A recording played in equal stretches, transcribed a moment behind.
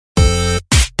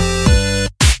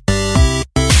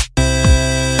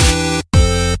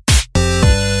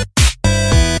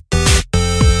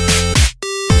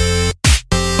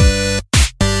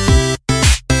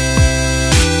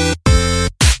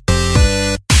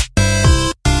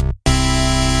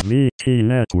ET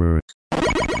Network.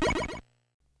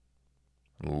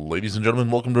 Ladies and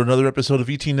gentlemen, welcome to another episode of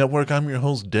ET Network. I'm your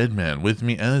host, Deadman. With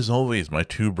me, as always, my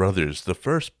two brothers. The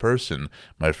first person,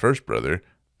 my first brother,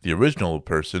 the original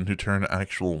person who turned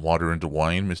actual water into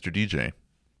wine, Mr. DJ.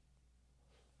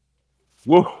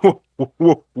 Whoa,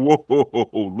 whoa,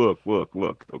 whoa, whoa,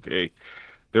 look, okay.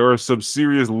 There are some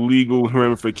serious legal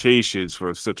ramifications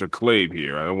for such a claim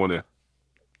here. I don't want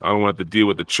to deal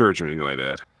with the church or anything like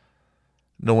that.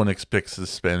 No one expects the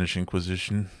Spanish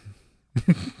Inquisition.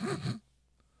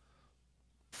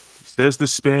 Says the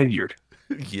Spaniard.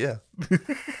 Yeah.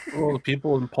 Well, the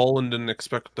people in Poland didn't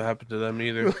expect it to happen to them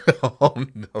either. Oh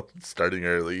no, starting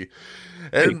early.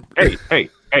 And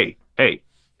Hey.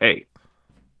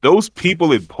 Those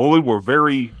people in Poland were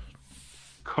very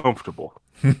comfortable.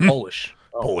 Polish.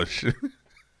 Polish.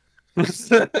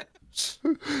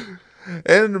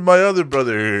 And my other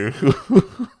brother,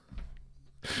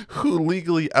 who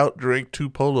legally outdrank two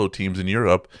polo teams in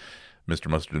Europe, Mr.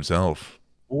 Mustard himself.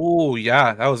 Oh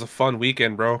yeah, that was a fun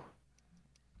weekend, bro.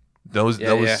 That was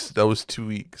Yeah. 2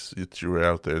 weeks that you were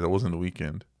out there. That wasn't a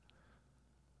weekend.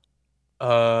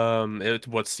 It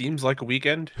what seems like a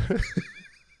weekend.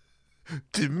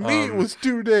 To me, it was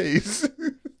 2 days.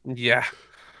 Yeah.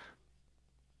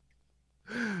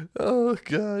 Oh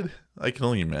God, I can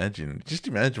only imagine. Just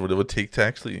imagine what it would take to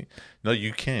actually. No,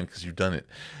 you can because you've done it.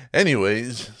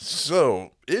 Anyways,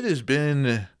 so it has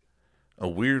been a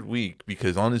weird week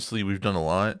because honestly, we've done a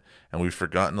lot and we've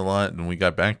forgotten a lot and we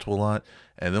got back to a lot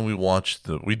and then we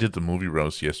did the movie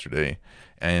roast yesterday.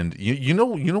 And you know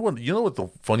what the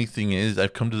funny thing is?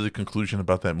 I've come to the conclusion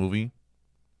about that movie.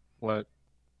 What?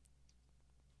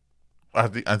 I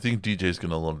think DJ's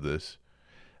gonna love this.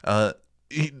 The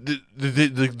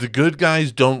good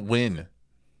guys don't win.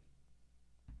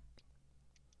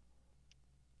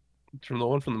 From the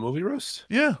one from the movie roast?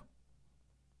 Yeah.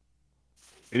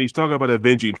 And he's talking about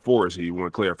Avenging Force. He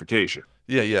want clarification.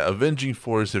 Yeah. Avenging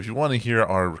Force. If you want to hear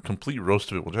our complete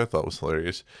roast of it, which I thought was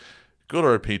hilarious, go to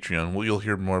our Patreon. You'll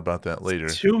hear more about that later.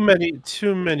 Too many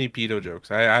pedo jokes.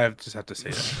 I just have to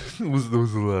say that. There was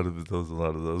a lot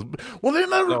of those. Well,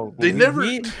 No, they never.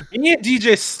 Me and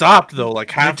DJ stopped though,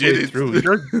 like halfway did it. through.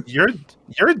 Your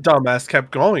dumbass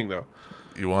kept going though.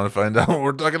 You want to find out what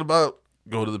we're talking about?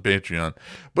 Go to the Patreon.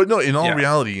 But no, in all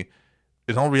reality,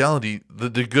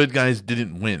 the good guys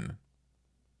didn't win.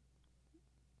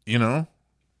 You know?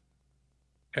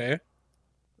 Okay.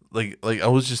 Like I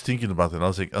was just thinking about that. I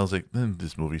was like,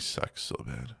 this movie sucks so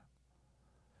bad.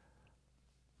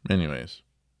 Anyways,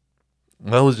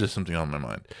 that was just something on my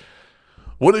mind.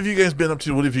 What have you guys been up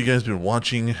to? What have you guys been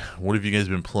watching? What have you guys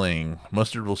been playing?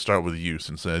 Mustard, we'll start with you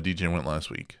since DJ went last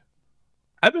week.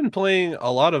 I've been playing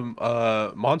a lot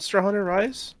of Monster Hunter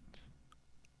Rise,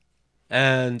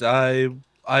 and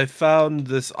I found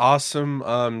this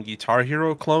awesome Guitar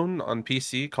Hero clone on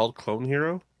PC called Clone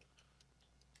Hero.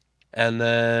 And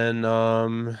then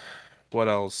what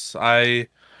else? I've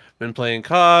been playing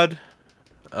COD.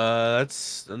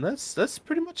 That's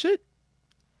pretty much it.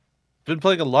 Been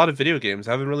playing a lot of video games.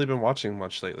 I haven't really been watching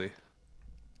much lately.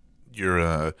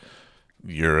 Your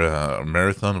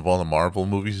marathon of all the Marvel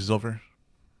movies is over?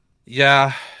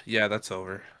 Yeah, that's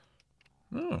over.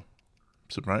 Oh,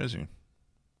 surprising.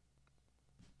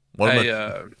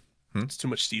 It's too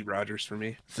much Steve Rogers for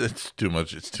me. It's too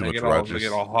much. It's too much I Rogers.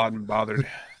 get all hot and bothered.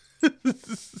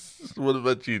 What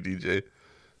about you, DJ?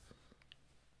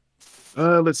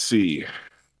 Let's see.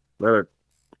 About a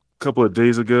couple of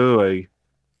days ago, I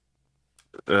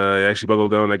actually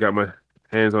buckled down. I got my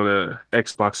hands on a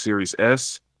Xbox Series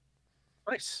S.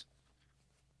 Nice.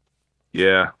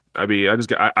 Yeah, I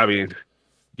mean,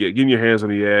 getting your hands on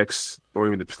the X or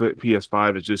even the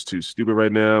PS5 is just too stupid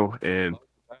right now. And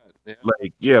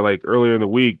like earlier in the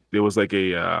week, there was like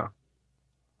a,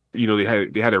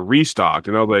 they had a restock,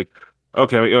 and I was like,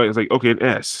 okay, it's like okay, an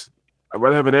S. I'd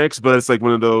rather have an X, but it's like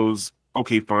one of those.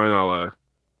 Okay, fine,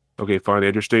 fine,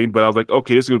 interesting. But I was like,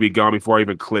 okay, this is gonna be gone before I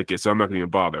even click it, so I'm not gonna even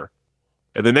bother.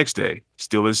 And the next day,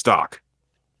 still in stock.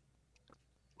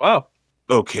 Wow.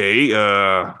 Okay,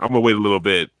 I'm gonna wait a little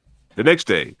bit. The next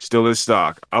day, still in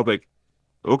stock. I was like,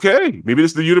 okay, maybe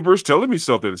this is the universe telling me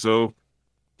something. So,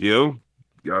 so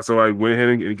I went ahead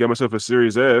and got myself a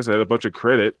Series S. I had a bunch of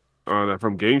credit on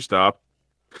from GameStop,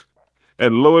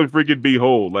 and lo and freaking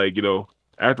behold,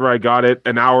 after I got it,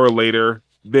 an hour later,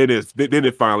 then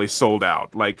it finally sold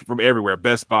out, like from everywhere,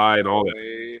 Best Buy and all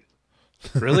that.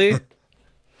 Really?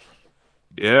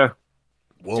 Yeah.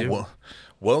 Well,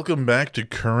 welcome back to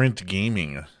current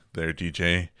gaming, there,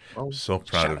 DJ. Oh, so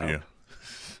proud of you.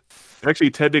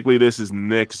 Actually, technically, this is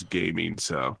next gaming,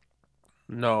 so.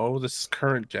 No, this is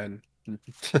current gen.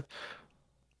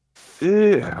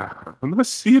 Yeah, I'm not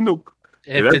seeing no.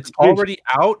 If that's it's the case. already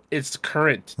out, it's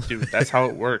current, dude. That's how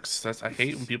it works. I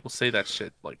hate when people say that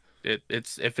shit. Like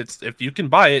if you can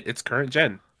buy it, it's current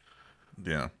gen.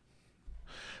 Yeah.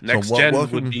 So Next gen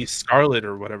would welcome. be Scarlet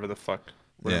or whatever the fuck.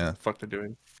 Whatever Yeah. the fuck they're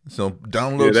doing. So Yeah,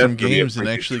 download that's some gonna be a games and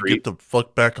freaking actually get treat. the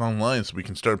fuck back online so we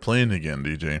can start playing again,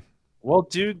 DJ. Well,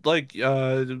 dude, like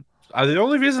the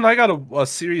only reason I got a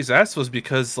Series S was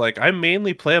because like I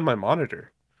mainly play on my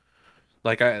monitor.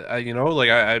 Like I you know, like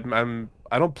I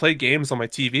don't play games on my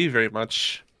TV very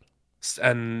much.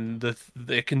 And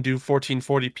it can do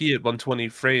 1440p at 120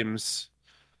 frames.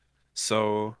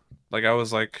 So, like, I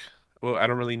was like, well, I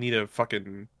don't really need a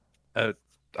fucking, I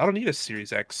don't need a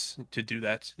Series X to do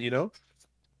that, you know?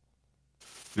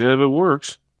 Yeah, if it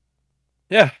works.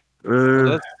 Yeah,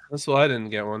 so Uh, that's why I didn't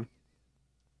get one.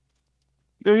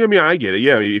 yeah, I mean, I get it.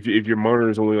 Yeah, I mean, if your monitor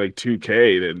is only like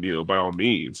 2K, then by all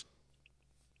means.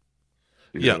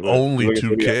 Yeah, But only like I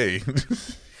said, yeah.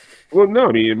 2K. Well, no,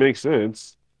 I mean it makes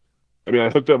sense. I mean, I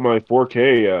hooked up my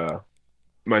 4K. I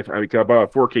bought a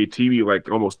 4K TV like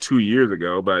almost 2 years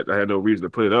ago, but I had no reason to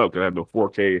put it up because I have no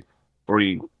 4K or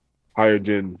any higher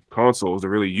gen consoles to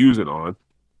really use it on.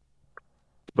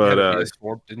 You had But a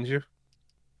PS4, didn't you?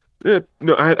 yeah,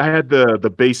 no, I had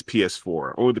the base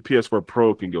PS4. Only the PS4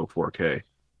 Pro can go 4K.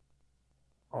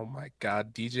 Oh my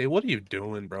God, DJ, what are you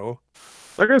doing, bro?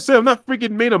 Like I said, I'm not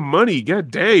freaking made of money.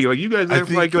 God dang, like you guys I have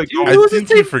think like Dude, I it was the think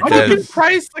he same fucking forgets.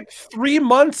 price like 3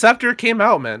 months after it came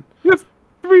out, man. you have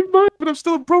 3 months, but I'm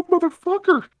still a broke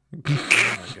motherfucker. Oh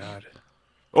my God.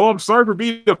 Oh, I'm sorry for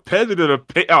being a peasant and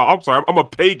oh, I'm sorry, I'm a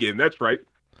pagan. That's right.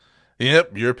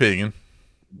 Yep, you're a pagan.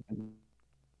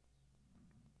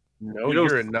 No, You know,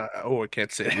 you're a not. Oh, I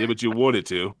can't say yeah, that. but you wanted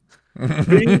to. I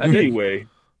did. Anyway,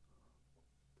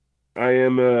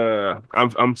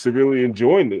 I'm severely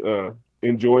enjoying it.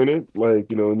 Like,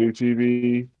 new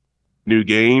TV, new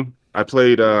game.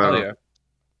 Hell yeah.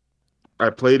 I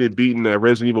played and beaten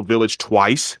Resident Evil Village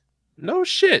twice. No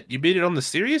shit. You beat it on the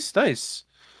series? Nice.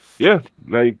 Yeah,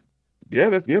 like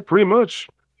yeah, pretty much.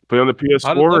 Play on the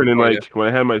How did PS4, that and then for you? like when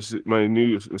I had my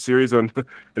new series on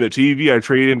in the TV, I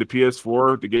traded into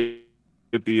PS4 to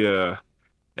get the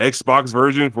Xbox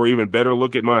version for even better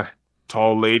look at my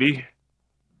tall lady.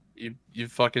 You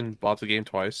fucking bought the game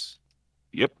twice.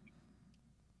 Yep.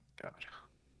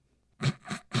 God.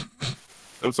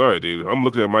 I'm sorry, dude. I'm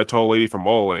looking at my tall lady from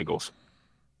all angles.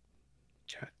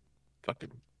 God.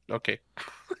 Fucking okay.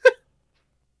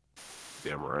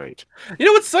 Damn right. You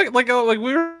know what's like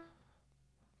we were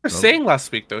Nope. saying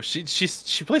last week though. She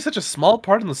plays such a small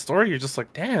part in the story. You're just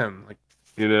like, damn. Like,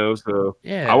 So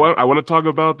yeah. I want to talk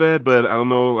about that, but I don't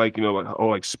know, like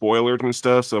spoilers and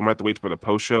stuff. So I might have to wait for the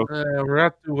post show. We're gonna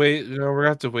have to wait. We're gonna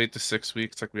have to wait the 6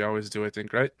 weeks like we always do. I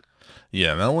think, right?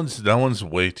 Yeah, that one's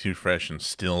way too fresh and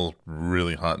still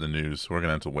really hot in the news. We're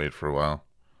gonna have to wait for a while.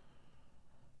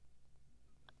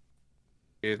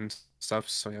 And stuff.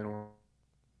 So yeah, I don't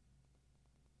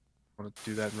want to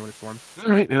do that in really fun. All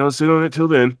right, now I'll sit on it till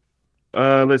then.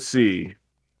 Let's see.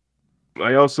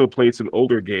 I also played some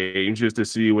older games just to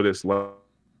see what it's like.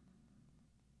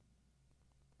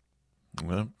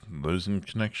 Well, losing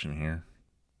connection here.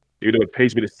 You know, it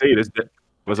pays me to say this.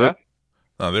 What's that?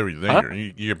 Oh, there Huh?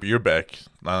 you're back.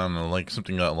 I don't know, like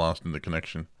something got lost in the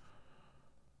connection.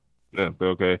 Yeah,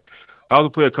 okay. I also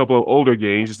play a couple of older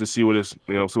games just to see what it's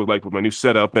so like with my new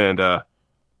setup and I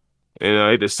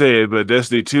hate to say it, but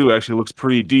Destiny 2 actually looks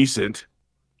pretty decent.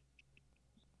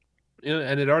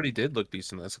 And it already did look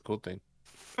decent. That's a cool thing.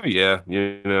 Oh, yeah,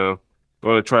 I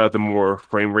want to try out the more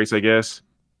frame rates, I guess.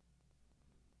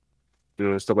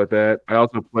 Stuff like that. I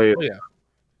also played. Oh yeah.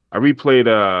 I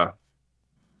replayed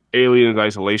Aliens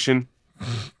Isolation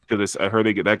because I heard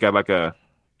that got like a.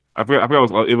 I forgot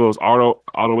if it was auto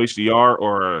HDR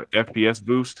or a FPS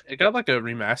boost. It got like a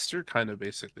remaster, kind of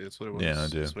basically. That's what it was. Yeah, I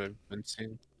do. That's what I've been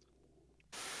seeing.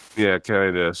 Yeah,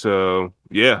 kind of. So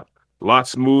yeah, a lot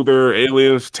smoother.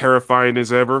 Aliens terrifying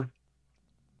as ever.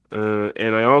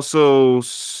 And I also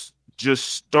just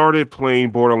started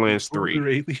playing Borderlands 3. Smoother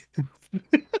alien.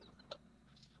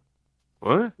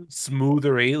 What?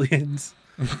 Smoother aliens.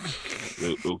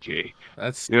 Okay.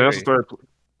 That's And I also scary.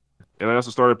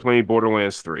 started playing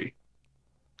Borderlands 3.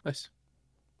 Nice.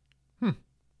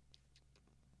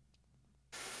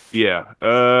 Yeah.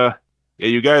 Yeah,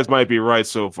 you guys might be right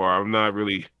so far. I'm not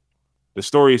really. The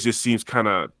story just seems kind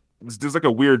of. There's like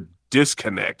a weird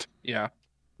disconnect. Yeah.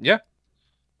 Yeah.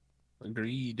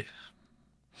 Agreed.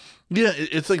 Yeah,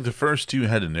 it's like the first two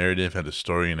had a narrative, had a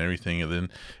story and everything, and then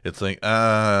it's like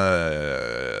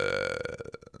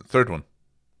third one.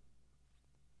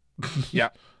 Yeah.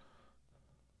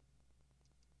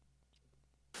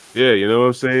 Yeah, you know what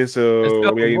I'm saying. It's So I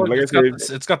got the mean, wood, like I said,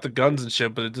 it's got the guns and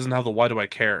shit, but it doesn't have the why do I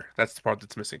care. That's the part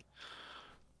that's missing.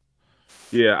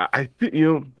 yeah, I think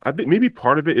I think maybe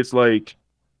part of it is like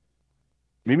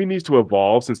maybe it needs to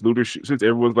evolve since since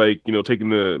everyone's like taking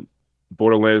the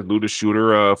Borderlands looter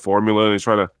shooter formula and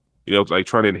trying to like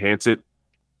trying to enhance it.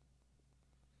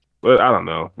 But I don't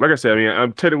know. Like I said, I mean,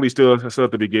 I'm technically still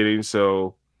at the beginning,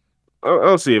 so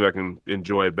I'll see if I can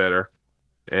enjoy it better.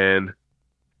 And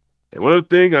and one other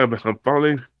thing, I'm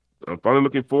finally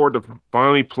looking forward to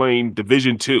finally playing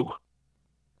Division 2.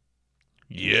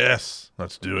 Yes,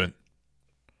 let's do it.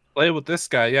 Play with this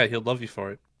guy, yeah, he'll love you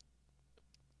for it.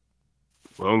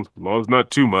 Well, as long as not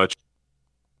too much.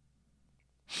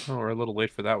 Oh, we're a little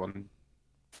late for that one.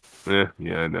 Yeah,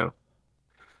 I know.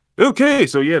 Okay,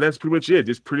 so yeah, that's pretty much it.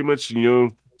 Just pretty much,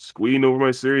 squeezing over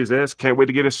my Series S. Can't wait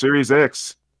to get a Series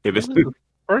X. If This it's is the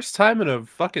first time in a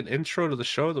fucking intro to the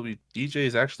show that we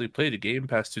DJs actually played a game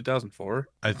past 2004.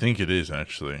 I think it is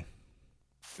actually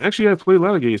actually, I've played a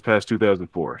lot of games past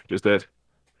 2004. Just that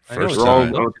I know first it's they're all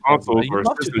time. on consoles You or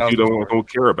love systems you 2004. don't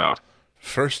care about.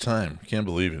 First time. Can't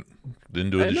believe it.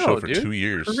 Didn't do I a know, show for dude. 2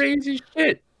 years. Crazy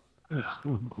shit.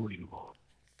 Unbelievable.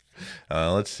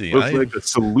 Let's see. Looks like a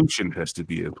solution has to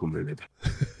be implemented.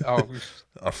 Oh,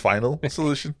 a final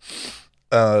solution.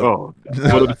 Oh,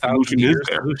 what a solution is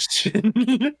there?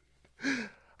 Solution.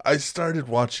 I started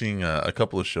watching a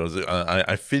couple of shows.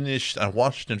 I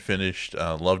watched and finished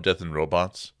Love, Death, and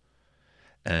Robots,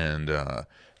 and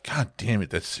God damn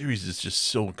it, that series is just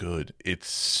so good. It's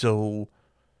so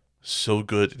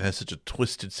good. It has such a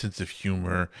twisted sense of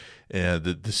humor.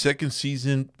 The second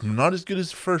season not as good as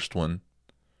the first one.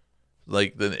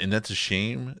 And that's a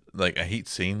shame. Like I hate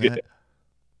saying that.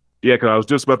 Yeah, because I was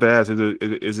just about to ask,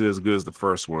 is it as good as the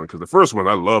first one? Because the first one,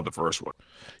 I love the first one.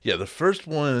 Yeah, the first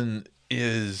one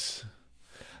is.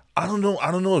 I don't know. I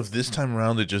don't know if this time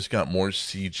around they just got more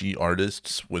CG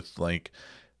artists with like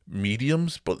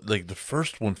mediums, but like the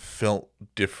first one felt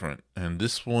different, and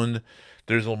this one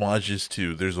there's homages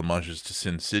to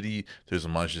Sin City, there's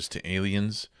homages to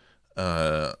Aliens.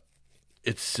 Uh,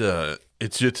 it's oh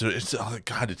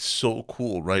God, it's so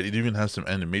cool, right? It even has some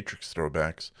Animatrix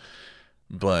throwbacks,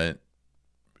 but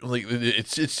like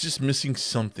it's just missing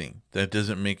something that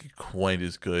doesn't make it quite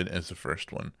as good as the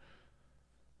first one.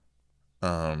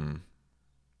 Um,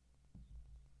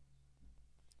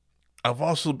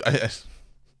 I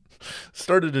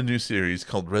started a new series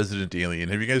called Resident Alien.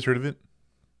 Have you guys heard of it?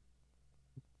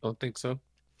 Don't think so.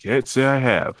 Can't say I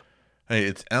have. Hey,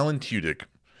 it's Alan Tudyk.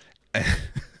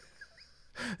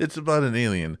 It's about an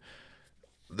alien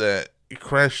that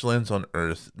crash lands on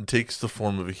Earth and takes the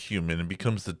form of a human and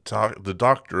becomes the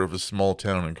doctor of a small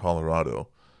town in Colorado.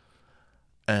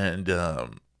 And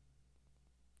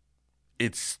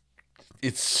it's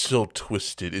it's so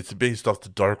twisted. It's based off the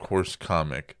Dark Horse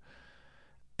comic,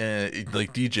 and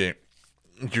like DJ,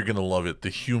 you're gonna love it. The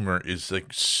humor is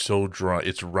like so dry.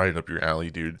 It's right up your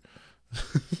alley, dude.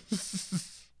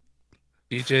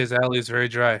 DJ's alley is very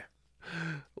dry.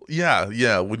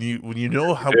 Yeah. When you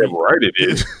know how Damn right it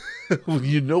is. when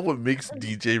you know what makes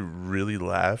DJ really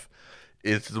laugh,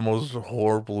 it's the most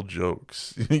horrible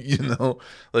jokes.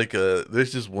 Like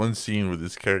there's just one scene where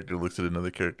this character looks at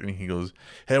another character and he goes,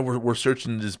 "Hey, we're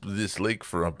searching this lake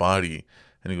for a body,"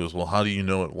 and he goes, "Well, how do you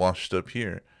know it washed up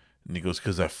here?" And he goes,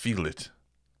 "'Cause I feel it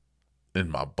in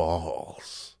my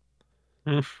balls."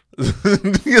 And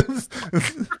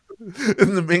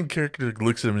the main character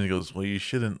looks at him and he goes, "Well, you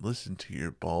shouldn't listen to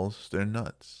your balls. They're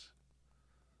nuts."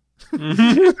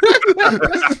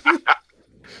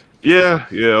 Yeah,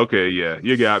 okay, yeah.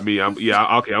 You got me.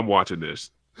 Okay, I'm watching this.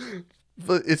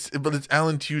 But it's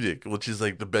Alan Tudyk, which is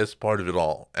like the best part of it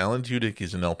all. Alan Tudyk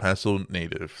is an El Paso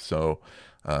native, so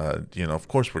of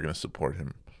course we're gonna support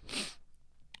him.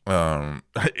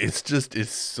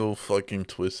 It's so fucking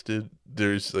twisted.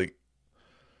 There's like,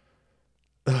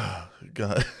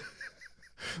 God,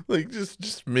 like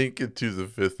just make it to the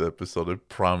 5th episode. I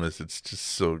promise, it's just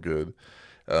so good.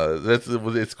 That's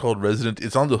what it's called, Resident.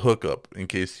 It's on the hookup. In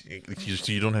case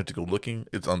so you don't have to go looking.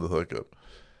 It's on the hookup.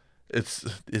 It's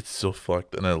so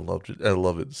fucked, and I loved it. I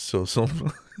love it so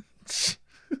much.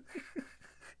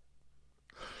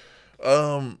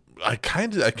 I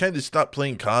kind of stopped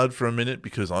playing COD for a minute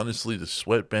because honestly, the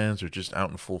sweatbands are just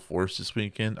out in full force this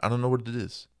weekend. I don't know what it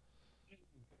is.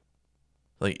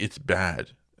 Like it's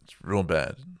bad. It's real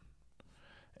bad.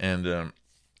 And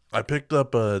I picked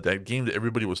up that game that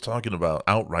everybody was talking about,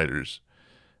 Outriders.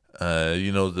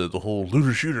 The whole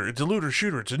looter shooter. It's a looter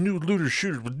shooter. It's a new looter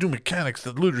shooter with new mechanics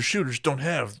that looter shooters don't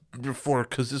have before,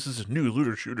 because this is a new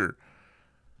looter shooter.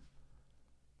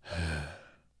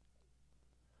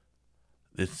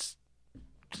 It's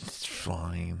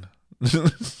fine.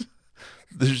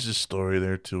 There's a story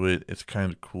there to it. It's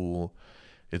kind of cool.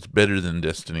 It's better than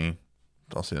Destiny.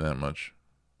 I'll say that much.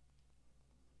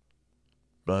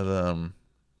 But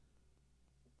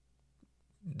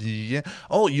yeah.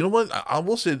 Oh, you know what? I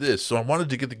will say this. So I wanted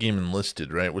to get the game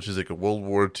Enlisted, right? Which is like a World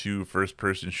War II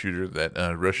first-person shooter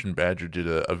that Russian Badger did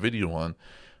a video on.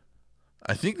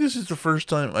 I think this is the first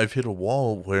time I've hit a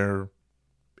wall where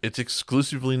it's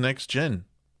exclusively next gen.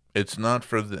 It's not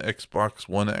for the Xbox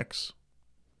One X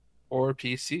Or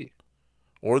PC.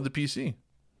 or the PC.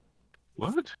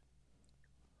 What?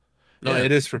 No, Yeah.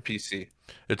 it is for PC.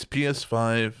 It's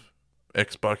PS5,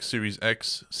 Xbox Series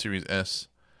X, Series S,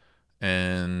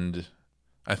 and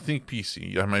I think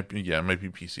PC. It might be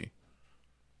PC.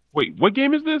 Wait, what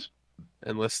game is this?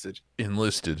 Enlisted.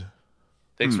 Enlisted.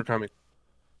 Thanks for coming.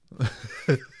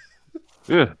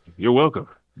 Yeah, you're welcome.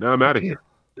 Now I'm out of here.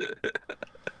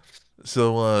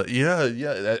 So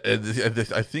yeah.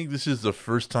 I think this is the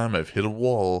first time I've hit a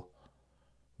wall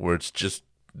where it's just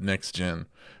next gen.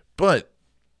 But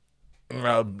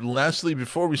lastly,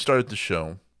 before we start the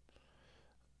show,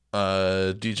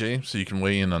 DJ, so you can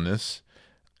weigh in on this,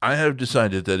 I have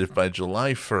decided that if by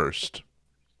July 1st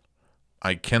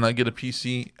I cannot get a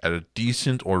PC at a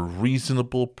decent or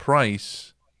reasonable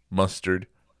price, Mustard,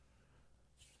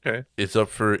 Okay. it's up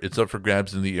for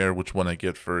grabs in the air which one I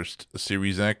get first, a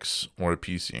Series X or a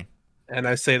PC. And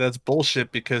I say that's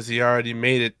bullshit because he already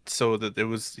made it so that it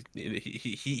was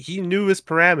he knew his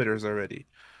parameters already.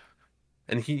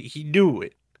 And he knew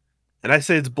it. And I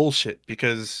say it's bullshit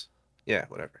because yeah,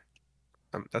 whatever.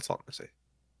 That's all I'm gonna say.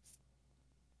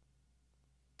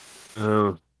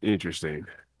 Oh, interesting.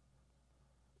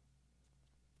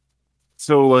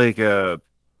 So like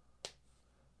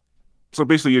so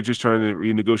basically you're just trying to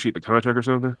renegotiate the contract or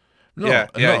something? No, yeah,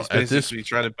 no, he's at this basically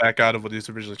trying to back out of what he was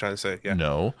originally trying to say. Yeah.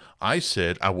 no, I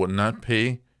said I would not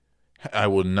pay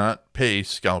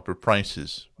scalper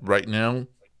prices. Right now,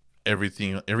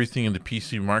 everything in the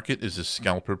PC market is a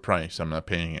scalper price. I'm not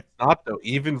paying it. Not though.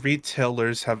 Even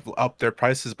retailers have upped their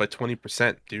prices by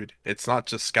 20%, dude. It's not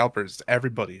just scalpers, it's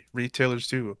everybody. Retailers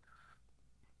too.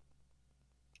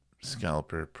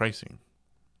 Scalper pricing.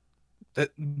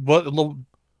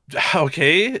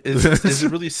 Okay, is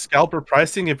it really scalper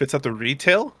pricing if it's at the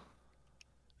retail?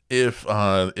 If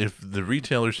the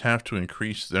retailers have to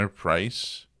increase their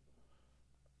price,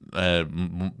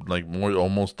 like more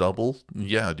almost double,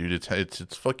 yeah, dude,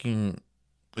 it's fucking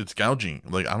it's gouging.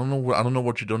 Like I don't know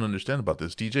what you don't understand about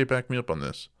this. DJ, back me up on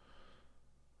this.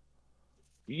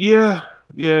 Yeah.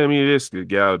 Yeah, I mean it is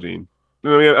gouging. I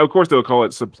mean, of course they'll call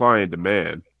it supply and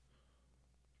demand.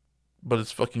 But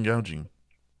it's fucking gouging.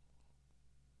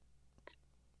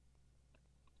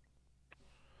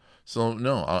 So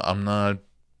no, I'm not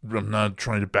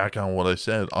trying to back on what I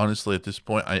said. Honestly, at this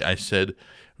point, I said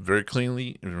very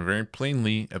cleanly, very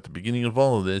plainly at the beginning of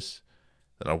all of this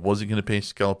that I wasn't going to pay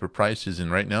scalper prices. And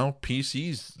right now,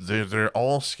 PCs they're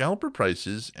all scalper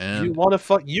prices. And you want a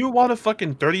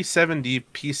fucking 3070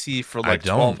 PC for like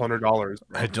 $1,200.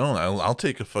 I don't. I'll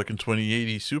take a fucking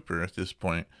 2080 Super at this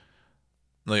point.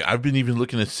 Like I've been even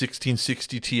looking at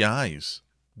 1660 Ti's.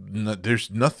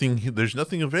 There's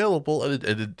nothing available at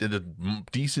a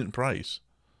decent price.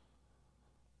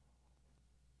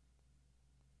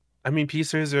 I mean,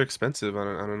 PCs are expensive. I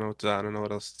don't know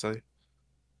what else to tell you.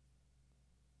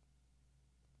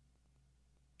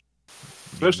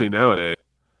 Especially nowadays.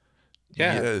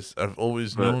 Yeah. Yes, I've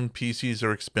always known PCs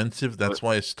are expensive. That's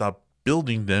why I stopped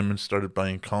building them and started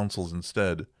buying consoles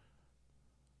instead.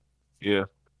 Yeah.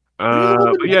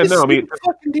 But yeah, no, I mean,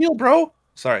 fucking deal, bro.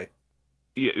 Sorry.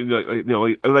 yeah,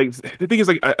 like the thing is,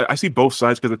 like, I see both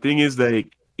sides because the thing is that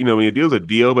when a deal's a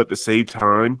deal, but at the same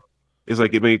time, it's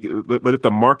like but if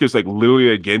the market's like literally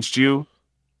against you,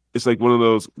 it's like one of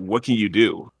those. What can you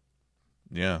do?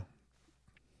 Yeah.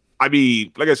 I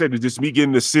mean, like I said, just me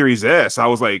getting the Series S, I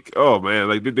was like, oh man,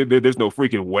 like there's no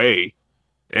freaking way.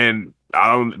 And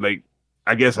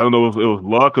I guess I don't know if it was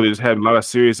luck or they just had a lot of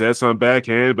Series S on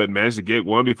backhand, but managed to get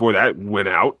one before that went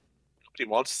out. Nobody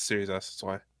wants the Series S. That's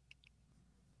why.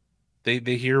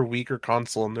 They hear weaker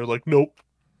console and they're like, nope.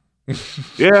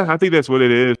 Yeah, I think that's what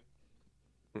it is.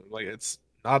 Like it's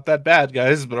not that bad,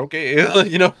 guys, but okay,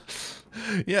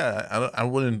 Yeah, I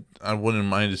wouldn't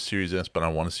mind a Series S, but I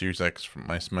want a Series X for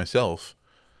myself.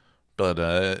 But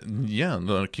yeah,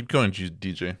 no, keep going,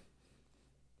 DJ.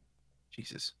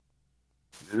 Jesus.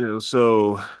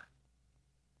 So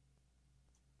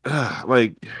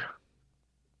like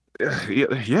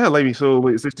yeah, like so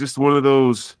it's just one of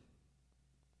those,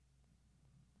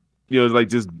 like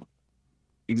just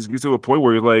you just get to a point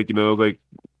where you're like, like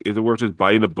is it worth just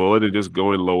biting the bullet and just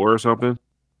going lower or something?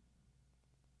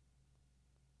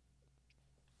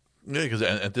 Yeah, because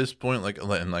at this point,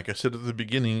 like I said at the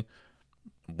beginning,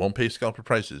 won't pay scalper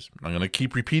prices. I'm gonna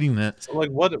keep repeating that. So like,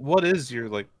 what is your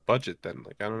like budget then?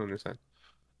 Like, I don't understand.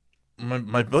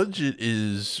 My budget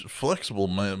is flexible.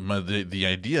 The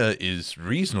idea is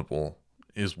reasonable.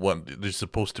 Is what they're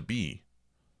supposed to be.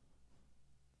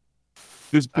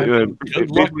 This I mean, good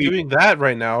luck basically doing that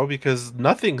right now because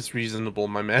nothing's reasonable,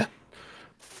 my man.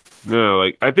 no,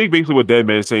 like I think basically what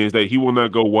Deadman is saying is that he will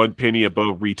not go one penny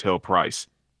above retail price.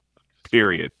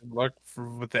 Period. Good luck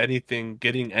with anything,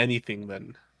 getting anything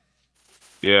then.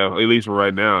 Yeah, at least for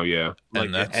right now. Yeah. Like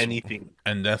And that's anything.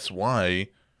 and that's why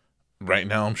right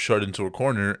now I'm shut into a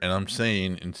corner, and I'm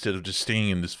saying instead of just staying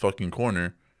in this fucking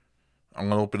corner, I'm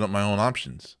gonna open up my own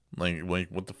options. Like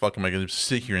what the fuck am I gonna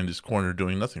sit here in this corner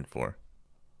doing nothing for?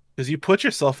 Because you put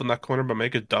yourself in that corner by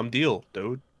make a dumb deal,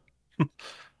 dude.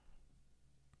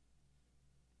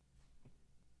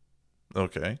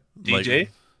 Okay, DJ?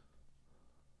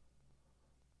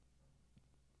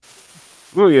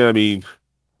 Well, yeah. I mean,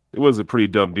 it was a pretty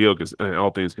dumb deal because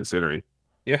all things considering.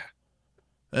 Yeah.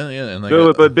 and like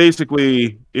No, but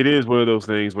basically, it is one of those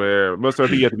things where most I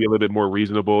think you have to be a little bit more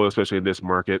reasonable, especially in this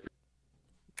market.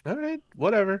 All right,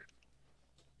 whatever.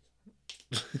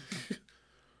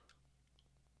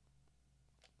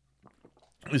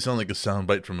 you sound like a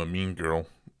soundbite from a Mean Girl,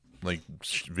 like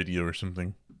video or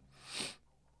something.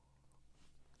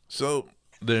 So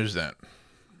there's that.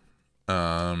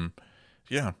 Um,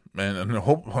 yeah, man, and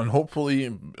hopefully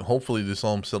this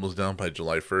all settles down by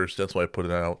July 1st. That's why I put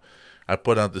it out. I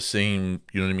put out the same,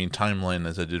 you know what I mean, timeline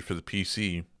as I did for the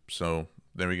PC. So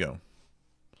there we go.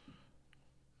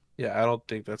 Yeah, I don't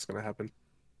think that's gonna happen.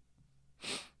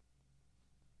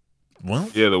 Well,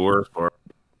 Yeah, the worst part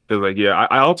is like, yeah,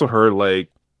 I also heard like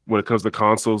when it comes to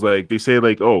consoles, like they say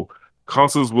like, oh,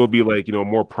 consoles will be like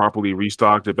more properly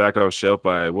restocked and back on shelf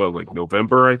by what like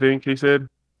November, I think they said.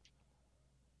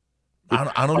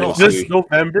 I don't know. This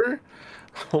November?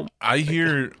 Oh, I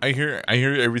hear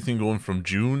everything going from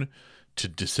June to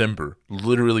December.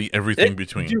 Literally everything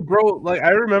between. dude, bro, like I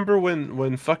remember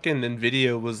when fucking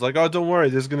Nvidia was like, "Oh, don't worry,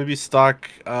 there's gonna be stock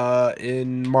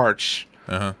in March,"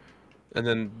 Uh-huh. and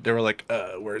then they were like,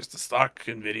 where's the stock,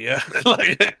 Nvidia?"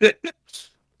 Like,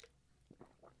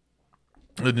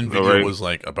 And then All video right. was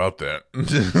like about that.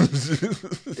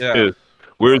 yeah, Yeah.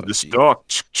 Where's Oh, the gee. stock?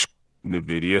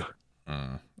 Nvidia.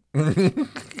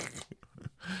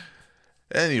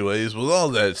 Anyways, with all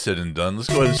that said and done, let's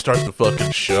go ahead and start the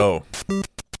fucking show.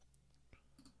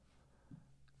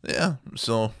 Yeah,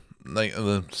 so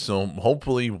so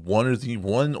hopefully one of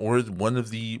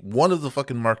the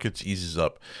fucking markets eases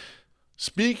up.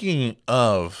 Speaking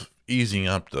of easing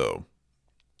up, though,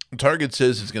 Target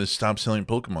says it's going to stop selling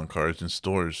Pokemon cards in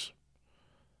stores.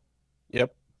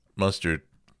 yep. Mustard,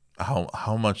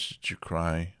 how much did you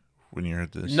cry when you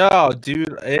heard this? No,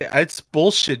 dude, it's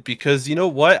bullshit because you know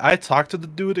what? I talked to the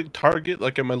dude at Target,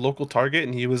 like at my local Target,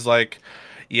 and he was like,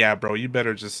 "Yeah, bro, you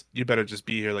better just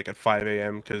be here like at 5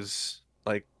 a.m. because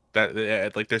like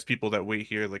like there's people that wait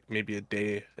here like maybe a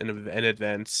day in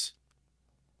advance."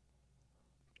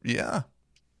 Yeah.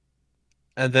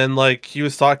 And then like he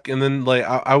was talking, and then like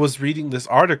I was reading this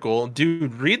article.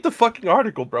 Dude, read the fucking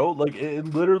article, bro. Like it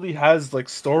literally has like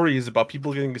stories about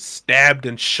people getting stabbed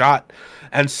and shot,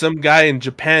 and some guy in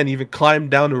Japan even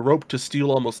climbed down a rope to steal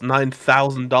almost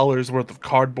 $9,000 worth of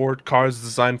cardboard cards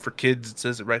designed for kids. It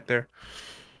says it right there.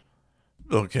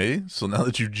 Okay, so now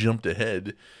that you jumped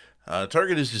ahead,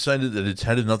 Target has decided that it's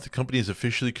had enough. The company has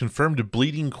officially confirmed to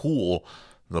Bleeding Cool,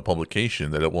 the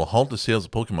publication, that it will halt the sales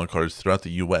of Pokemon cards throughout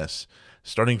the U.S.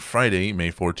 starting Friday,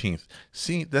 May 14th.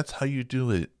 See, that's how you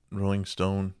do it, Rolling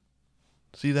Stone.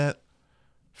 See that?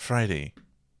 Friday,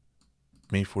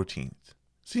 May 14th.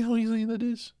 See how easy that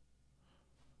is?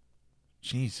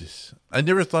 Jesus. I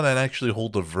never thought I'd actually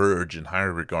hold The Verge in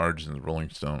higher regards than the Rolling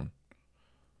Stone.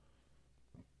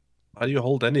 How do you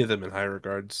hold any of them in high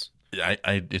regards?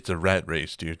 It's a rat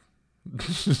race, dude.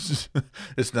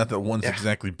 It's not that one's Yeah.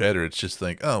 exactly better. It's just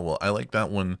like, oh, well, I like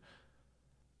that one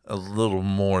a little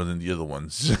more than the other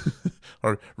ones.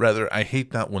 Or rather, I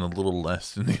hate that one a little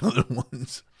less than the other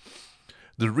ones.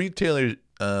 The retailer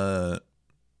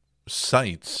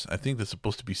sites, I think they're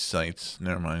supposed to be sites.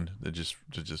 Never mind. They're just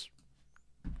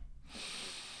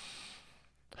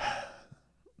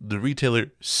the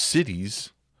retailer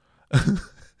cities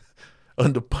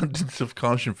an abundance of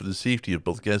caution for the safety of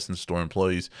both guests and store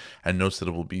employees, and notes that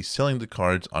it will be selling the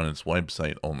cards on its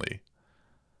website only.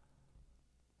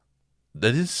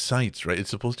 That is sites, right? It's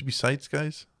supposed to be sites,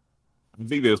 guys? I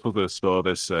think they're supposed to spell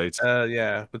this site.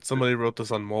 Yeah, but somebody wrote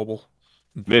this on mobile.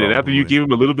 Man, and after you Probably. give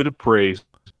him a little bit of praise,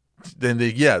 Then they,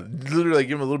 yeah, literally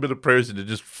give them a little bit of praise and to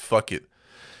just fuck it.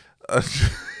 Uh,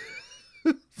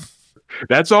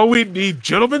 That's all we need,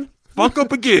 gentlemen. Fuck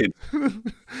up again.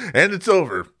 and it's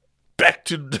over. Back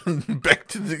to back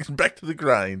to the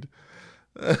grind.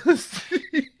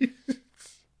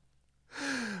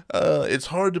 It's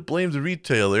hard to blame the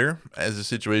retailer, as the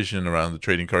situation around the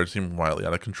trading cards seems wildly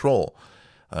out of control.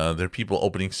 There are people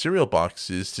opening cereal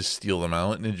boxes to steal them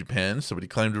out, and in Japan, somebody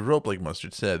climbed a rope, like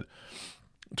Mustard said.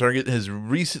 Target has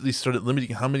recently started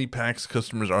limiting how many packs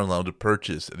customers are allowed to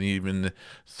purchase, and even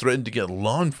threatened to get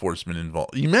law enforcement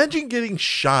involved. Imagine getting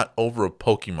shot over a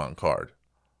Pokemon card.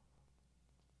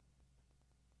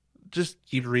 Just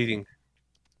Keep reading.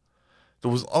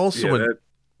 there was also Yeah, an that-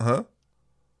 huh?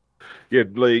 yeah,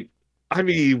 like I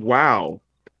mean, wow.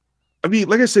 I mean,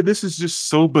 like I said, this is just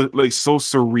so, but like so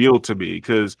surreal to me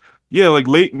because yeah, like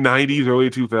late '90s, early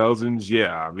 2000s.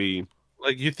 Yeah, I mean,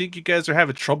 Like, you think you guys are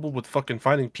having trouble with fucking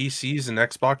finding PCs and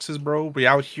Xboxes, bro? We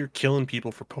out here killing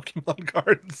people for Pokemon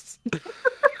cards.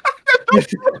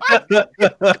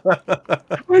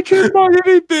 I can't buy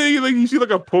anything. Like you see, like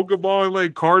a Pokemon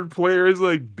like card player is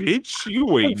like, bitch,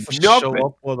 you ain't Show nothing.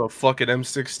 up with a fucking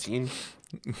M16.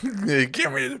 Hey,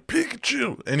 give me the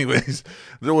Pikachu. Anyways,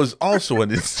 there was also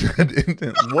an incident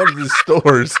in one of the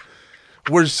stores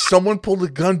where someone pulled a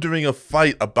gun during a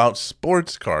fight about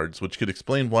sports cards, which could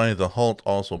explain why the halt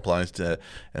also applies to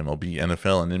MLB,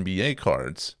 NFL, and NBA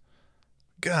cards.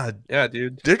 God, Yeah,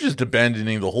 dude. they're just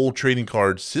abandoning the whole trading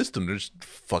card system. They're just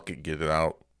fuck it, get it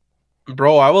out.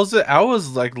 Bro, I was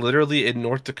like literally in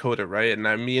North Dakota, right?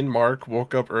 And me and Mark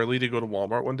woke up early to go to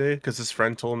Walmart one day because his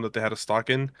friend told him that they had a stock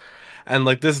in, and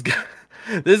like this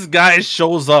guy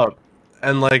shows up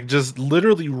and like just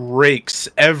literally rakes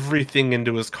everything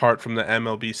into his cart from the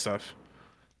MLB stuff,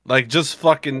 like just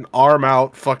fucking arm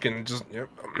out, fucking just yep.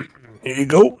 Here you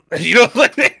go, you know,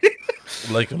 like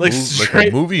Like a, Like like a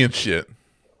straight- movie and shit.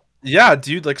 yeah,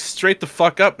 dude, like straight the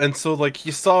fuck up. And so like he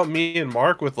saw me and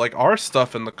Mark with like our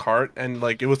stuff in the cart, and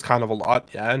like it was kind of a lot,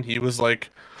 yeah. And he was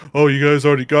like, "Oh, you guys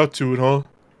already got to it, huh?"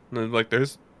 And then, like,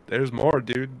 there's more,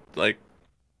 dude. Like,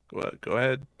 go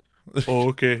ahead. Oh,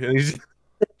 okay. And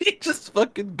he just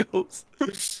fucking goes.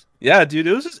 Yeah, dude,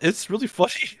 it's really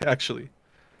funny actually.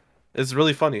 It's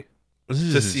really funny This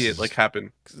to is see it like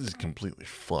happen. This is completely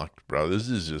fucked, bro. This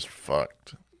is just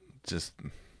fucked. Just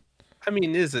I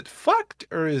mean, is it fucked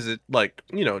or is it like,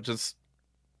 you know, just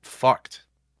fucked?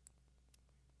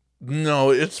 no,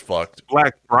 it's fucked.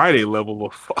 Black Friday level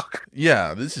of fuck.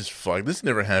 Yeah, this is fucked. This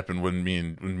never happened when me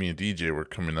and DJ were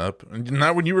coming up, and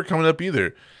not when you were coming up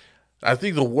either. I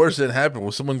think the worst that happened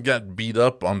was someone got beat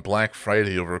up on Black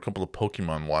Friday over a couple of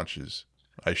Pokemon watches.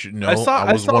 I should know. I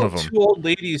was saw one of them. two old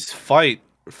ladies fight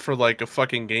for like a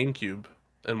fucking GameCube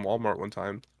in Walmart one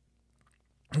time.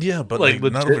 Yeah, but Like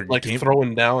not over legit, like game,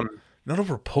 throwing down. not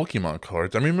over Pokemon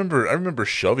cards. I remember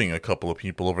shoving a couple of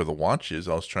people over the watches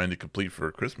I was trying to complete for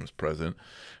a Christmas present,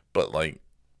 but like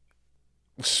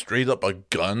straight up a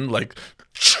gun, like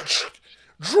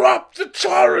drop the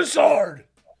Charizard.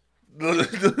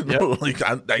 Like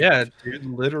Yeah, dude,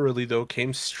 literally though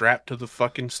came strapped to the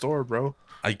fucking store, bro.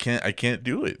 I can't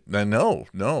do it. No,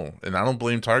 and I don't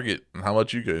blame Target. How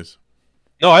about you guys?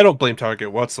 No, I don't blame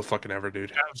Target. What's the fucking ever,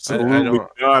 dude? Absolutely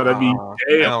not. I mean, I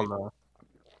damn. don't know.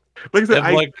 Like I said,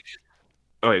 If, like,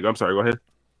 oh, wait, I'm sorry. Go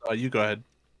ahead. you go ahead.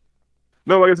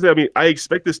 No, like I said, I mean, I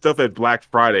expect this stuff at Black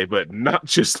Friday, but not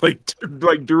just like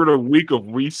during a week of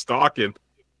restocking.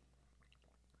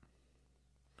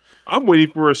 I'm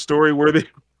waiting for a story where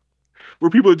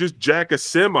people just jack a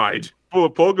semi full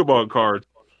of Pokemon cards.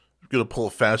 Gonna pull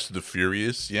Fast and the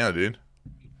Furious? Yeah, dude.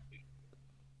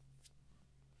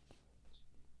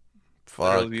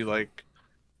 Fuck. Literally, like,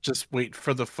 just wait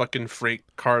for the fucking freight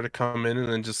car to come in and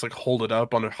then just like hold it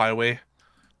up on a highway.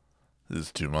 This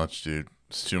is too much, dude.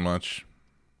 It's too much.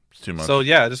 It's too much. So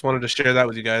yeah, I just wanted to share that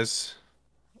with you guys.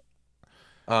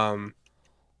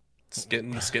 It's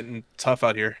getting tough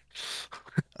out here.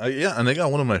 Yeah, and I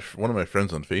got one of my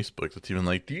friends on Facebook that's even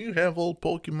like, "Do you have old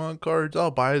Pokemon cards?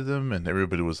 I'll buy them." And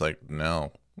everybody was like,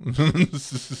 "No." Leave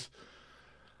us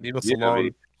Yeah, I alone.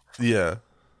 mean, Yeah.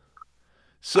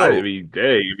 So I mean,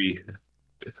 dang, I mean,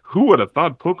 who would have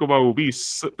thought Pokemon would be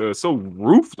so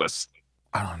ruthless?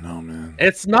 I don't know, man.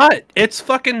 It's not. It's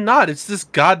fucking not. It's this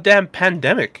goddamn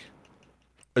pandemic.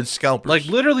 It's scalpers. Like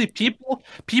literally,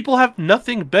 people have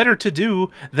nothing better to do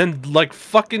than like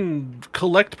fucking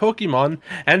collect Pokemon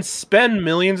and spend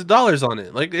millions of dollars on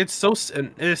it. Like it's so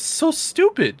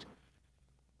stupid.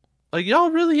 Like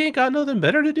y'all really ain't got nothing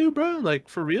better to do, bro. Like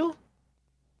for real.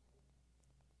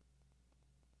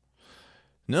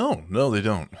 no, they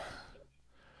don't.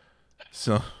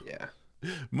 So Yeah.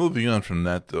 Moving on from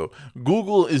that, though,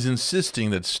 Google is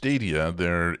insisting that Stadia,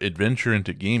 their adventure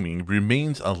into gaming,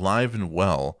 remains alive and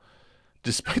well,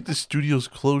 despite the studio's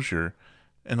closure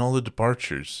and all the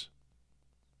departures.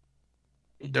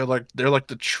 They're like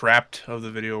the Trapped of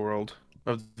the video world,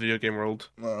 of the video game world.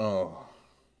 Oh.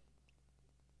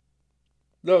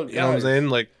 No, You know what I'm saying?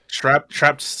 Like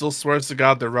Trapped still swears to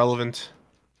God they're relevant.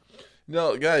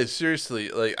 No, guys, seriously,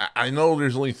 like I know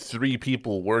there's only 3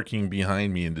 people working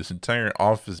behind me in this entire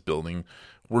office building.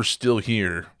 We're still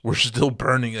here. We're still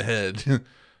burning ahead.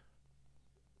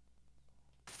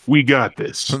 We got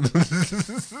this.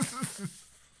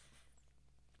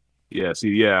 Yeah, see,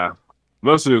 yeah.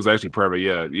 Most of it was actually private.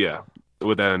 Yeah, yeah.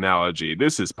 With that analogy,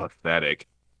 this is pathetic.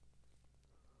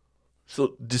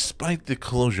 So, despite the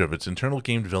closure of its internal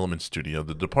game development studio,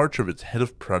 the departure of its head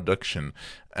of production,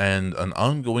 and an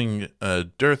ongoing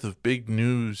dearth of big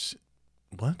news,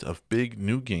 of big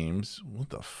new games? What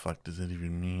the fuck does that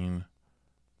even mean?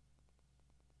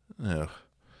 Ugh.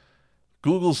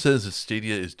 Google says that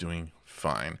Stadia is doing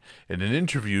fine. In an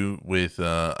interview with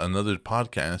another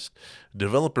podcast,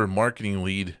 developer marketing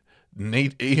lead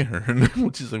Nate Ahern,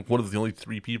 which is like one of the only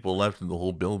 3 people left in the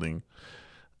whole building,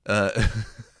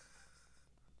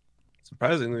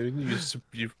 Surprisingly,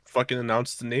 you fucking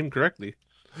announced the name correctly.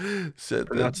 said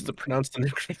Pronounce the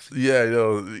name correctly. Yeah, I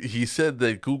know. He said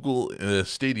that Google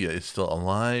Stadia is still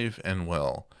alive and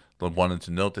well. But wanted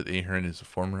to note that Ahern is a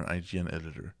former IGN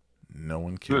editor. No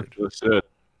one cared. That's it.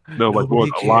 No, like going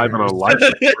Nobody alive on a life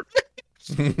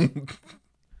support.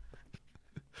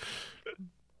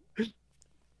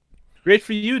 Great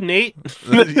for you, Nate.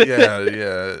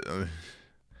 yeah.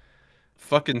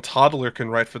 Fucking toddler can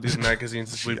write for these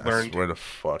magazines, as we've I learned. swear to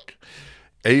fuck.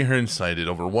 Ahern cited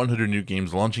over 100 new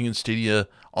games launching in Stadia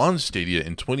in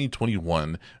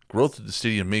 2021, growth of the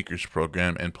Stadia Makers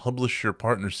program, and publisher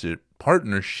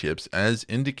partnerships as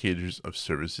indicators of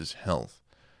services health.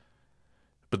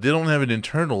 But they don't have an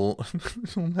internal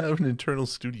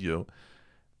studio,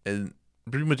 and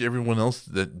pretty much everyone else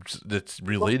that's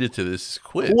related to this is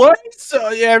quit. What? So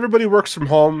yeah, everybody works from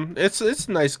home. It's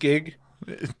a nice gig.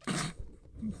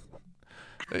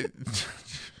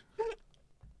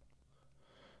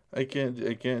 I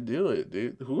can't do it,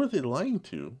 dude. Who are they lying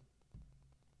to?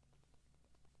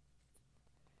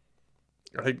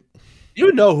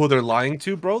 You know who they're lying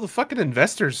to, bro? The fucking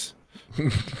investors.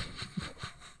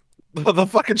 The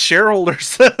fucking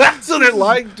shareholders. That's who they're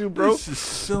lying to, bro. This is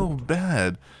so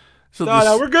bad. So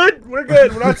No, we're good. We're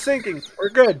good. We're not sinking. We're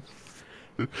good.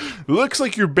 It looks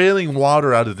like you're bailing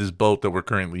water out of this boat that we're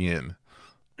currently in.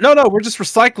 No, we're just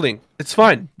recycling. It's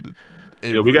fine.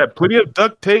 Yeah, we got plenty of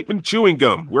duct tape and chewing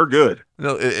gum. We're good.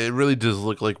 No, it really does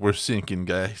look like we're sinking,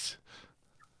 guys.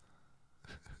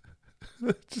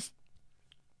 Just.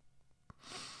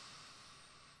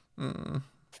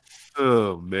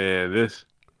 Oh man, this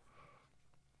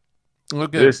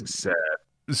Look at this is sad.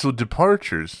 So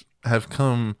departures have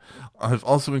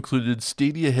also included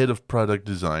Stadia head of product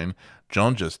design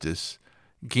John Justice,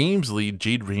 games lead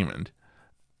Jade Raymond,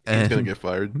 and He's gonna get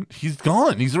fired. He's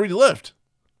gone. He's already left.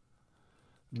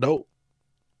 Nope.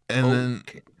 And then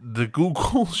the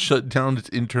Google shut down its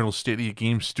internal Stadia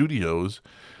game studios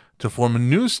to form a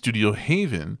new studio,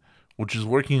 Haven, which is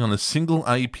working on a single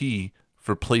IP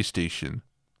for PlayStation.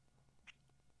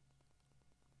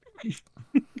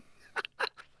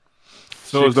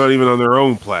 So it's not even on their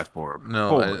own platform.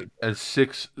 No, as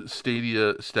 6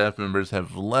 Stadia staff members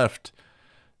have left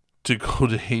to go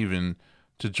to Haven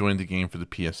to join the game for the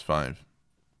PS5.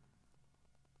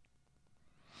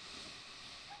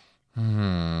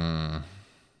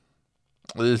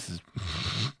 This is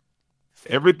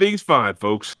Everything's fine,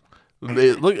 folks.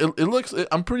 it looks.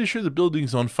 I'm pretty sure the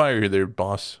building's on fire there,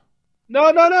 boss.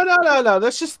 No.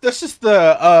 That's just the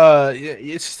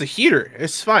it's just the heater.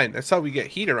 It's fine. That's how we get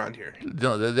heat around here.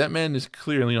 No, that man is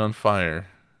clearly on fire.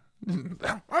 He's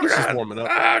just warming up.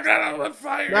 Oh God, I'm on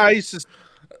fire. Nah, he's just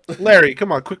Larry.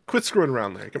 Come on, quit screwing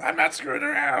around, Larry. Come on. I'm not screwing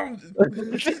around.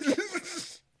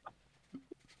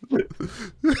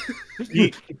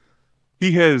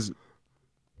 He has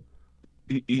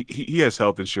he has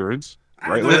health insurance,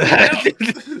 right?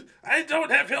 I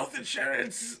don't have health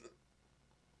insurance.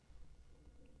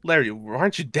 Larry,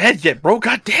 aren't you dead yet, bro?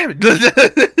 God damn it!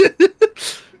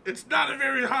 It's not a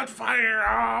very hot fire.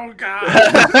 Oh God.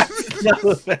 It's not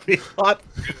a very hot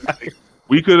fire.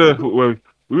 We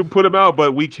would put him out,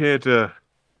 but we can't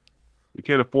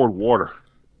afford water.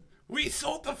 We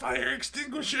sold the fire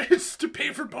extinguishers to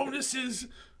pay for bonuses.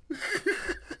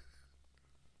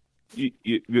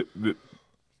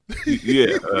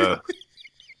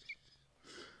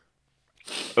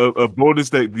 A bonus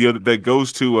that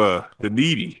goes to the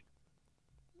needy.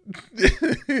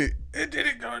 It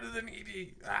didn't go to the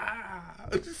needy. Ah.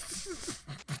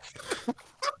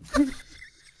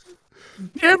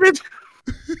 Damn it!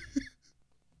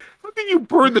 How can you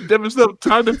burn the devil's enough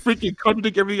time to freaking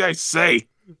contradict everything I say?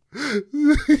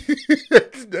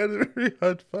 It's not a very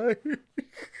hot fire.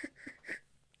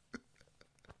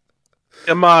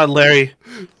 Come on, Larry.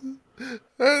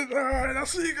 All right, I'll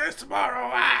see you guys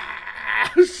tomorrow.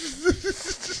 Ah.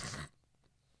 He's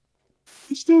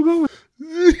still going.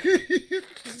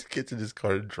 Just gets in his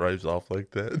car and drives off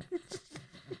like that.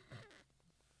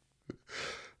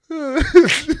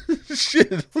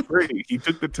 Shit. Great. He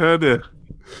took the time to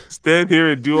stand here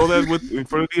and do all that in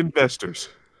front of the investors.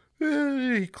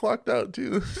 He clocked out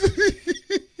too.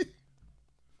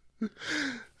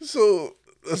 So,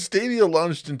 Stadia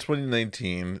launched in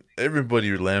 2019.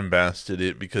 Everybody lambasted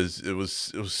it because it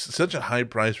was such a high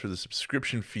price for the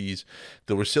subscription fees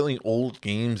that were selling old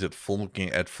games at full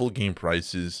game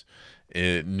prices.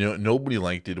 Nobody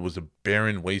liked it. It was a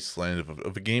barren wasteland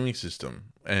of a gaming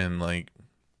system, and like,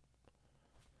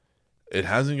 it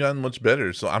hasn't gotten much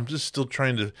better. So I'm just still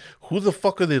trying to. Who the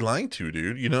fuck are they lying to,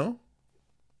 dude? You know?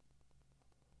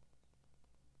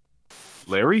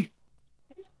 Larry?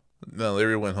 No,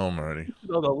 Larry went home already.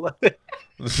 No.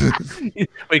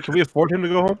 Wait, can we afford him to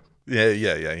go home? Yeah.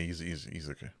 He's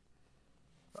okay.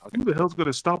 Who the hell's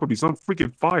gonna stop him? He's on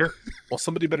freaking fire. Well,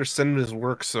 somebody better send him his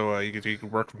work so he can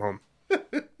work from home.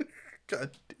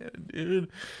 God damn it,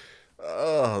 dude.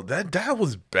 Oh, that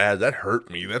was bad. That hurt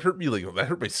me. That hurt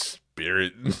my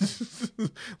spirit.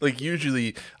 Like,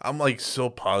 usually I'm like so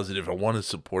positive. I want to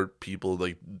support people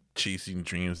like chasing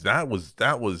dreams. That was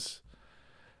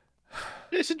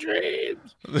It's a dream.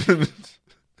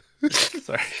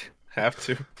 Sorry, have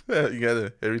to. Yeah, you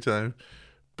gotta every time.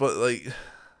 But like,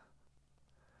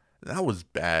 that was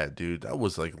bad, dude. That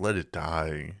was like, let it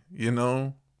die, you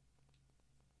know?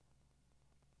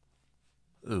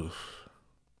 Oof.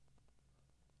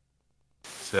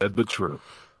 Sad but true.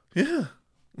 Yeah.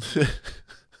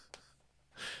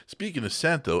 Speaking of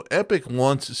sad, though, Epic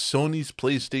wants Sony's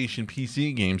PlayStation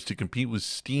PC games to compete with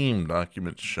Steam,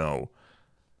 documents show.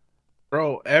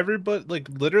 Bro, everybody, like,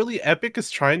 literally, Epic is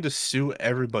trying to sue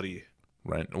everybody.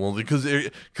 Right. Well, because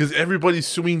everybody's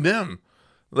suing them.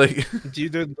 Like,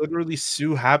 Dude, they're literally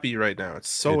sue happy right now. It's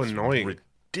so annoying.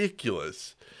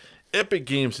 Ridiculous. Epic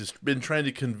Games has been trying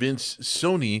to convince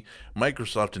Sony,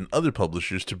 Microsoft, and other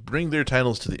publishers to bring their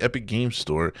titles to the Epic Games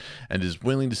Store, and is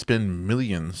willing to spend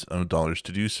millions of dollars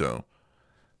to do so.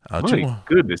 My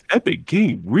goodness, Epic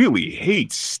Game really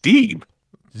hates Steam.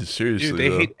 Seriously, dude, they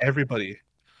hate everybody.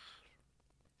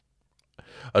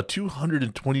 A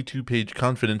 222-page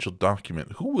confidential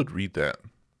document. Who would read that?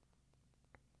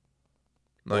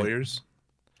 Like, Lawyers.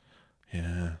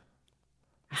 Yeah.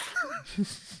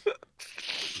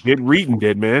 Get reading,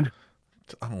 dead man.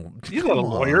 You're not a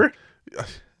lawyer.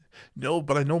 No,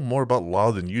 but I know more about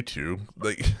law than you two.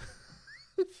 Like,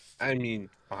 I mean,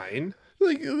 fine.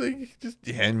 like, just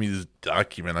hand me this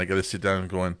document. I gotta sit down and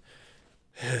going.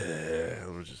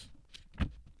 You're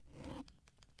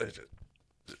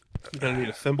gonna need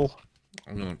a thimble.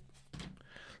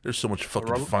 There's so much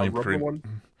fucking fine print.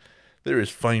 One? There is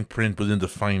fine print within the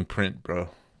fine print, bro.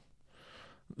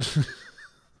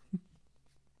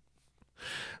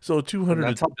 So 200.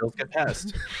 That's how bills get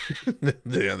passed.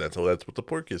 Yeah, that's what the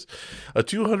pork is. A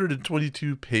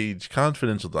 222-page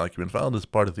confidential document filed as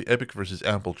part of the Epic versus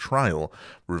Apple trial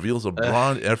reveals a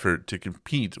broad effort to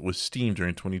compete with Steam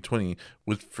during 2020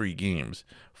 with free games,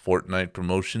 Fortnite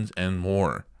promotions, and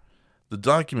more. The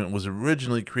document was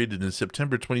originally created in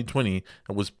September 2020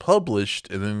 and was published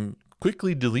and then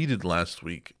quickly deleted last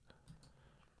week.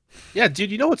 Yeah, dude,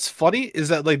 you know what's funny is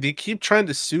that like they keep trying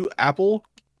to sue Apple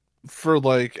for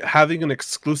like having an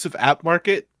exclusive app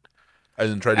market. I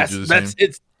didn't try to do the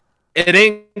same. It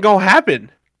ain't gonna happen.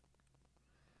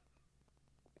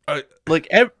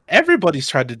 Everybody's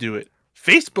tried to do it.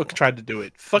 Facebook tried to do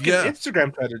it. Fucking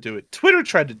Instagram tried to do it. Twitter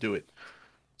tried to do it.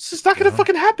 It's just not gonna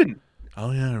fucking happen.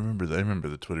 Oh yeah, I remember that. I remember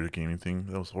the Twitter gaming thing.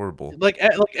 That was horrible. Like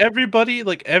everybody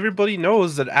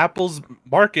knows that Apple's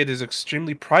market is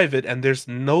extremely private, and there's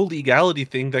no legality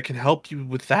thing that can help you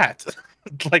with that.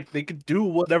 Like, they can do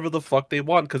whatever the fuck they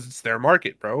want because it's their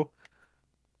market, bro.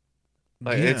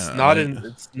 Like, it's not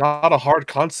a hard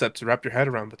concept to wrap your head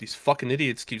around, but these fucking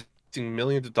idiots keep getting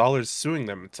millions of dollars suing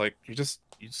them. It's like you just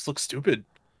look stupid.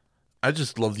 I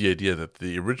just love the idea that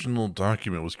the original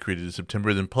document was created in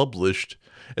September, then published,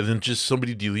 and then just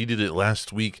somebody deleted it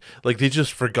last week. Like, they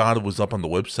just forgot it was up on the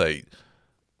website.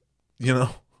 You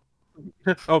know?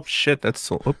 Oh shit! That's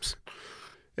so. Oops.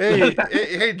 Hey,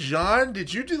 hey, John!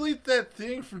 Did you delete that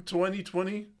thing from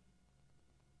 2020?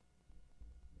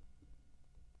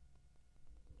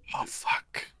 Oh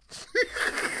fuck.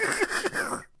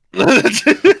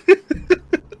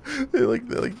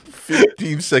 like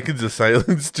 15 seconds of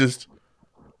silence. Just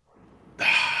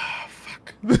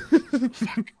Fuck.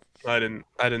 Fuck. I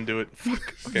didn't do it.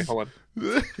 Fuck. Okay, hold on.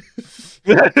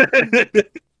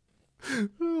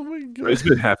 oh my god! It's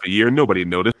been half a year. Nobody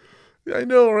noticed. I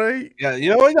know, right? Yeah,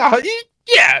 you know what? No,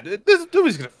 yeah,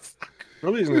 nobody's gonna fuck.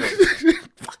 Nobody's gonna.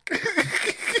 Fuck.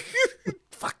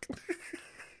 Fuck.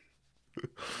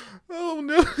 Oh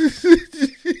no!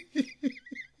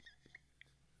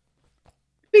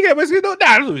 You guys gonna know?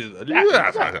 Nah, nobody's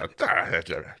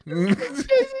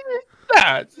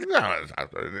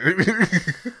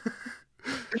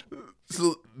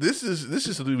So this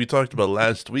is something we talked about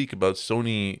last week about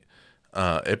Sony,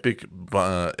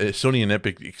 Sony and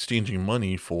Epic exchanging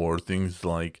money for things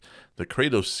like the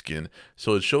Kratos skin.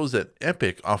 So it shows that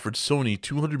Epic offered Sony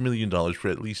 $200 million for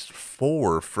at least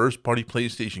 4 first-party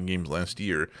PlayStation games last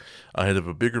year, ahead of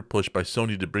a bigger push by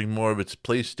Sony to bring more of its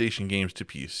PlayStation games to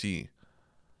PC.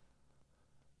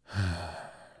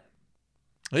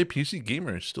 Hey, PC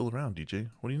Gamer is still around, DJ.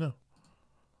 What do you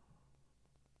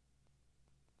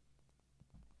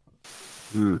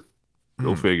know?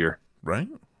 Go figure. Right?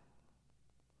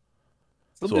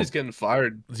 Somebody's getting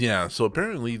fired. Yeah, so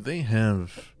apparently they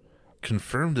have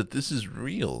confirmed that this is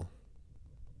real.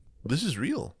 This is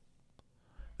real.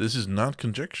 This is not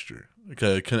conjecture.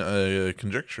 Conjecture.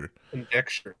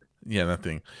 Conjecture. Yeah, that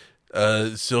thing.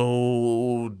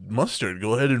 So Mustard,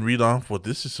 go ahead and read off what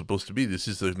this is supposed to be. This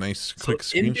is a nice quick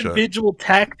screenshot. Individual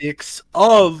tactics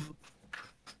of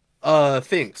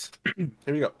things. Here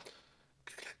we go.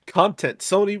 Content.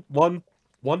 Sony one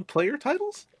player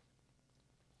titles?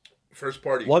 First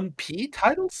party. 1P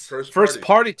titles? First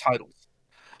party titles.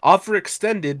 Offer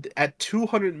extended at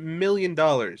 $200 million.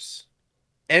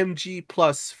 MG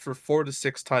Plus for 4 to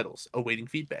 6 titles. Awaiting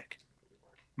feedback.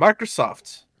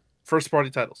 Microsoft. First party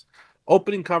titles.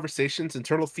 Opening conversations,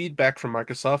 internal feedback from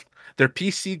Microsoft. Their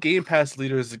PC Game Pass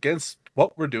leaders against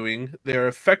what we're doing. They are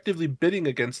effectively bidding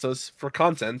against us for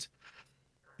content.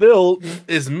 Phil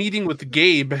is meeting with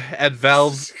Gabe at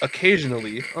Valve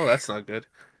occasionally. Oh, that's not good.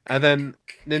 And then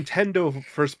Nintendo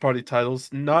first-party titles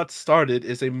not started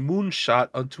is a moonshot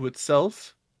unto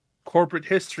itself. Corporate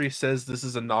history says this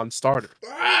is a non-starter.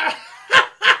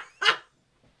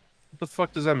 What the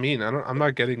fuck does that mean? I'm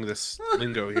not getting this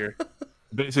lingo here.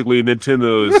 Basically,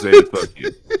 Nintendo is saying fuck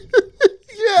you.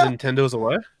 Yeah. Nintendo's a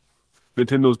what?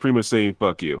 Nintendo's pretty much saying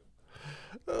fuck you.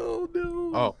 Oh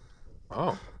no.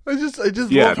 Oh. I just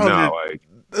Yeah, love how no, I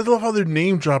love how they're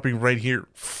name dropping right here.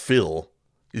 Phil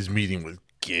is meeting with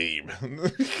Gabe.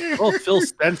 Well, Phil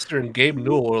Spencer and Gabe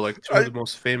Newell are like two of the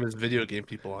most famous video game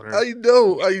people on earth. I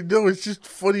know. It's just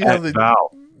funny how they.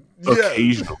 Valve, Yeah.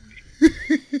 occasionally.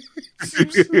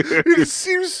 it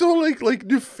seems so like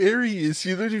nefarious.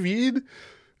 You know what I mean?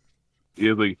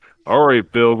 Yeah, like, all right,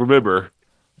 Phil. Remember,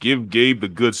 give Gabe the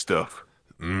good stuff.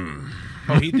 Oh,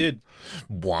 he did.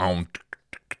 Not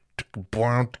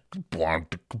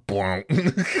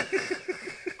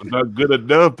good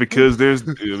enough because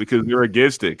they're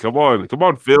against it. Come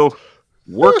on, Phil,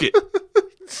 work it.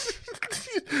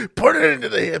 Put it into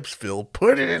the hips, Phil.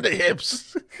 Put it into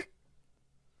hips.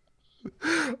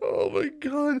 Oh my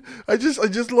god! I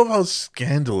just love how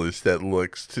scandalous that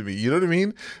looks to me. You know what I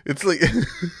mean? It's like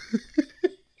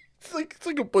it's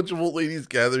like a bunch of old ladies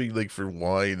gathering like for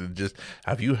wine and just.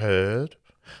 Have you heard?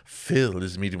 Phil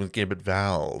is meeting with Gabe at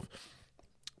Valve.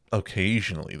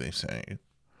 Occasionally, they say.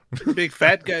 Big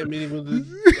fat guy meeting with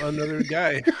another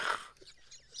guy.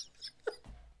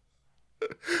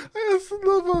 I also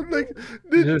love how like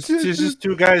Just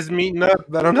two guys meeting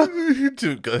up. I don't know.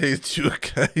 two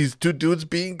dudes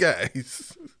being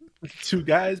guys. Two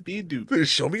guys being dudes.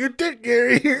 Show me your dick,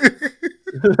 Gary.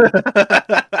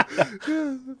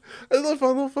 I love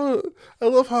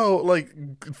how like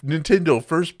Nintendo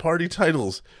first party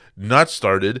titles not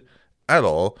started at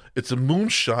all. It's a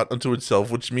moonshot unto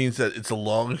itself, which means that it's a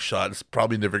long shot. It's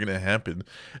probably never going to happen.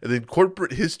 And then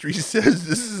corporate history says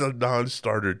this is a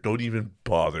non-starter. Don't even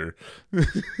bother.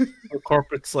 The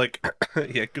corporate's like,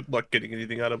 yeah, good luck getting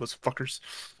anything out of us fuckers.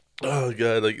 Oh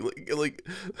god, like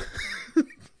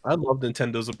I love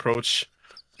Nintendo's approach.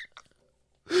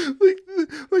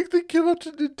 like they came out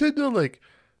to Nintendo like,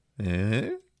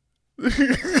 eh?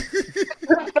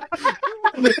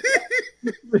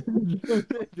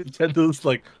 Nintendo's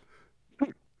like,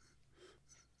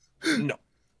 no.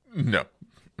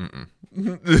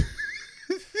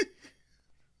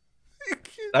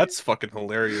 That's fucking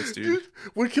hilarious, dude.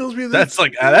 What kills me? That's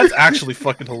actually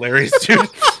fucking hilarious, dude.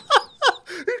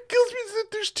 It kills me that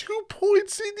there's 2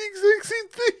 points saying the exact same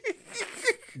thing.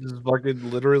 Just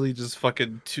fucking literally just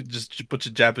fucking just a bunch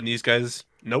of Japanese guys.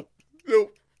 Nope.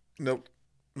 Nope.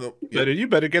 You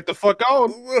better get the fuck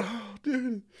on. Oh,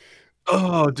 dude.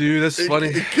 Oh, dude, that's funny.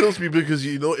 It kills me because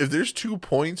if there's 2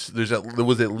 points, there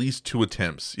was at least 2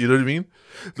 attempts. You know what I mean?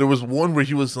 There was one where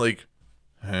he was like,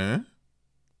 "Huh?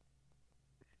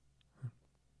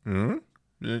 Hmm?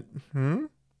 Hmm?"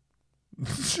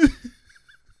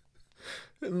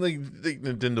 And like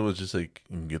Nintendo was just like,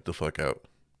 "Get the fuck out."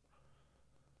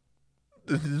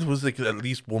 It was like at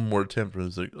least one more attempt. And it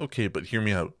was like, okay, but hear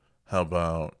me out. How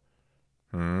about,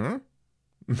 hmm?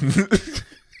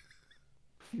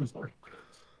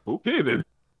 Okay then.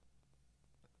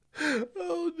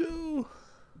 Oh no.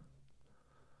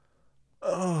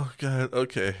 Oh god.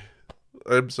 Okay.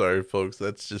 I'm sorry, folks.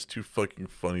 That's just too fucking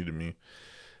funny to me.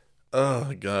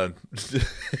 Oh god.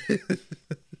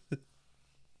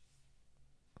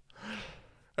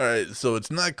 All right, so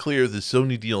it's not clear if the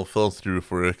Sony deal fell through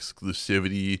for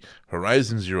exclusivity.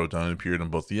 Horizon Zero Dawn appeared on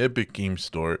both the Epic Games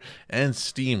Store and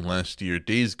Steam last year.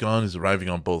 Days Gone is arriving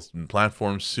on both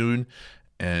platforms soon,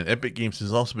 and Epic Games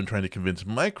has also been trying to convince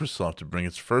Microsoft to bring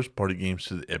its first-party games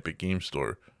to the Epic Games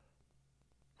Store.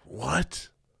 What?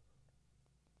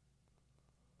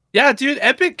 Yeah, dude,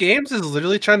 Epic Games is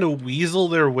literally trying to weasel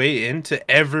their way into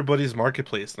everybody's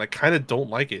marketplace, and I kind of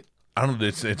don't like it. I don't.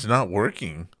 It's not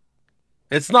working.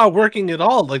 It's not working at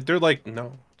all. Like they're like,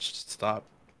 no, just stop.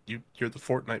 You're the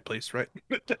Fortnite place, right?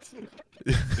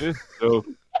 Yeah, so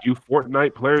you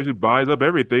Fortnite players who buys up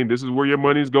everything, this is where your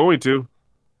money's going to.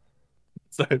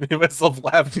 So I made myself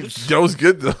laugh. That was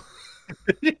good though.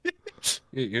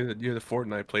 You're the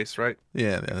Fortnite place, right?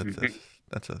 Yeah, that's us.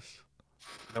 That's us.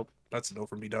 Nope, that's a no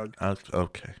for me, dog.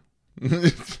 Okay.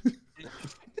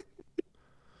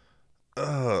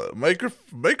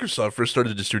 Microsoft first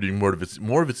started distributing more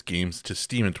of its games to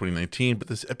Steam in 2019, but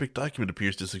this Epic document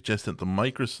appears to suggest that the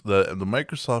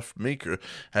Microsoft maker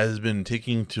has been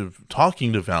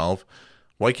talking to Valve.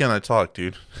 Why can't I talk,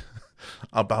 dude?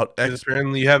 About X.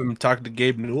 Apparently, you haven't talked to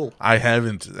Gabe Newell. I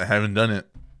haven't done it.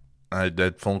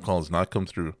 That phone call has not come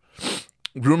through.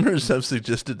 Rumors have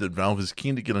suggested that Valve is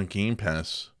keen to get on Game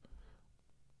Pass,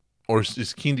 or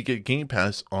is keen to get Game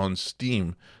Pass on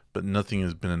Steam, but nothing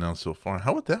has been announced so far.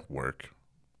 How would that work?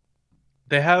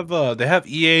 They have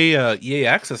EA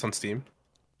access on Steam.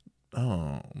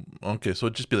 Oh, okay. So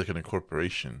it'd just be like an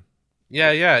incorporation.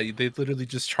 Yeah. They literally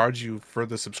just charge you for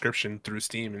the subscription through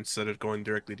Steam instead of going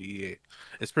directly to EA.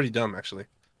 It's pretty dumb, actually.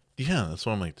 Yeah, that's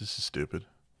why I'm like, this is stupid.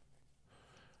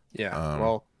 Yeah.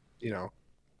 Well,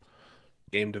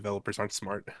 game developers aren't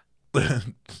smart. It's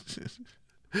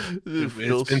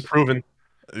been proven.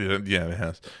 Yeah, it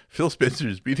has. Phil Spencer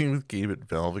is meeting with Gabe at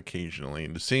Valve occasionally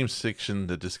in the same section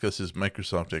that discusses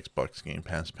Microsoft Xbox Game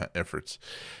Pass efforts.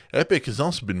 Epic has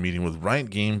also been meeting with Riot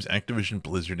Games, Activision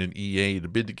Blizzard, and EA to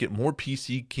bid to get more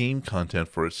PC game content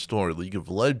for its store. League of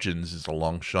Legends is a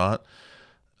long shot.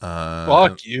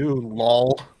 Fuck you,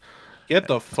 lol. Get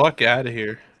the fuck out of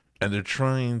here. And they're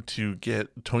trying to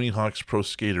get Tony Hawk's Pro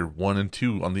Skater 1 and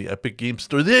 2 on the Epic Games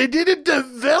Store. They didn't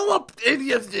develop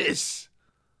any of this!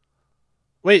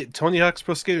 Wait, Tony Hawk's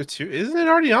Pro Skater 2? Isn't it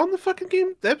already on the fucking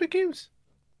game? The Epic Games?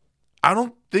 I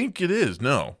don't think it is,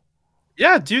 no.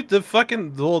 Yeah, dude, the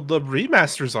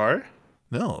remasters are.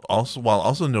 No, while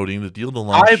also noting the deal to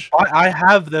launch. I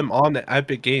have them on the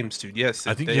Epic Games, dude. Yes,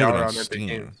 I think they you have are it on on Epic Steam.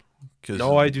 Games.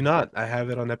 No, I do not. I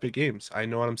have it on Epic Games. I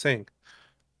know what I'm saying.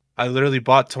 I literally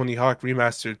bought Tony Hawk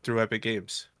Remastered through Epic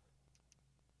Games.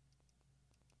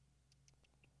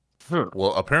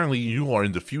 Well, apparently you are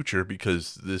in the future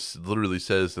because this literally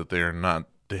says that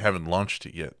they haven't launched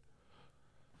it yet.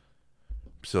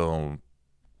 So,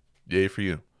 yay for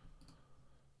you.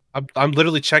 I'm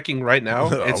literally checking right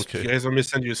now. Okay. You guys want me to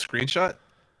send you a screenshot?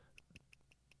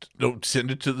 No,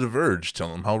 send it to The Verge. Tell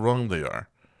them how wrong they are.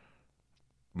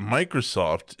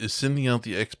 Microsoft is sending out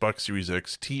the Xbox Series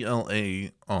X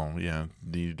TLA,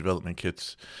 the development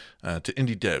kits, to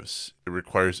indie devs. It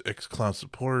requires xCloud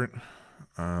support.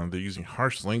 They're using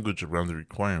harsh language around the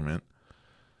requirement.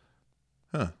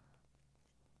 Huh.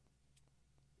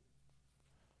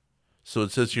 So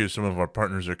it says here some of our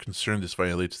partners are concerned this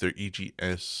violates their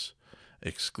EGS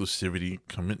exclusivity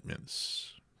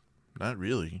commitments. Not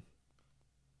really.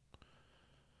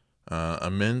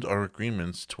 Amend our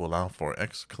agreements to allow for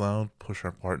xCloud. Push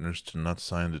our partners to not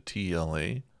sign the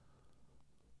TLA.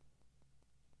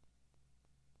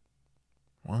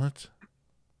 What?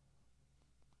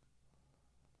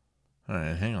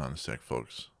 Alright, hang on a sec,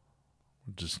 folks.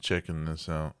 I'm just checking this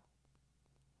out.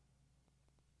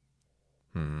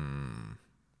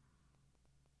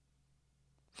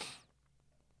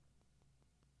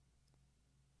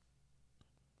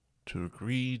 to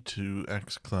agree to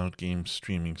xCloud game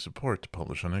streaming support to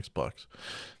publish on Xbox.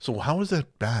 So how is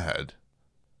that bad?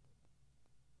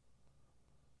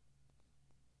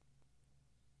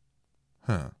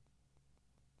 Huh.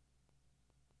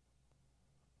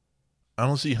 I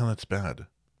don't see how that's bad.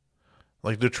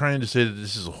 Like, they're trying to say that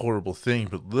this is a horrible thing,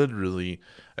 but literally,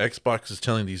 Xbox is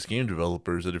telling these game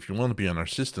developers that if you want to be on our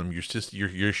system, your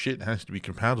shit has to be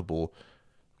compatible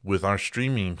with our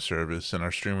streaming service and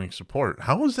our streaming support.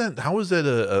 How is that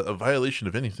a violation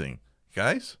of anything,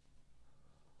 guys?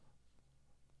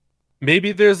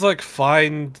 Maybe there's like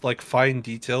fine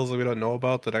details that we don't know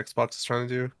about that Xbox is trying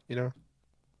to do, you know?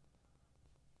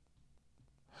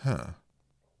 Huh.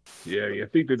 Yeah, I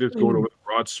think they're just going over the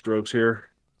broad strokes here.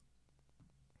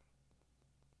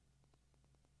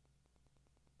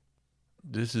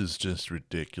 This is just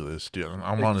ridiculous, dude. I'm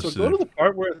Like, honest. so go to the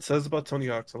part where it says about Tony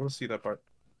Hawk's. I want to see that part.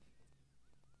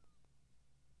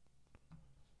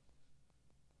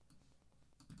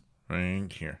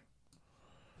 Right here.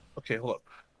 Okay, hold up.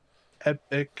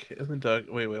 Epic and the Doug.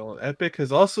 Wait, hold on. Epic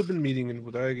has also been meeting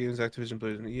with IO Games, Activision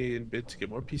Blizzard, and EA in bid to get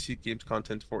more PC games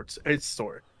content for its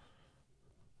store.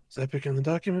 So Epic in the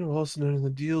document will also note in the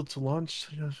deal to launch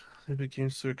Epic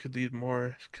Games Store could lead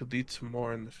to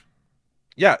more in the.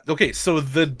 Yeah. Okay. So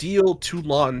the deal to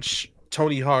launch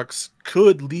Tony Hawk's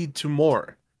could lead to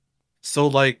more. So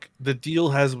like the deal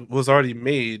was already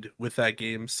made with that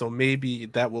game, so maybe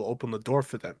that will open the door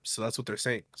for them. So that's what they're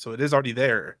saying. So it is already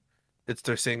there.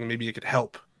 They're saying maybe it could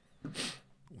help.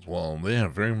 Well, they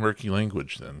have very murky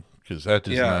language then, because that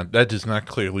does not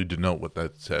clearly denote what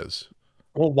that says.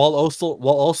 Well, while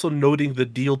also noting the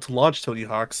deal to launch Tony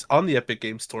Hawk's on the Epic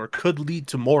Games Store could lead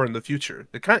to more in the future.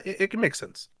 It can make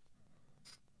sense.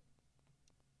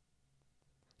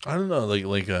 I don't know,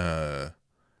 like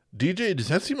DJ, does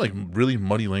that seem like really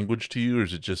muddy language to you, or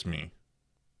is it just me?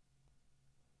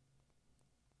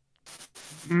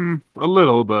 A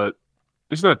little, but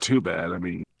it's not too bad. I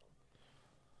mean,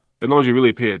 as long as you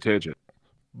really pay attention.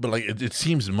 But like it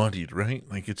seems muddied, right?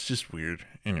 Like it's just weird.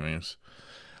 Anyways,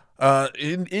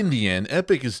 in the end,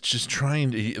 Epic is just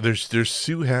trying to. They're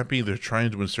so happy. They're trying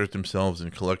to insert themselves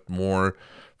and collect more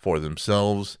for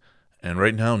themselves. And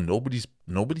right now, nobody's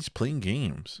playing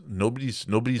games. Nobody's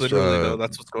Literally, though,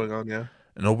 that's what's going on. Yeah.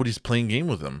 Nobody's playing game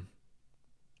with them.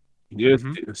 Yeah,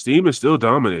 Steam is still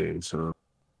dominating. So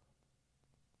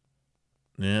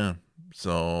yeah.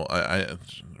 So I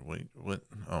wait. What?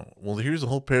 Oh, well, here's the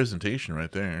whole presentation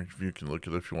right there. If you can look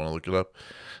it up, if you want to look it up.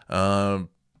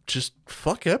 Just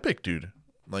fuck Epic, dude.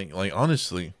 Like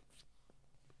honestly.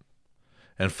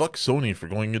 And fuck Sony for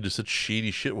going into such shady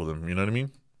shit with them. You know what I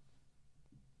mean?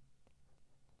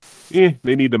 yeah,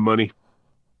 they need the money.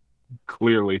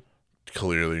 Clearly,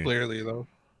 Though.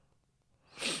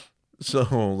 So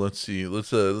let's see.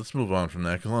 Let's move on from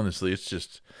that, because honestly, it's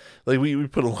just like we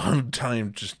put a lot of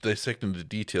time just dissecting the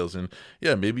details, and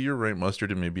yeah, maybe you're right,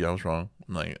 Mustard, and maybe I was wrong.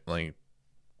 Like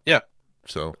yeah.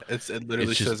 So it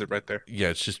literally says it right there. Yeah,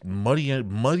 it's just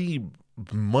muddy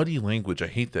language. I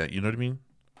hate that. You know what I mean?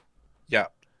 Yeah.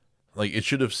 Like it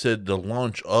should have said the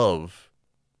launch of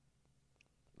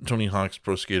Tony Hawk's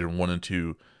Pro Skater 1 and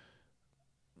 2.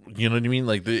 You know what I mean?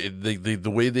 Like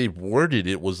the way they worded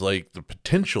it was like the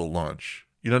potential launch.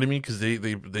 You know what I mean? Because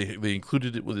they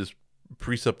included it with this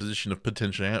presupposition of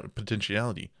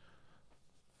potentiality.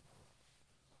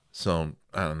 So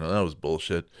I don't know. That was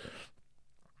bullshit.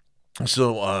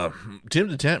 So Tim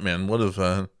the Tatman, one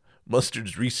of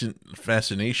Mustard's recent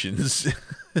fascinations,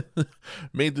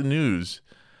 made the news.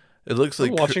 It looks like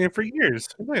I've been watching it for years.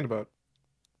 What are you talking about?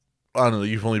 I don't know.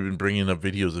 You've only been bringing up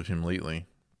videos of him lately.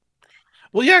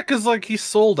 Well, yeah, because like he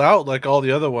sold out like all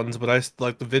the other ones, but I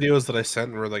like the videos that I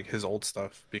sent were like his old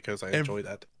stuff because I enjoy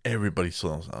that. Everybody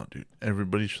sells out, dude.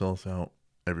 Everybody sells out.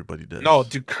 Everybody does. No,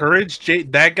 dude, Courage,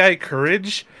 that guy,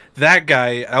 Courage, that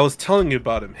guy. I was telling you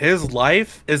about him. His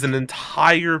life is an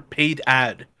entire paid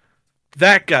ad.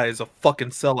 That guy is a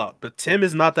fucking sellout. But Tim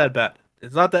is not that bad.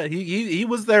 It's not that he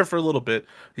was there for a little bit.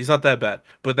 He's not that bad.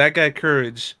 But that guy,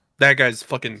 Courage, that guy's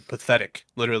fucking pathetic.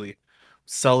 Literally.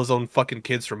 Sell his own fucking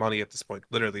kids for money at this point,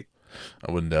 literally.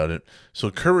 I wouldn't doubt it. So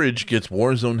Courage gets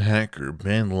Warzone Hacker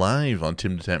banned live on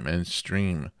Tim the Tatman's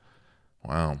stream.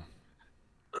 Wow.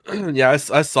 Yeah,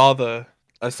 I saw the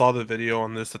video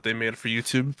on this that they made for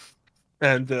YouTube,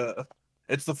 and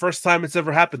it's the first time it's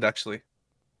ever happened. Actually,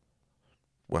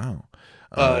 wow.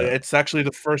 It's actually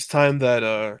the first time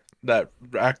that that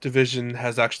Activision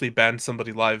has actually banned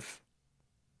somebody live.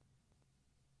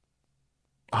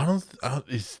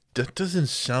 That doesn't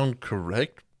sound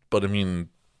correct, but I mean,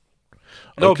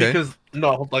 no, okay. because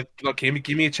no,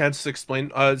 give me a chance to explain.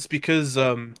 It's because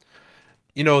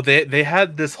you know, they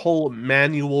had this whole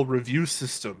manual review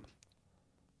system,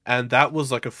 and that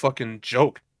was like a fucking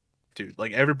joke, dude.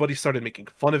 Like everybody started making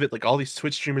fun of it. Like all these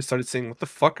Twitch streamers started saying, "What the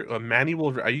fuck? A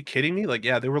manual? Are you kidding me?" Like,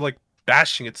 yeah, they were like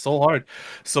bashing it so hard.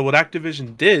 So what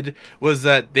Activision did was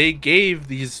that they gave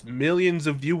these millions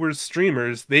of viewers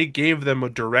streamers, they gave them a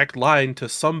direct line to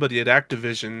somebody at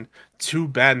Activision to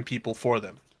ban people for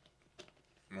them.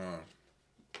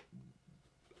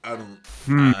 I don't.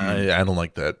 Hmm. I don't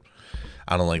like that.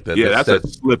 I don't like that. Yeah, that's a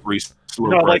slippery slope.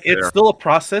 No, right like there. it's still a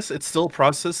process. It's still a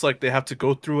process. Like they have to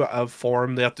go through a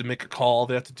form, they have to make a call,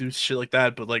 they have to do shit like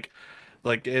that. But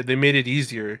they made it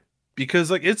easier because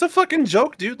like it's a fucking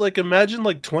joke, dude. Like imagine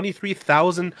like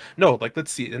 23,000. No, like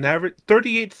let's see, an average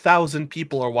 38,000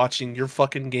 people are watching your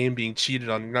fucking game being cheated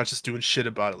on. You're not just doing shit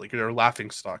about it. Like you're a laughing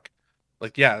stock.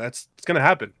 Like yeah, it's gonna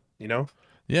happen. You know.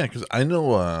 Yeah, because I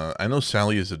know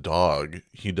Sally is a dog.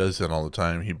 He does that all the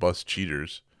time. He busts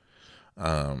cheaters.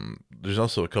 There's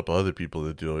also a couple other people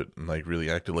that do it and like really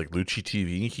active, like Lucci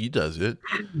TV. He does it.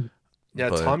 Yeah,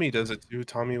 But- Tommy does it too.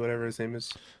 Tommy, whatever his name is.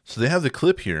 So they have the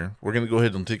clip here. We're gonna go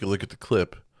ahead and take a look at the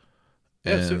clip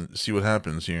Yeah, and see what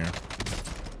happens here.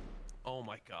 Oh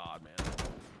my god, man.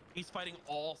 He's fighting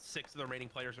all 6 of the remaining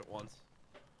players at once.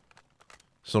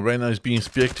 So right now he's being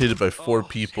spectated by 4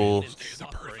 people. Stay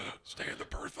in the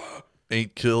Bertha.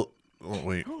 8 kill. Oh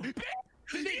wait. Did they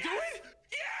do it?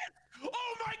 Yes!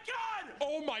 Oh my god!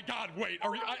 Oh my god, wait,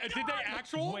 are you, did they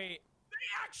actual? Wait. They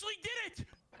actually did it!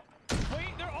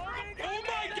 Wait, they're all gonna Oh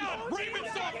my god, Raven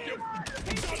Soft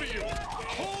W!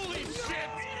 Holy shit!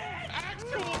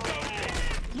 Actual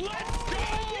W! Let's go!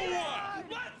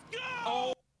 Let's go!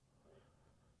 Oh,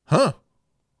 Huh.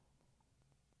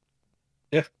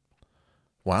 Yeah.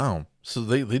 Wow. So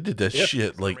they did that Yeah.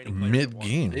 shit like mid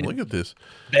game. Look at this.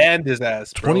 Banned his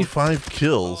ass, bro. 25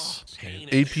 kills.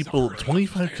 8 people.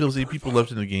 25 kills. 8 people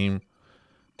left in the game.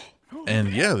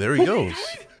 And yeah, there he goes.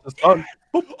 It's done.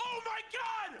 Oh my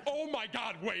god! oh my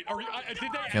god, wait, are you, did they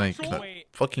Can I actual? Wait.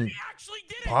 fucking They actually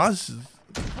did it! pause?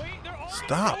 Wait, they're all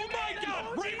Stop. Oh my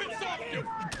god, Raven Soft W!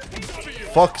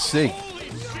 Fuck's sake. Holy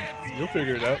shit! You'll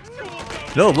figure it out. Actual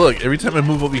W! No, look, every time I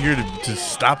move over here to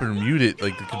stop and mute it,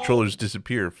 like the controllers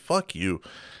disappear. Fuck you.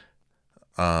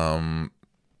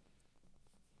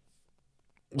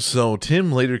 So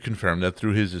Tim later confirmed that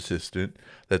through his assistant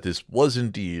that this was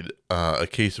indeed a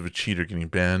case of a cheater getting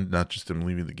banned, not just them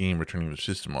leaving the game or turning the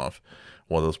system off.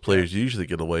 While those players usually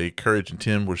get away, Courage and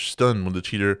Tim were stunned when the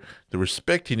cheater they were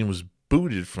spectating was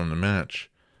booted from the match.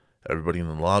 Everybody in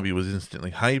the lobby was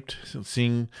instantly hyped,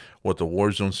 seeing that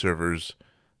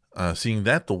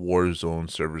the Warzone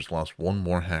servers lost one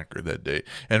more hacker that day.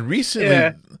 And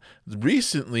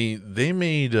recently they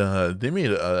made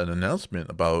an announcement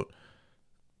about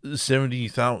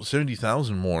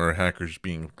 70,000 more hackers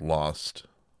being lost.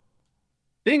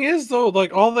 Thing is, though,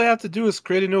 like all they have to do is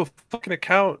create a new fucking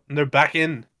account, and they're back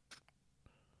in.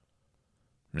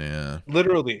 Yeah.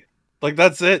 Literally, like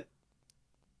that's it.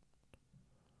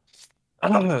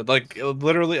 Like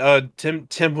literally,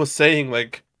 Tim was saying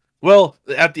like, well,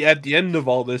 at the end of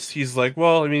all this, he's like,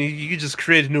 well, I mean, you just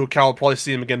create a new account. I'll probably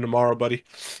see him again tomorrow, buddy.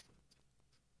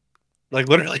 Like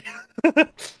literally.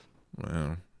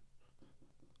 Wow.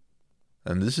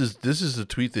 And this is the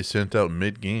tweet they sent out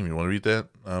mid game. You want to read that,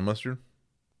 Mustard?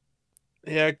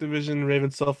 Yeah, Activision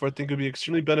Raven Software, I think it would be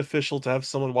extremely beneficial to have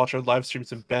someone watch our live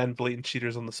streams and ban blatant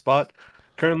cheaters on the spot.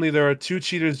 Currently, there are 2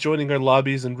 cheaters joining our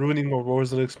lobbies and ruining our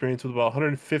Warzone experience with about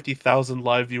 150,000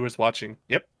 live viewers watching.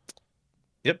 Yep.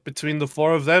 Yep, between the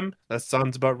 4 of them, that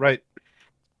sounds about right.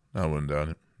 I wouldn't doubt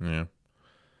it. Yeah.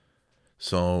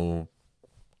 So,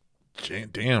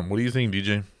 damn, what do you think,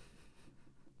 DJ?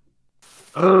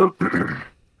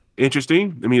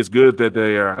 Interesting. I mean, it's good that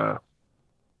they are,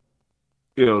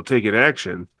 taking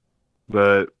action,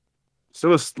 but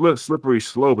still a slippery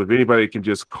slope if anybody can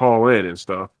just call in and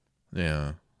stuff.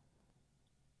 Yeah.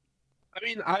 I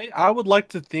mean, I would like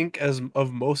to think as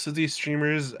of most of these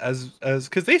streamers as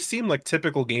because they seem like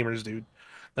typical gamers, dude.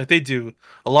 Like they do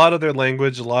a lot of their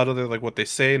language, a lot of their like what they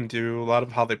say and do, a lot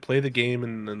of how they play the game,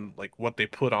 and like what they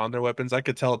put on their weapons. I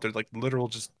could tell that they're like literal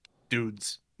just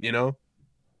dudes, you know.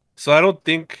 So I don't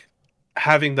think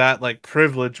having that like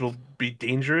privilege will be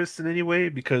dangerous in any way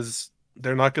because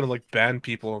they're not gonna like ban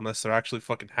people unless they're actually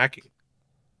fucking hacking.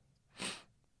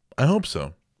 I hope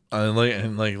so.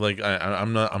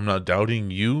 I'm not doubting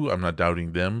you. I'm not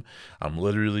doubting them. I'm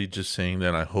literally just saying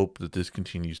that I hope that this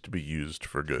continues to be used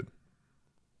for good.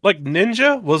 Like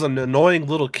Ninja was an annoying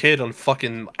little kid on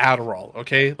fucking Adderall,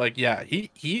 okay? Like yeah,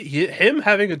 him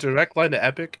having a direct line to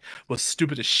Epic was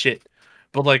stupid as shit.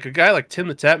 But like a guy like Tim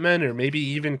the Tapman or maybe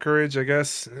even Courage, I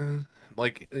guess,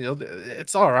 Like, you know,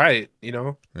 it's all right. You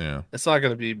know, Yeah. it's not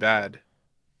gonna be bad.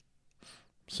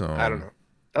 So I don't know.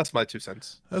 That's my 2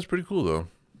 cents. That's pretty cool though.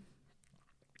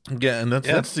 Yeah, and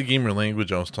that's the gamer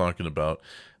language I was talking about.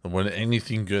 And when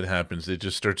anything good happens, they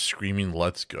just start screaming,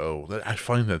 "Let's go!" I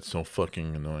find that so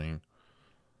fucking annoying.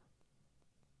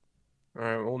 All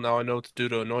right. Well, now I know what to do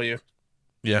to annoy you.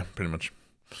 Yeah, pretty much.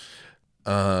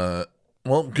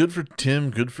 Well, good for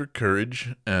Tim, good for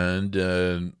Courage,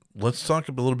 and let's talk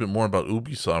a little bit more about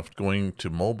Ubisoft going to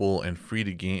mobile and free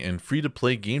to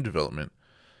play game development.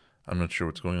 I'm not sure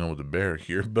what's going on with the bear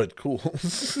here, but cool.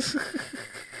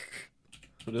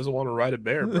 Who doesn't want to ride a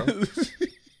bear, bro?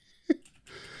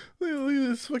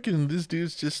 Look at this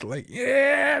dude's just like,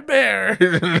 yeah, bear.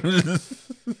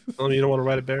 Oh, you don't want to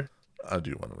ride a bear? I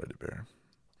do want to ride a bear.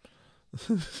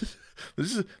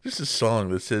 This is a song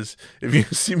that says, "If you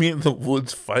see me in the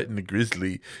woods fighting a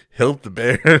grizzly, help the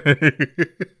bear."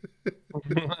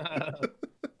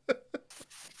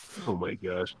 Oh my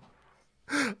gosh.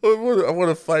 I want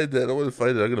to find that. I want to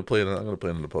find it. I'm gonna play it. I'm gonna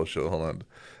play it on the post show. Hold on.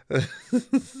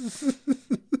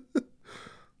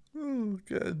 Oh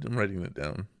God, I'm writing it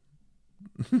down.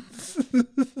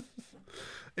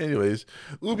 Anyways,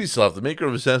 Ubisoft, the maker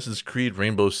of Assassin's Creed,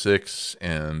 Rainbow Six,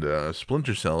 and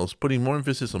Splinter Cell, is putting more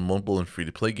emphasis on mobile and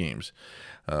free-to-play games,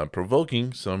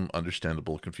 provoking some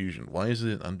understandable confusion. Why is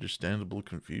it understandable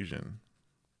confusion?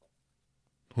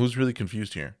 Who's really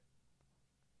confused here?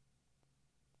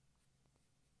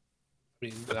 I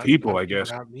mean, The people, I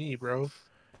guess. Not me, bro.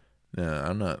 Yeah,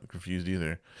 I'm not confused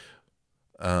either.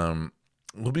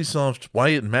 Ubisoft, why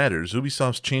it matters.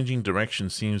 Ubisoft's changing direction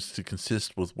seems to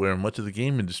consist with where much of the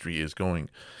game industry is going,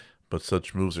 but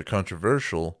such moves are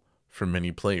controversial for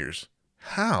many players.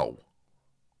 How?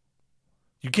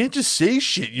 You can't just say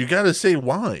shit. You gotta say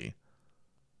why.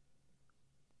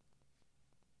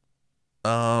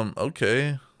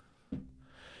 Okay.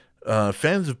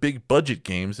 Fans of big budget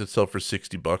games that sell for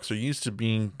 $60 are used to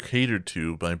being catered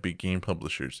to by big game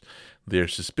publishers. They're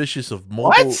suspicious of mobile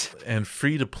What? and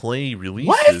free-to-play What?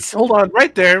 releases Hold on,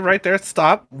 right there.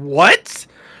 Stop. What?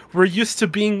 We're used to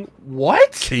being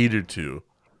what? catered to.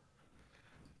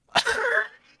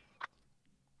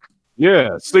 Yeah,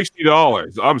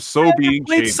 $60. I'm so being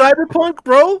Played changed. Cyberpunk,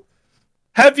 bro?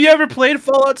 Have you ever played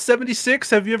Fallout 76?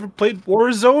 Have you ever played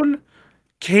Warzone?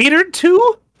 Catered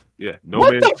to? Yeah, No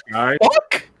What Man's the Sky.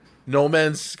 Fuck? No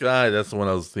Man's Sky, that's the one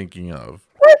I was thinking of.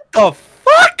 What the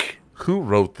fuck? Who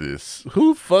wrote this?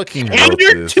 Who fucking wrote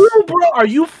Catered this? to, bro? Are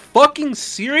you fucking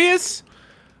serious?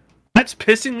 That's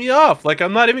pissing me off. Like,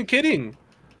 I'm not even kidding.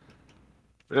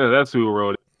 Yeah, that's who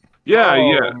wrote it. Yeah,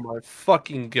 Oh yeah. my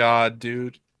fucking god,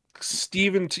 dude.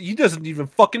 Steven, he doesn't even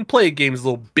fucking play games,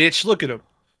 little bitch. Look at him.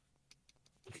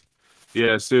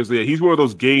 Yeah, seriously. Yeah, he's one of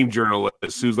those game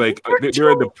journalists who's like they're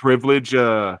in the privilege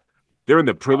they're in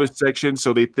the privilege section,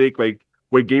 so they think like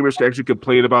when gamers can actually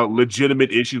complain about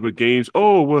legitimate issues with games,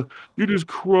 oh well, you're just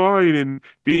crying and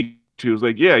being to it's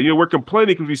like, yeah, we're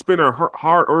complaining because we spend our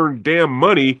hard-earned damn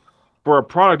money for a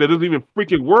product that doesn't even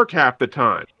freaking work half the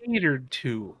time. Catered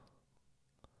to.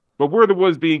 But we're the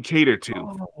ones being catered to.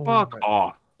 Oh Fuck my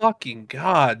off. fucking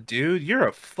god, dude. You're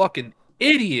a fucking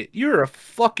idiot. You're a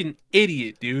fucking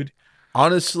idiot, dude.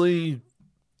 Honestly,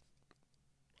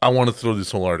 I want to throw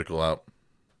this whole article out.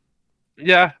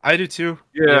 Yeah, I do too.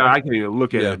 Yeah, I can't even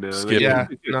look at Yeah, it now. skip it. Yeah,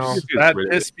 It's no, just that rid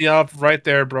of it. pissed me off right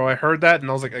there, bro. I heard that and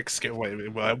I was like, wait,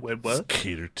 It's what?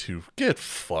 catered to. Get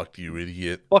fucked, you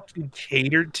idiot. Fucking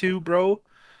catered to, bro.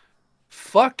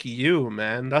 Fuck you,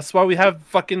 man. That's why we have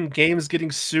fucking games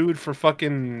getting sued for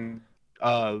fucking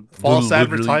false Literally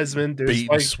advertisement. There's Bait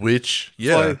like, and switch. that's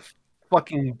Yeah. why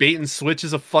fucking bait and switch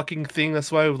is a fucking thing.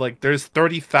 That's why like there's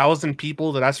 30,000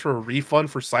 people that ask for a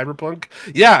refund for Cyberpunk.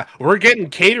 Yeah, we're getting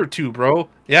catered to, bro.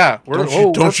 Yeah, we're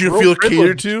Don't you we're feel real catered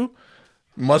privileged. to?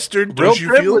 Mustard, Real don't you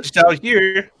feel? privileged out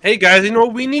here. Hey guys, you know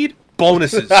what we need?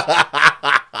 Bonuses.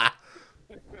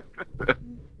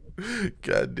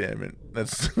 God damn it.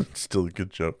 That's still a good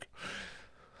joke.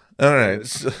 All right.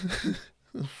 So,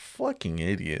 fucking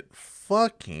idiot.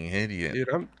 Fucking idiot.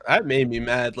 Dude, that made me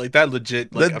mad. Like that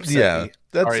legit. Like upset Yeah, me.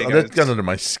 that's Sorry, that's guys. got under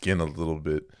my skin a little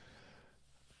bit.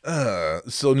 So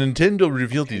Nintendo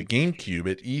revealed the GameCube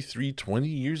at E3 20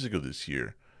 years ago this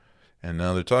year, and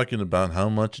now they're talking about how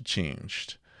much it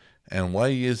changed, and why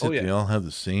is it Oh, yeah. they all have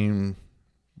the same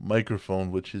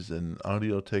microphone, which is an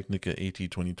Audio-Technica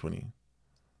AT2020.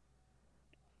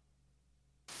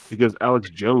 Because Alex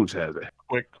Jones has it.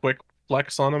 Quick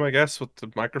flex on him, I guess, with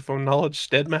the microphone knowledge.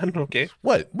 Dead man. Okay,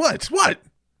 What?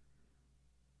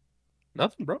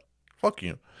 nothing, bro. Fuck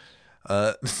you.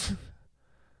 Oh,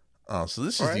 so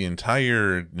this is Alright. the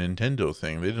entire Nintendo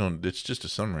thing. They don't. It's just a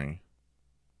summary.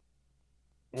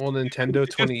 Well, Nintendo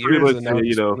It's 20 pretty years much, and now you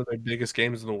it's know, one of their biggest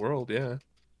games in the world. Yeah.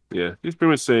 yeah, he's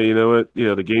pretty much saying, you know what,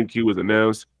 the GameCube was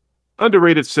announced,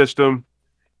 underrated system.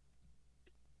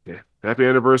 Yeah, happy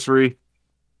anniversary.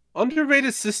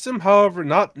 Underrated system, however,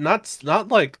 not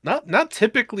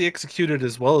typically executed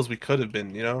as well as we could have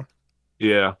been. You know.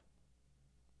 Yeah,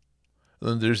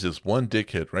 Then there's this one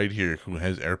dickhead right here who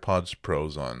has AirPods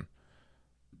Pros on.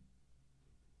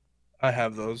 I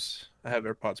have those. I have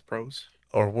AirPods Pros.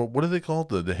 Or what are they called?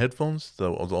 The headphones? The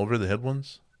over the head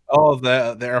ones? Oh,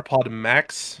 the AirPod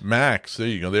Max. Max. There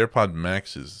you go. The AirPod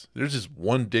Maxes. There's just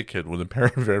one dickhead with a pair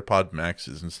of AirPod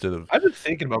Maxes instead of. I've been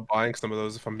thinking about buying some of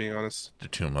those, if I'm being honest. They're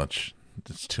too much.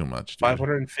 It's too much, dude.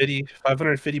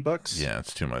 550 bucks. Yeah,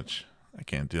 it's too much. I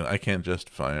can't do it. I can't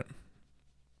justify it.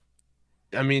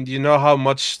 I mean, do you know how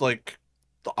much like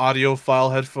the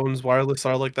audiophile headphones wireless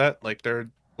are like that? Like they're a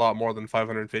lot more than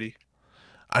 550.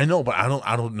 I know, but I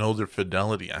don't know their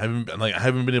fidelity. I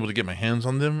haven't been able to get my hands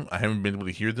on them. I haven't been able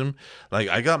to hear them. Like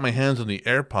I got my hands on the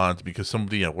AirPods because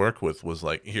somebody I work with was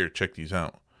like, "Here, check these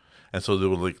out." And so they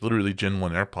were like literally Gen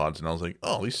 1 AirPods, and I was like,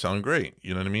 "Oh, these sound great."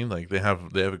 You know what I mean? Like they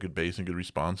have a good bass and good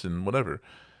response and whatever.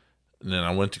 And then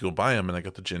I went to go buy them, and I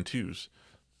got the Gen 2s.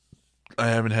 I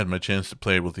haven't had my chance to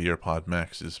play with the AirPod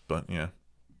Maxes, but yeah,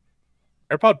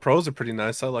 AirPod Pros are pretty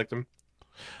nice. I like them.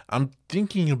 I'm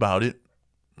thinking about it.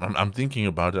 I'm thinking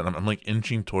about it. I'm like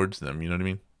inching towards them. You know what I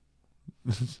mean?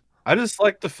 I just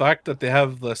like the fact that they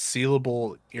have the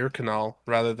sealable ear canal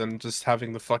rather than just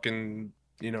having the fucking,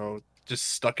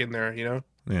 just stuck in there,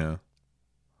 Yeah.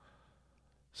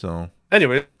 So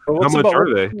Anyway, how what's much about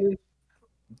are they?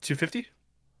 250?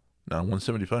 now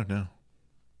 175 now.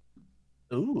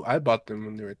 Ooh, I bought them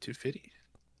when they were 250.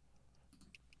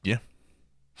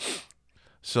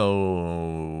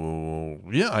 So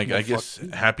yeah, I Well, guess fuck.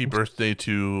 happy birthday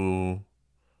to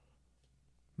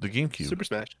the GameCube. Super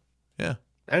Smash. Yeah.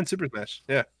 And Super Smash.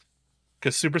 Yeah.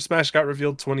 Because Super Smash got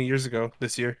revealed 20 years ago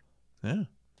this year. Yeah.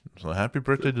 So happy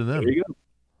birthday to them. There you go.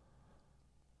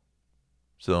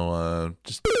 So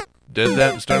just dead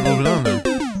that and start moving on then.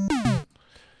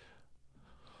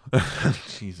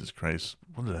 Jesus Christ.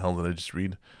 What the hell did I just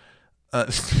read?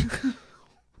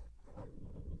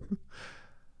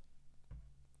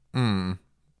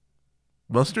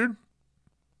 Mustard?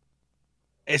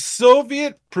 A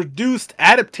Soviet-produced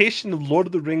adaptation of Lord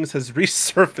of the Rings has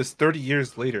resurfaced 30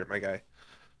 years later, my guy.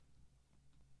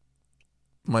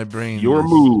 My brain Your is,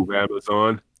 move,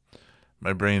 Amazon.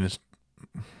 My brain is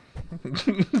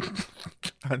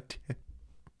God damn.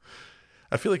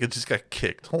 I feel like I just got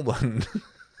kicked. Hold on.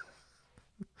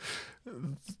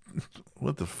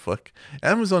 What the fuck?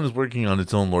 Amazon is working on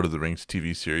its own Lord of the Rings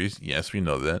TV series. Yes, we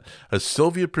know that. A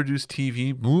Soviet-produced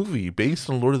TV movie based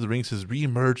on Lord of the Rings has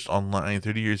re-emerged online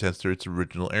 30 years after its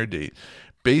original air date.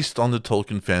 Based on the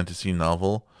Tolkien fantasy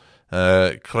novel,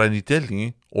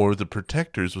 Kranitelli, or The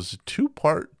Protectors, was a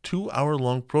two-part,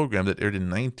 2-hour-long program that aired in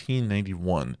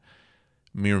 1991,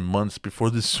 mere months before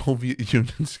the Soviet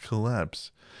Union's collapse.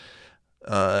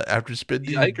 After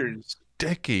spending Yikers.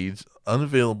 decades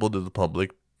unavailable to the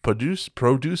public, producer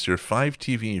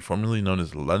 5TV, formerly known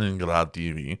as Leningrad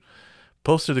TV,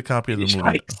 posted a copy of the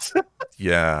movie. Yikes.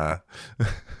 Yeah.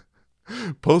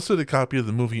 Posted a copy of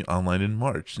the movie online in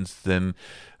March. Since then,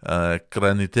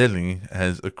 Granitelli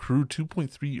has accrued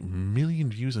 2.3 million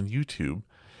views on YouTube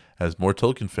as more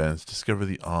Tolkien fans discover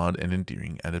the odd and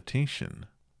endearing adaptation.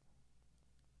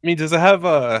 I mean, does it have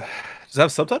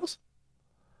subtitles?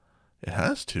 It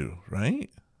has to,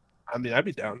 right? I mean, I'd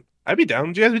be down. Would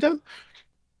you guys be down?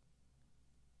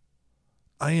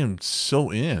 I am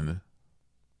so in.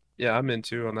 Yeah, I'm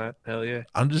into on that. Hell yeah.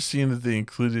 I'm just seeing that they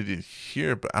included it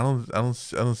here, but I don't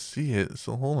see it.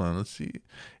 So hold on, let's see.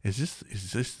 Is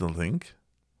this the link?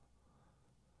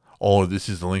 Oh, this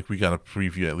is the link. We gotta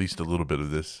preview at least a little bit of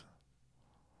this.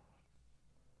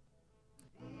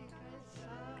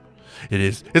 It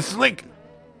is. It's the link.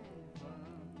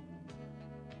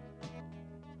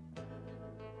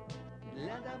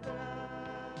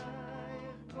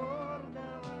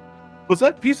 Was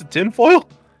that a piece of tinfoil?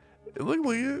 It looked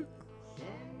like it.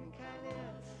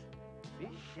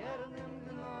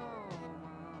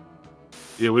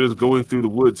 Yeah, we're just going through the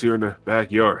woods here in the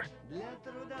backyard.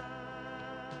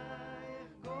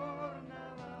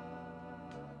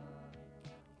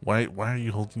 Why are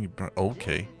you holding your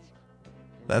okay.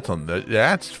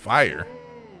 That's fire.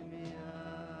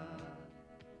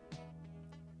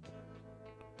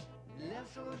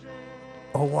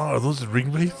 Oh wow, are those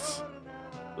ring wraiths?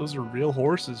 Those are real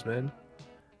horses, man.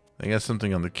 I got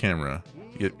something on the camera.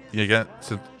 You got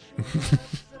some.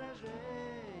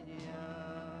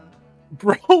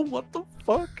 Bro, what the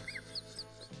fuck?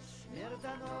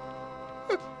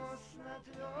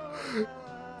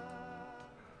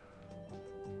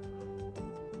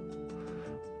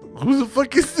 Who the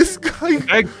fuck is this guy?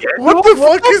 Again? What the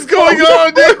fuck is going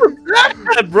on,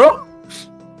 dude? Bro.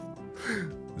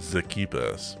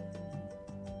 Zakibas.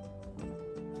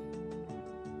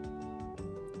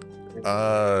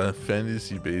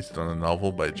 Fantasy based on a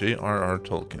novel by J.R.R.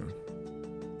 Tolkien.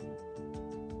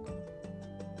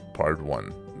 Part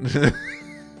 1.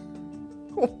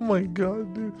 Oh my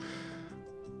god, dude.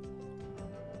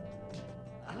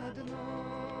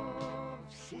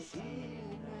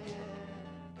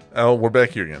 Oh, we're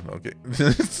back here again. Okay.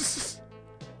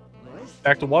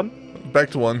 Back to 1. Back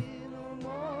to 1.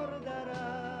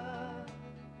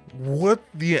 What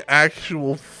the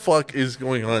actual fuck is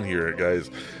going on here,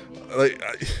 guys? Like,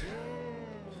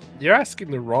 You're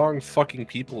asking the wrong fucking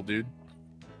people, dude.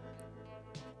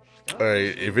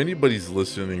 alright, if anybody's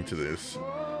listening to this,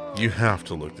 you have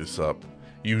to look this up.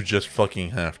 You just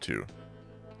fucking have to.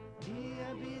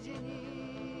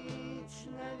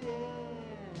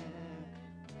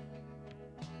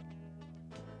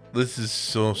 This is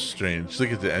so strange.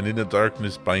 Look at that. And in the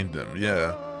darkness bind them.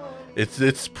 Yeah.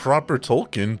 It's proper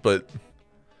Tolkien, but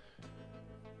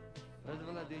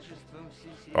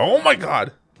oh my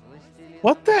god.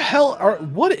 What the hell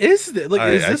what is this? Like,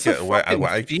 is I this a can't- why- fucking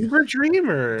why- fever dream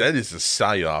or? That is a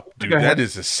psyop, dude. Okay. That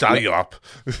is a psyop.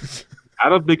 I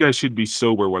don't think I should be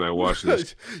sober when I watch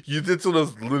this. That's what I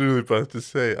was literally about to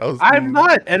say. I'm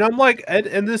not, and I'm like,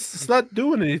 and this is not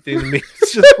doing anything to me.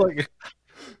 It's just like,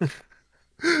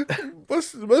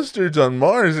 Mustard's on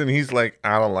Mars, and he's like,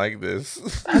 I don't like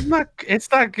this. I'm not.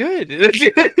 It's not good.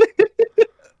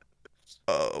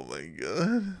 Oh my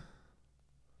god.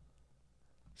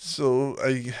 So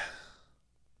I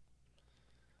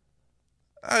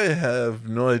have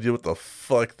no idea what the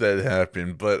fuck that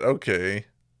happened, but okay.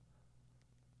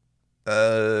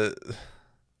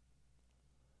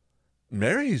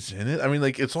 Mary's in it. I mean,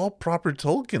 like, it's all proper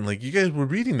Tolkien. Like, you guys were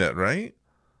reading that, right?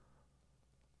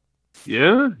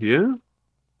 Yeah, yeah.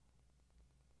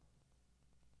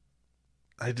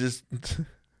 I just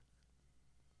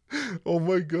oh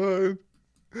my god.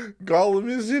 Gollum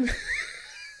is in it.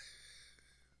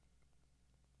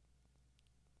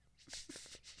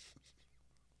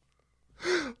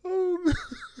 Oh no.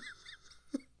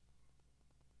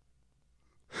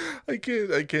 I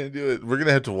can't do it. We're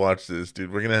gonna have to watch this,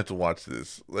 dude. We're gonna have to watch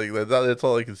this. Like that's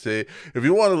all I can say. If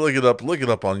you want to look it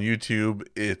up on YouTube.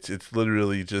 It's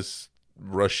literally just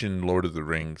Russian Lord of the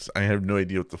Rings. I have no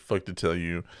idea what the fuck to tell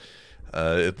you.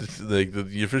 It's like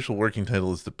the official working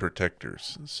title is The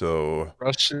Protectors. So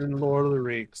Russian Lord of the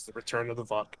Rings: The Return of the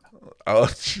Vodka.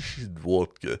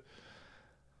 vodka.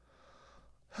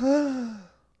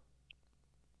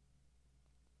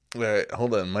 All right,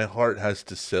 hold on. My heart has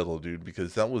to settle, dude,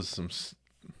 because that was some.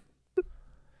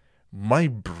 My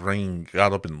brain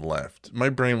got up and left. My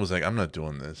brain was like, "I'm not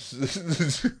doing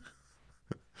this."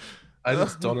 I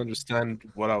just don't understand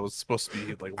what I was supposed to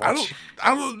be like watching.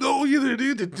 I don't know either,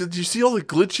 dude. Did you see all the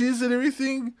glitches and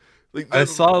everything? Like I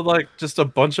saw like just a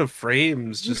bunch of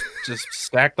frames just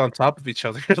stacked on top of each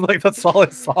other. Like that's all I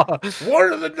saw. What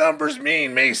do the numbers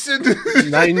mean, Mason?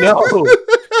 I know.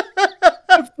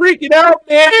 I'm freaking out,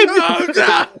 man. Oh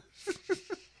god.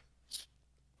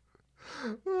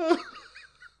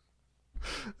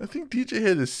 I think DJ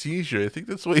had a seizure. I think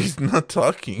that's why he's not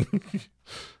talking.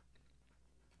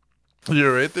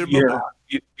 You're right there, Yeah,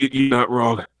 Bubba? you're not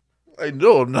wrong. I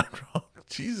know I'm not wrong.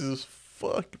 Jesus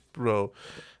fuck, bro.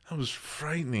 That was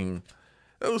frightening.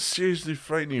 That was seriously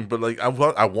frightening. But like, I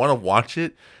want to watch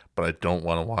it, but I don't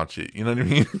want to watch it. You know what I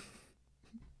mean?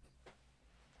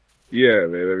 Yeah,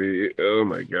 man. I mean, oh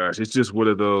my gosh, it's just one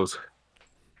of those.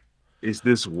 Is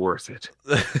this worth it?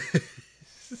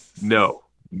 No,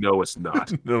 it's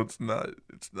not. No, it's not.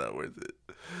 It's not worth it.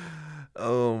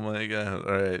 Oh my god.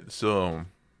 All right, so.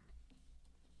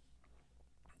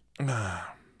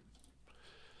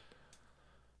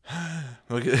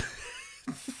 Okay.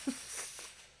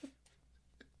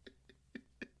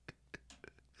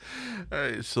 All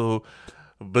right, so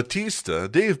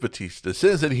Dave Bautista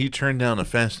says that he turned down a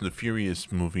Fast and the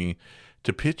Furious movie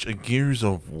to pitch a Gears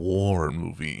of War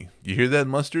movie. You hear that,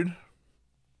 Mustard?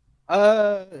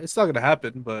 It's not gonna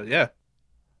happen, but yeah.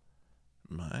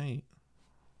 Might.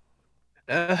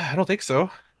 I don't think so.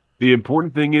 The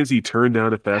important thing is he turned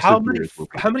down a Fast and Furious movie.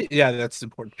 How many? Yeah, that's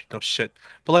important. No shit.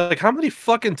 But like, how many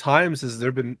fucking times has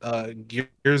there been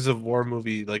Gears of War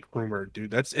movie like rumored,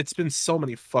 dude? It's been so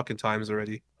many fucking times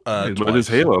already. As much as Twice.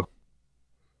 Halo.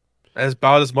 As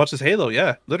about as much as Halo,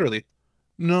 yeah, literally.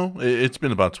 No, it's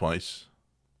been about twice.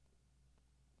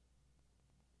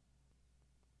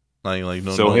 Like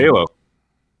no. So no. Halo.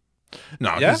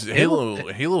 No, Yeah, because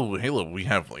Halo, we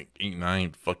have like 8,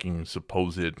 9 fucking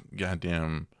supposed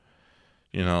goddamn,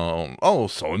 oh,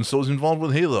 so and so's involved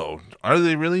with Halo. Are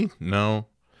they really? No.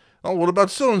 Oh, what about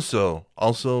so and so?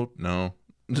 Also, no.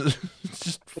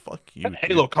 Just fuck you. Dude.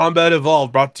 Halo Combat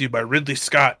Evolved, brought to you by Ridley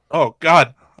Scott. Oh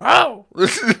God. Oh.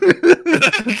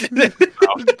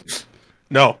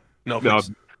 No, No,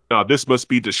 please. no, this must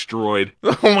be destroyed.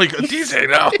 Oh my god, DJ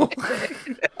now.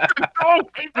 Oh,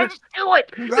 let's do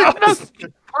it. No. It must be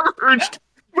purged.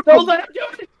 Don't let him do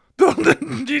it. Don't let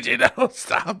DJ now.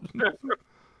 Stop.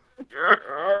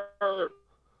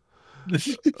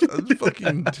 I'm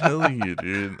fucking telling you,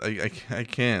 dude. I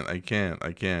can't.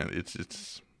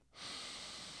 It's.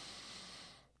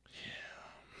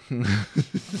 Yeah.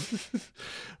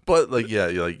 But like, yeah,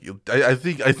 like I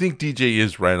think DJ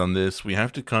is right on this. We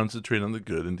have to concentrate on the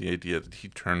good and the idea that he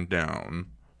turned down.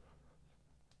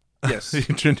 Yes,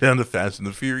 He turned down the Fast and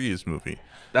the Furious movie.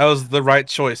 that was the right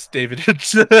choice, David.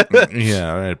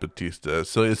 Yeah, all right, Batista.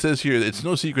 So it says here, it's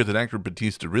no secret that actor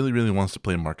Batista really, really wants to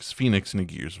play Marcus Phoenix in a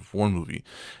Gears of War movie.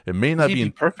 It may not He'd be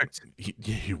be perfect.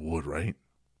 he would, right?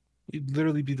 You'd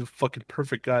literally be the fucking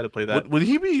perfect guy to play that. Would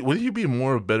he be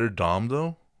more a better Dom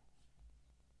though?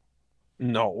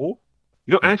 No.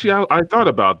 Actually, I thought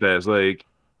about that. It's like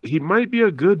he might be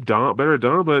a good Dom, better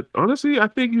Dom, but honestly, I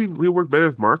think he work better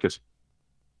with Marcus.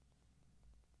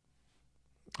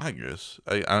 I guess.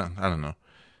 I don't know.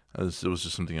 It was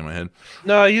just something in my head.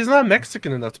 No, he's not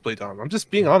Mexican enough to play Dom. I'm just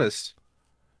being honest.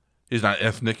 He's not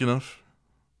ethnic enough.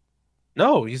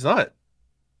 No, he's not.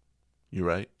 You're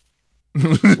right.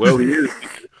 Well, he is.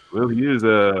 Well, he is.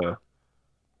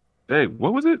 Dang,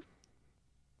 what was it?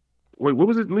 Wait, what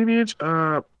was it? Lineage?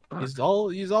 He's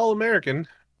all American.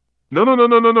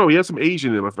 No. He has some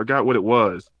Asian in him. I forgot what it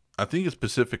was. I think it's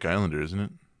Pacific Islander, isn't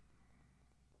it?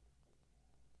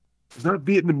 It's not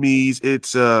Vietnamese.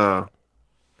 It's I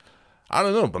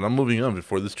don't know, but I'm moving on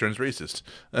before this turns racist.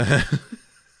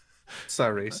 It's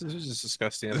not racist. It's just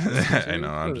disgusting. I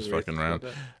know. I'm just fucking around.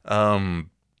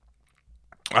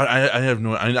 I have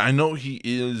no. I know he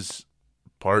is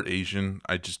part Asian.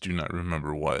 I just do not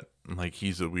remember what. Like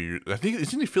he's a weird. I think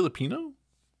isn't he Filipino?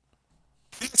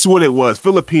 That's what it was.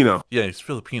 Filipino. Yeah, he's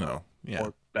Filipino. Yeah.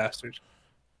 Poor bastard.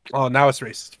 Oh, now it's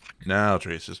racist. Now it's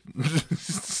racist.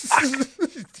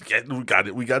 Yeah,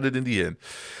 we got it in the end.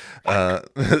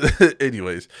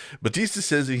 Anyways, Batista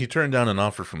says that he turned down an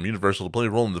offer from Universal to play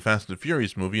a role in the Fast and the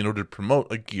Furious movie in order to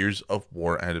promote a Gears of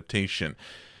War adaptation.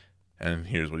 And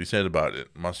here's what he said about it.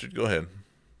 Mustard, go ahead.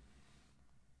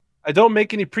 I don't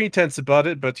make any pretense about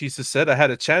it, Bautista said. I had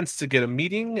a chance to get a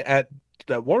meeting at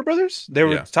Warner Brothers. They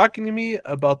were talking to me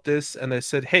about this, and I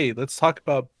said, hey, let's talk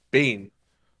about Bane.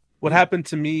 What happened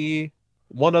to me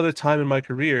one other time in my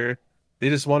career, they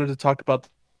just wanted to talk about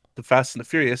the Fast and the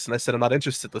Furious, and I said, I'm not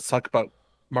interested. Let's talk about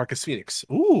Marcus Phoenix.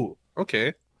 Ooh,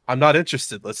 okay. I'm not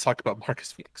interested. Let's talk about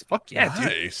Marcus Phoenix. Fuck yeah,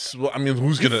 nice. Well, I mean,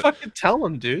 who's You gonna fucking tell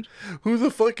him, dude? Who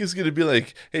the fuck is gonna be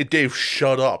like, hey, Dave,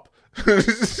 shut up?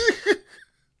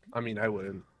 I mean, I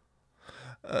wouldn't.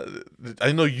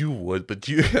 I know you would, but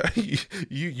you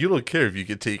don't care if you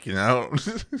get taken out.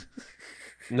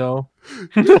 No.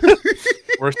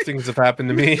 Worst things have happened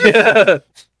to me.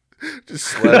 Just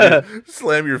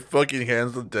slam your fucking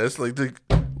hands on the desk like,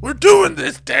 we're doing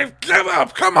this, Dave. Get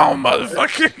up. Come on,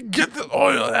 motherfucker. Get the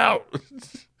oil out.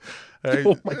 All right.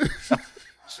 Oh my God.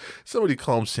 Somebody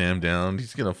calm Sam down.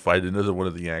 He's going to fight another one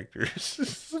of the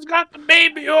actors. Who's got the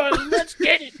baby oil? Let's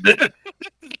get it.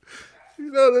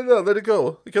 No. Let it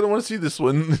go. I kind of want to see this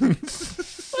one.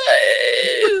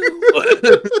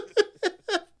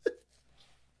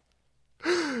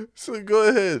 So go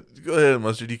ahead,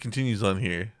 Mustard. He continues on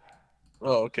here.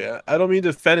 Oh, okay. I don't mean to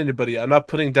offend anybody. I'm not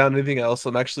putting down anything else.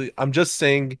 I'm just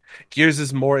saying Gears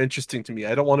is more interesting to me.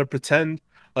 I don't want to pretend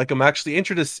like I'm actually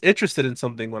interested in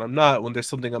something when I'm not, when there's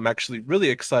something I'm actually really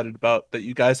excited about that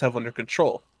you guys have under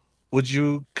control. Would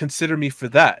you consider me for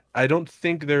that? I don't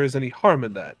think there is any harm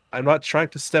in that. I'm not trying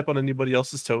to step on anybody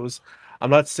else's toes. I'm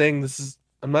not saying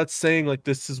like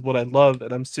this is what I love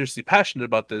and I'm seriously passionate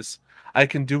about this. I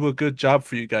can do a good job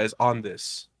for you guys on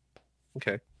this.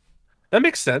 Okay. That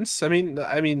makes sense. I mean,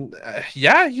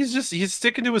 yeah, he's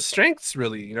sticking to his strengths,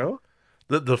 really, you know?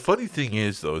 The funny thing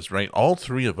is, though, is right, all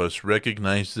three of us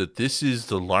recognize that this is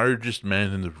the largest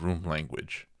man in the room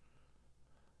language.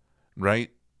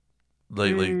 Right?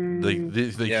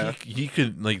 Yeah. He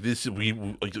could, like, this,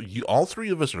 all three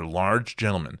of us are large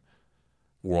gentlemen.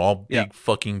 We're all big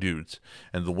fucking dudes.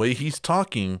 And the way he's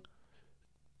talking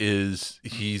is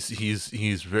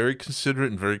he's very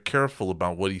considerate and very careful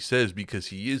about what he says because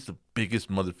he is the biggest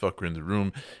motherfucker in the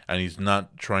room, and he's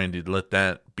not trying to let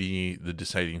that be the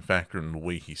deciding factor in the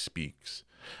way he speaks.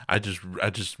 I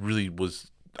just really was.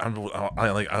 I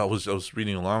was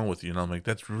reading along with you, and I'm like,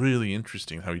 that's really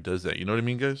interesting how he does that. You know what I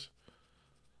mean, guys?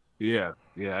 Yeah,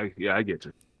 I get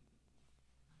you.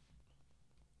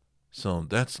 So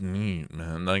that's neat,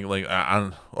 man.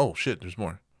 Oh shit, there's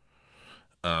more.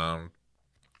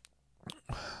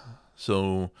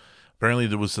 So apparently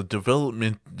there was a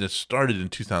development that started in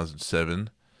 2007.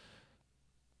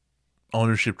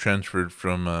 Ownership transferred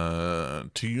from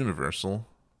to Universal.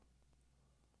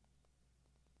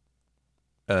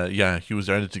 Yeah, he was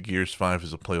added to Gears 5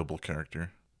 as a playable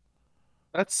character.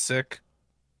 That's sick.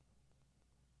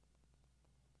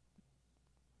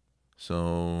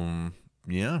 So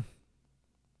yeah.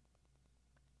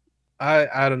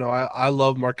 I don't know. I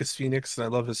love Marcus Phoenix and I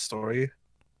love his story.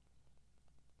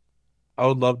 I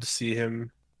would love to see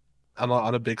him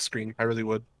on a big screen. I really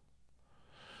would.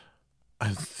 I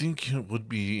think it would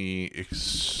be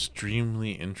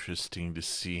extremely interesting to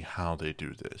see how they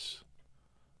do this.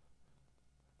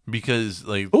 Because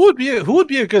like Who would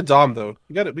be a good Dom though?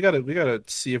 We gotta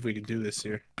see if we can do this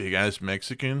here. big ass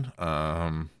Mexican,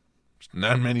 not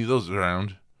many of those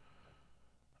around.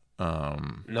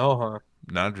 No, huh?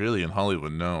 Not really in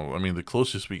Hollywood, no. I mean, the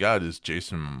closest we got is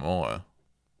Jason Momoa.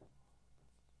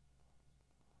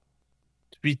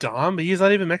 To be Dom, but he's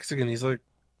not even Mexican. He's like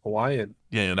Hawaiian.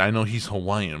 Yeah, and I know he's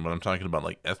Hawaiian, but I'm talking about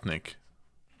like ethnic.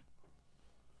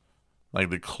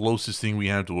 Like the closest thing we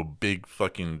have to a big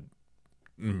fucking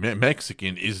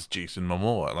Mexican is Jason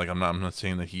Momoa. Like I'm not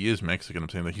saying that he is Mexican. I'm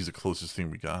saying that he's the closest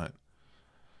thing we got.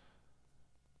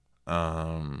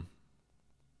 Huh.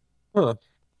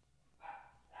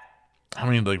 I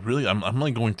mean, like really, I'm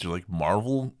like going through like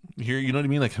Marvel here. You know what I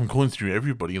mean? Like I'm going through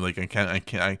everybody. Like I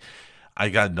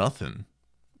got nothing.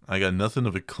 I got nothing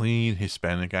of a clean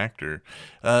Hispanic actor.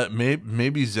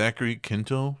 Maybe Zachary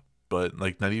Quinto, but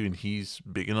like not even he's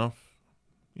big enough.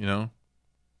 You know?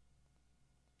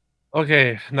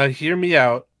 Okay, now hear me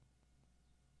out.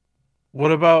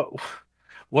 What about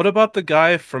the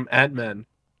guy from Ant-Man,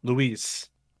 Luis?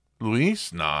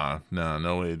 Luis? Nah,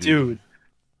 no way, Dude,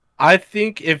 I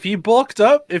think if he bulked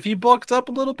up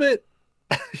a little bit,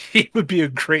 he would be a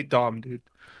great Dom, dude.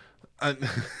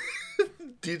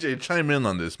 DJ, chime in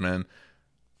on this, man.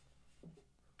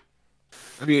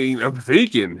 I mean, I'm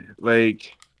thinking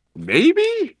like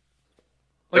maybe.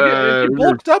 Like if he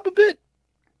bulked up a bit.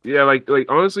 Yeah, like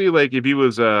honestly, like if he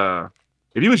was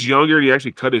younger and he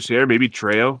actually cut his hair, maybe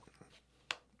Treo.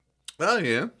 Oh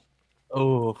yeah.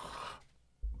 Oh,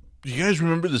 Do you guys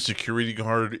remember the security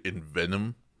guard in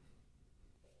Venom?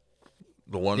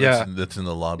 The one Yeah. that's in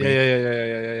the lobby?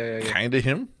 yeah. Kind of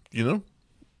him, you know?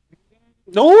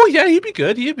 No, yeah, he'd be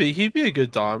good. He'd be a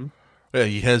good Dom. Yeah,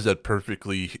 he has that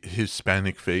perfectly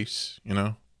Hispanic face, you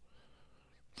know?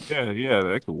 Yeah,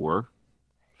 that could work.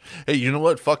 Hey, you know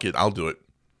what? Fuck it. I'll do it.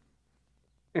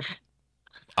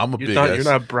 I'm a big You're ass.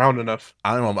 not brown enough.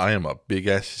 I am a big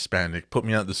ass Hispanic. Put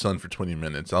me out in the sun for 20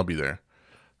 minutes. I'll be there.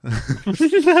 I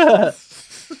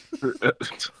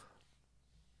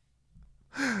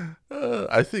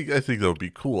think that would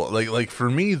be cool. Like for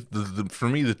me,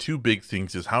 the two big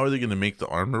things is how are they going to make the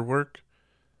armor work,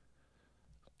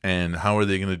 and how are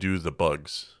they going to do the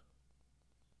bugs?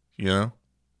 You know,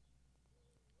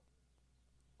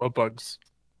 What bugs?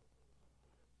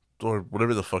 or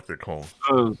whatever the fuck they're called.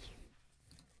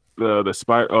 The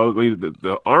spider. Oh,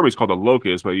 the army's called the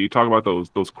locust, but you talk about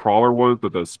those crawler ones,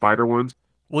 the spider ones.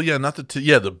 Well, yeah, not the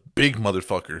big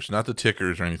motherfuckers, not the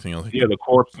tickers or anything else. Yeah, the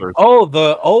corpses. Oh,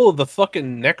 the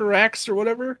fucking Necrorax or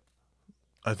whatever.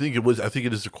 I think it is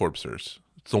the corpsers.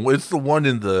 It's the one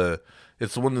in the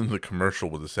commercial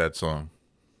with the sad song.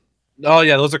 Oh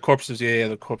yeah, those are corpses. Yeah,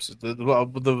 the corpses.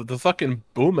 The fucking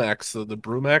Boomax, the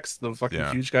Brumax, the fucking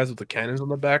Yeah. huge guys with the cannons on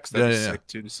the backs. That'd be Yeah. sick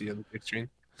too to see on the big screen.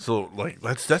 So like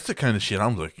that's the kind of shit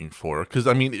I'm looking for. Because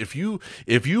I mean, if you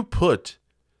put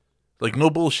like no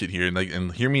bullshit here,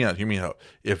 and hear me out.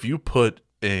 If you put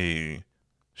a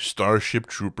Starship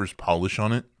Troopers polish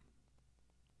on it,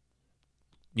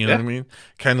 you know what I mean?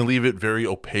 Kind of leave it very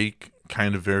opaque,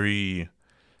 kind of very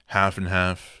half and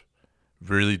half,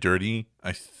 really dirty.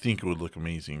 I think it would look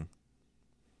amazing.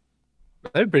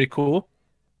 That'd be pretty cool.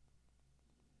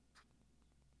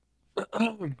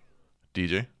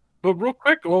 DJ. But real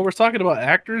quick, while we're talking about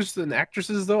actors and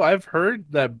actresses, though, I've heard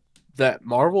that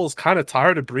Marvel is kind of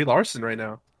tired of Brie Larson right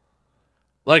now.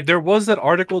 Like there was that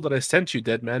article that I sent you,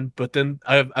 Dead Man, but then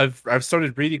I've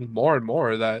started reading more and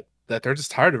more that they're just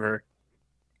tired of her.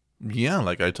 Yeah,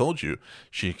 like I told you,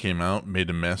 she came out, made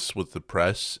a mess with the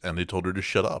press, and they told her to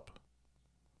shut up.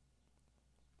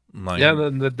 Like, Yeah,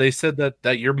 and then they said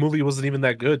that your movie wasn't even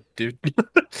that good, dude.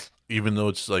 even though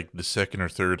it's like the second or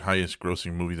third highest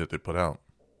grossing movie that they put out.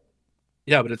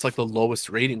 Yeah, but it's like the lowest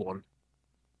rating one.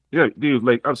 Yeah, dude.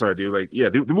 Like, I'm sorry, dude. Like, yeah,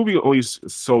 the movie only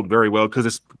sold very well because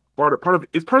it's part of the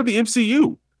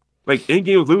MCU. Like,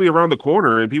 Endgame was literally around the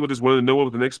corner, and people just wanted to know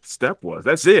what the next step was.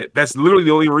 That's it. That's literally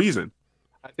the only reason.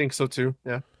 I think so too.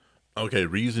 Yeah. Okay,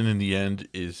 reason in the end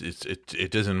is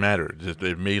it doesn't matter.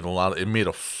 They made it made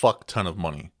a fuck ton of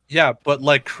money. Yeah, but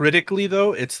like critically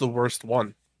though, it's the worst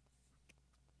one.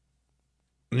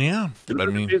 Yeah, I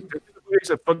mean, It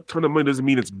makes a fuck ton of money doesn't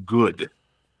mean it's good.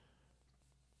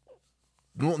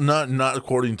 well, not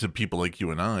according to people like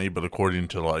you and I, but according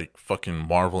to like fucking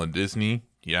Marvel and Disney.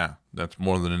 Yeah, that's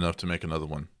more than enough to make another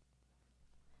one.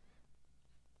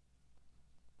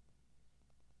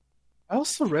 I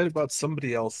also read about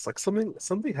somebody else. Like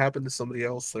something happened to somebody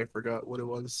else. I forgot what it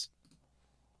was.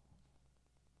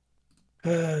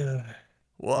 Well,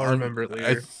 I'll remember it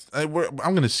later.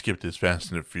 I'm gonna skip this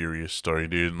Fast and the Furious story,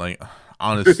 dude. Like,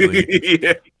 honestly,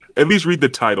 Yeah. At least read the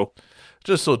title.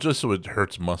 just so it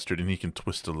hurts Mustard and he can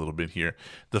twist a little bit here.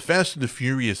 The Fast and the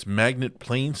Furious magnet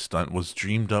plane stunt was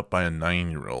dreamed up by a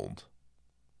 9-year-old.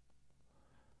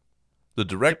 The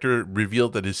director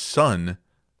revealed that his son,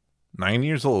 9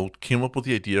 years old, came up with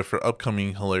the idea for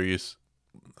upcoming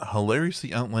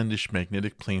hilariously outlandish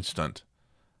magnetic plane stunt.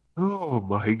 Oh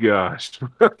my gosh.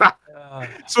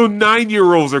 So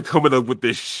 9-year-olds are coming up with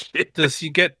this shit. Does he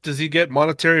get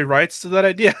monetary rights to that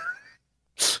idea?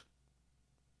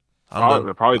 I'm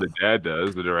done. Probably the dad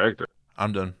does, the director.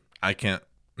 I'm done. I can't.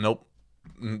 Nope.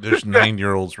 There's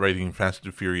 9-year-olds writing Fast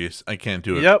and Furious. I can't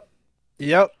do it.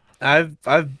 Yep.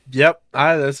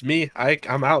 That's me.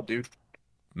 I'm out, dude.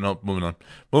 Nope. Moving on.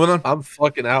 I'm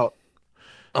fucking out.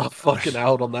 I'm fucking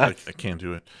out on that. I can't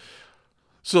do it.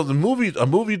 So a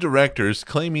movie director is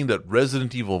claiming that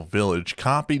Resident Evil Village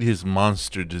copied his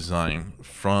monster design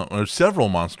or several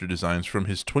monster designs from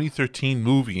his 2013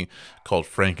 movie called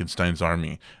Frankenstein's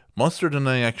Army. Mustard and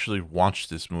I actually watched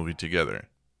this movie together.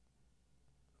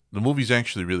 The movie's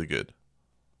actually really good.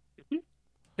 Yeah,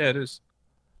 it is.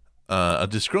 A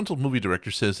disgruntled movie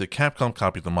director says that Capcom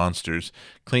copied the monsters,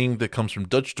 claim that comes from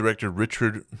Dutch director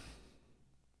Richard,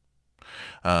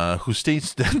 who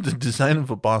states that the design of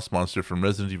a boss monster from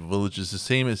Resident Evil Village is the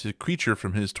same as a creature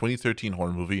from his 2013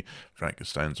 horror movie,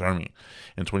 Frankenstein's Army.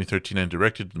 In 2013, I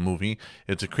directed the movie.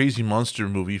 It's a crazy monster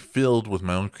movie filled with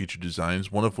my own creature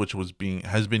designs, one of which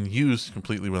has been used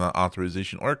completely without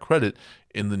authorization or credit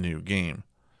in the new game.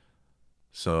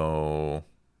 So,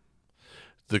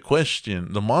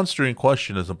 the monster in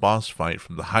question is a boss fight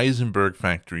from the Heisenberg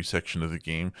Factory section of the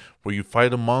game, where you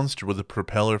fight a monster with a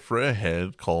propeller for a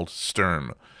head called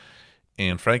Sturm.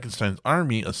 In Frankenstein's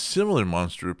Army, a similar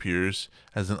monster appears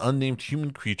as an unnamed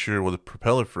human creature with a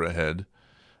propeller for a head.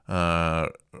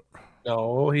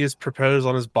 No, he has propellers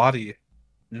on his body.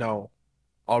 No.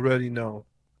 Already no.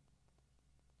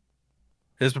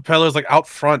 His propeller is like out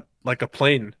front, like a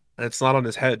plane, and it's not on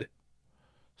his head.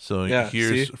 So Yeah,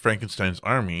 here's see? Frankenstein's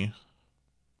Army.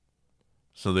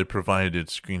 So they provided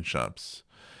screenshots.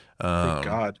 Thank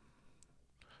God.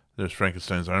 There's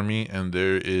Frankenstein's Army, and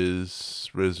there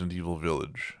is Resident Evil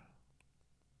Village.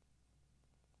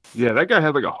 Yeah, that guy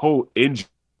had like a whole inch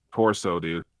torso,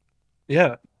 dude.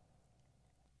 Yeah.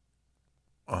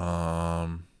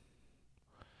 But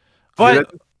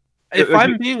But if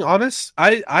I'm being honest,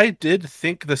 I did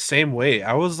think the same way.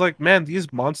 I was like, man,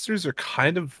 these monsters are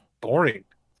kind of boring.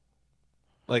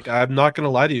 Like, I'm not gonna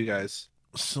lie to you guys.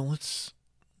 so let's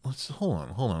hold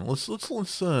on.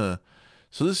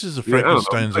 So this is a Yeah, I don't know.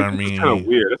 Frankenstein's Like, Army. it's kind of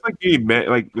weird. It's like getting mad.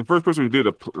 Like the first person who did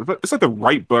it's like the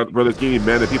Wright brothers getting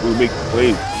mad at people who make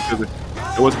plays because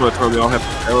it wasn't going to time they all have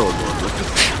parallel going.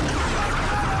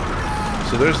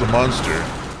 So there's the monster.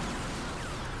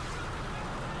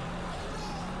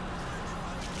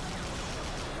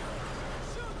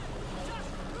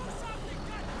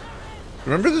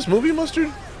 Remember this movie,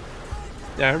 Mustard?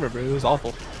 Yeah, I remember. It was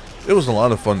awful. It was a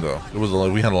lot of fun, though.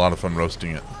 We had a lot of fun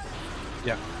roasting it.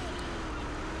 Yeah.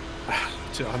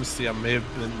 Honestly, I may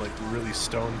have been like really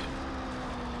stoned.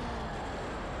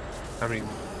 I mean,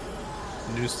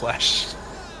 newsflash.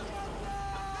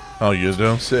 Oh, you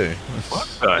don't say. What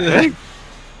the heck?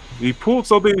 He pulled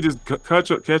something and just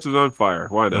catches on fire.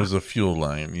 Why There not? was a fuel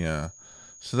line, yeah.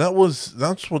 So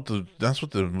that's what the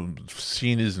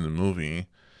scene is in the movie.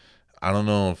 I don't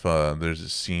know if there's a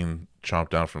scene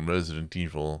chopped out from Resident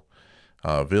Evil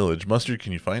Village. Mustard,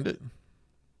 can you find it?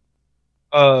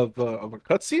 Of a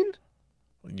cutscene?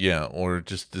 Yeah, or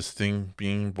just this thing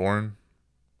being born.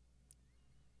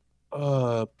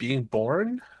 Being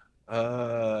born.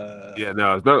 Yeah,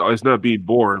 no, it's not being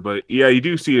born, but yeah, you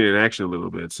do see it in action a little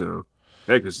bit. So,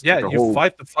 heck, it's Yeah, the you whole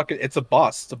fight the fucking. It's a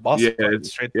boss. It's a boss yeah, fight.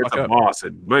 Straight the it's fuck a up. boss,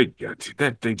 and my God, dude,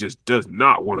 that thing just does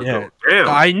not want to Yeah. go down.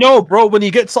 I know, bro. When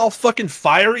he gets all fucking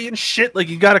fiery and shit, like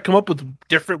you got to come up with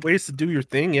different ways to do your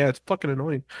thing. Yeah, it's fucking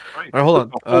annoying. Right? All right, hold on.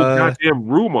 The whole goddamn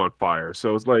room on fire.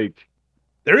 So it's like,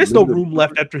 There is no room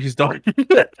left after he's done.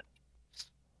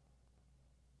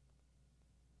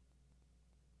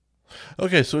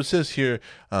 Okay, so it says here,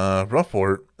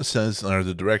 Roughport says, or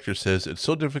the director says, it's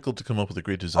so difficult to come up with a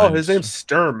great design. Oh, his name's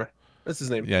Sturm. That's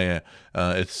his name. Yeah,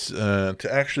 yeah. It's to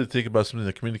actually think about something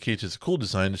that communicates as a cool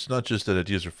design. It's not just that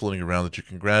ideas are floating around that you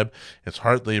can grab. It's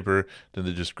hard labor. Then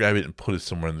they just grab it and put it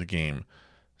somewhere in the game.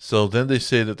 So then they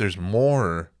say that there's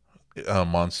more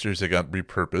monsters that got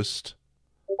repurposed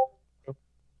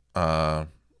for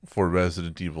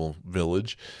Resident Evil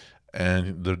Village.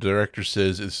 And the director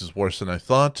says, this is worse than I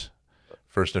thought.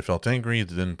 First I felt angry,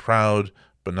 then proud,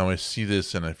 but now I see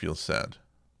this and I feel sad.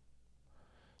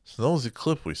 So that was the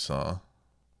clip we saw.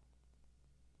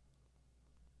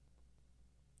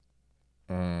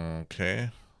 Okay.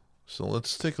 So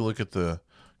let's take a look at the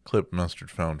clip Mustard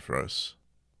found for us.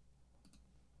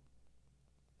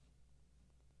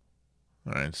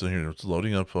 Alright, so here it's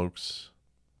loading up, folks.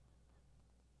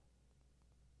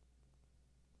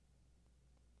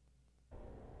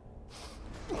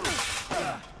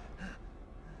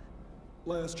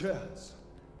 Last chance.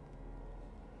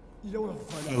 You don't want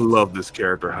to find I out. love this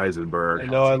character Heisenberg. I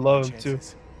know, I love him too.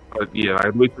 Yeah,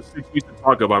 I'd wait for 6 weeks to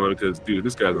talk about him because, dude,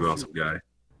 this guy's an awesome guy.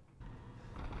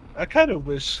 I kind of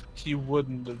wish he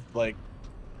wouldn't have like.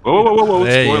 Whoa, whoa, whoa, whoa!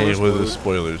 Hey, Spoilers, with the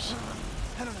spoilers. spoilers.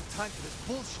 I don't have time for this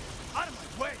bullshit. Out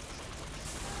of my way.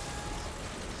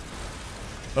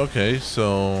 Okay,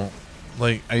 so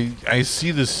like I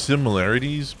see the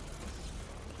similarities,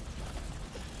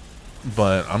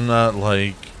 but I'm not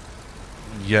like,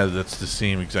 yeah, that's the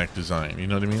same exact design. You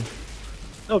know what I mean?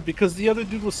 No, because the other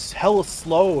dude was hella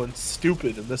slow and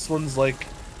stupid, and this one's like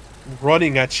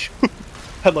running at you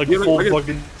at like Yeah, full like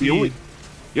fucking the only- speed.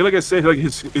 Yeah, like I said, like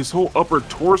his whole upper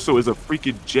torso is a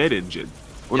freaking jet engine.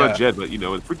 Well, Yeah. not jet, but you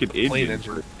know, a freaking Plane engine.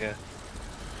 engine. Yeah.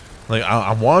 Like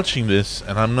I'm watching this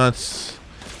and I'm not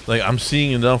like I'm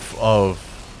seeing enough of,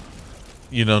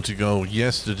 you know, to go,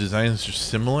 yes, the designs are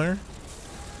similar,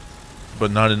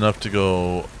 but not enough to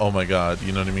go, oh my god,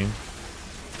 you know what I mean?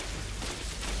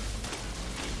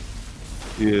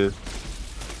 Yeah.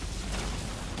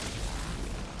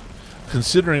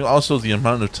 Considering also the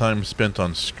amount of time spent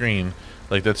on screen,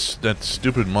 like that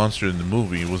stupid monster in the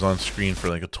movie was on screen for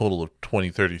like a total of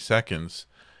 20-30 seconds.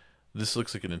 This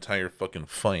looks like an entire fucking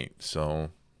fight, so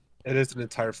It is an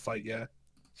entire fight, yeah.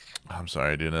 I'm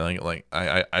sorry, dude.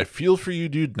 I feel for you,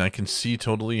 dude, and I can see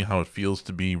totally how it feels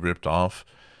to be ripped off,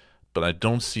 but I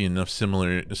don't see enough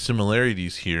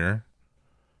similarities here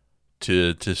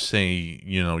to say,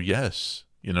 you know, yes.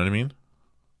 You know what I mean?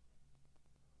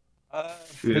 Yeah.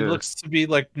 It looks to be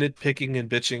like nitpicking and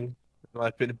bitching, in my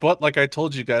opinion. But like I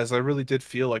told you guys, I really did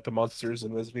feel like the monsters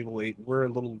in Resident Evil 8 were a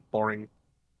little boring.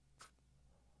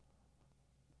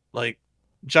 Like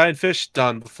giant fish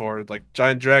done before, like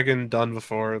giant dragon done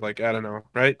before, like I don't know,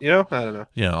 right? You know, I don't know.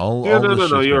 Yeah, Yeah, all no, this no,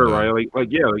 shit's no, been you're done. right.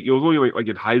 Like, it was only like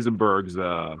in Heisenberg's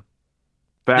Yeah,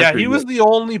 factory. he was the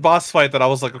only boss fight that I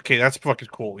was like, okay, that's fucking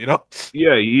cool, you know?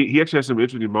 Yeah, he actually had some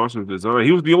interesting monster design.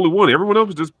 He was the only one. Everyone else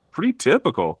was just pretty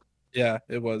typical. Yeah,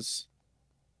 it was.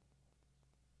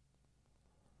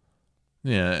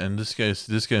 Yeah, and this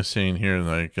guy's saying here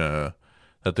like that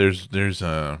there's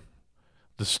the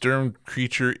Sturm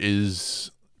creature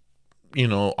is, you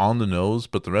know, on the nose,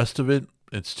 but the rest of it,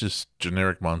 it's just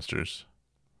generic monsters.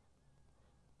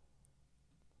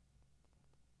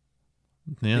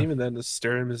 Yeah. Even then, the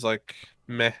Sturm is like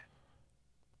meh.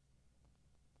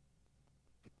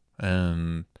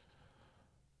 And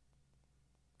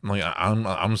like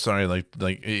I'm sorry, like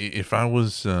if I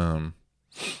was in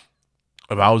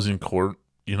court,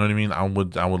 you know what I mean, I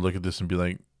would look at this and be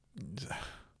like,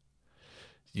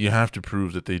 you have to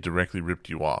prove that they directly ripped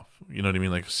you off. You know what I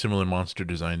mean? Like similar monster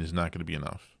design is not going to be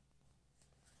enough.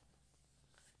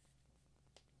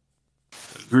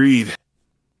 Agreed.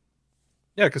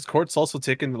 Yeah, because courts also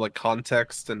take into like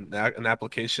context and an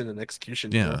application and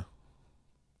execution. you know? Yeah.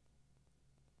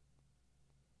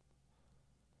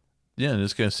 Yeah, and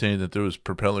this guy's saying that there was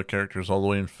propeller characters all the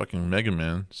way in fucking Mega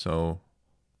Man, so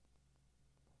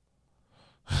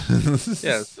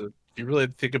Yeah, so if you really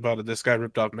think about it, this guy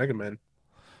ripped off Mega Man.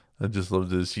 I just love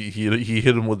this. He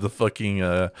hit him with the fucking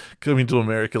Coming to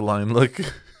America line. Look.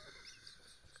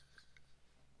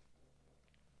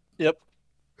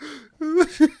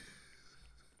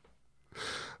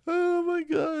 Oh my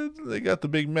god. They got the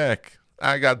Big Mac.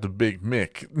 I got the Big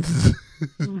Mick.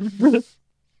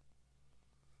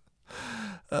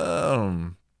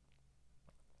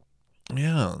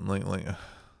 Yeah, like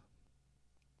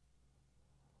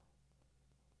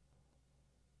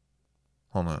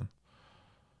hold on.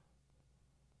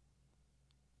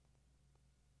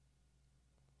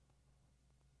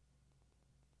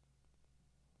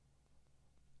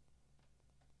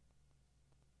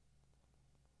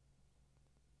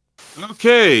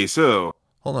 Okay, so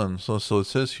Hold on. So it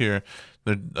says here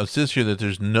that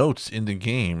there's notes in the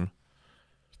game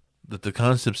that the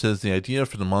concept says the idea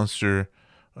for the monster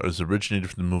is originated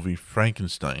from the movie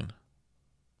Frankenstein.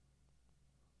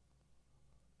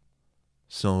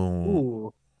 So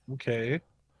Ooh. Okay.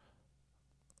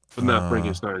 but not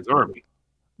Frankenstein's army.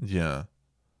 yeah.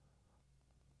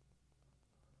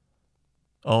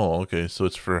 Oh, okay. So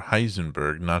it's for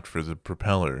Heisenberg, not for the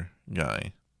propeller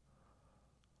guy.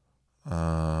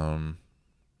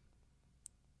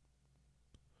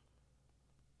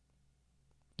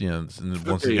 Yeah, and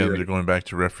once Okay, again, yeah. they're going back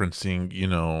to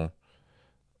referencing,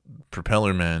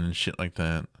 Propeller Man and shit like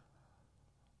that.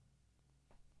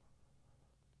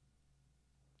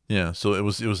 Yeah, so it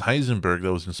was Heisenberg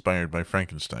that was inspired by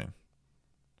Frankenstein.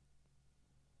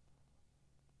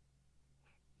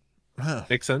 Huh.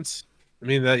 Makes sense. I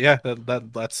mean, that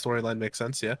storyline makes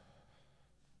sense. Yeah.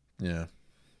 Yeah.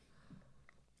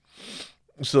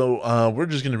 So we're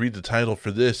just going to read the title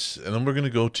for this, and then we're going to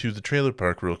go to the trailer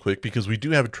park real quick, because we do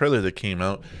have a trailer that came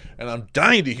out, and I'm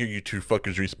dying to hear you two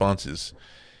fuckers' responses.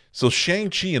 So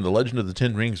Shang-Chi and the Legend of the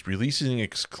Ten Rings releasing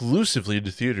exclusively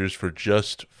to theaters for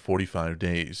just 45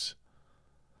 days.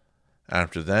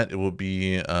 After that, it will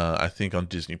be, I think, on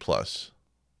Disney+.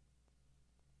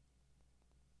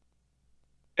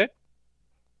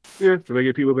 Yeah, so they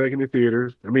get people back in the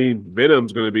theaters. I mean,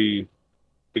 Venom's going to be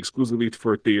exclusively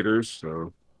for theaters,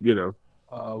 so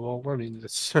Well, I mean,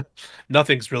 it's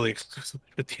nothing's really exclusive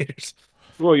for theaters.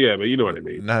 Well, yeah, but you know what I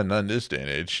mean. Not in this day and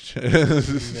age.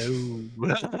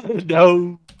 No.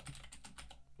 No.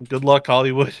 Good luck,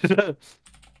 Hollywood.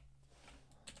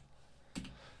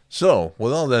 So,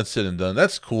 with all that said and done,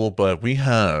 that's cool, but we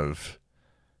have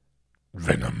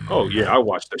Venom. Oh yeah, I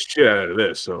watched the shit out of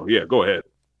this. So yeah, go ahead.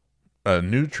 A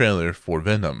new trailer for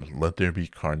Venom, Let There Be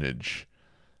Carnage.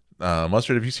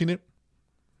 Mustard, have you seen it?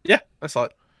 Yeah, I saw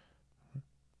it.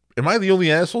 Am I the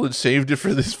only asshole that saved it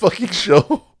for this fucking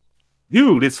show?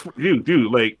 Dude,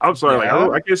 dude. Like, I'm sorry, Yeah.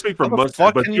 like I can't speak for How the Mustard,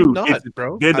 fuck but can you dude, not, it's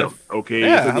bro? Venom. Okay,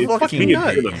 Yeah, It's how fucking fucking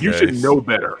not, Venom. You should guys. know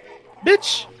better.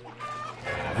 Bitch.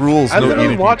 Rules, I no literally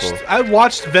eating watched. people. I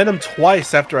watched Venom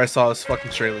twice after I saw this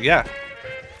fucking trailer. Yeah.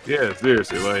 Yeah,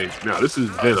 seriously. Like, no, this is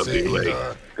Venom, dude. Like,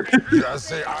 I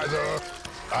say either.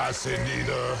 I say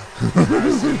neither. I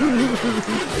say neither.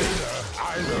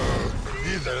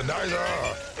 Neither, neither.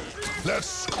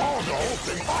 Let's call the whole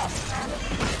thing off.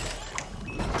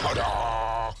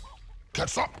 Ta-da!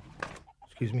 Catch up.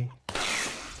 Excuse me.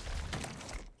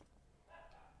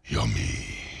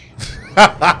 Yummy.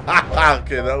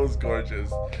 Okay, that was gorgeous.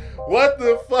 What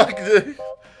the fuck?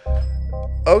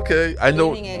 Okay, I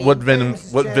know what Venom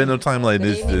timeline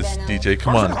is this, DJ.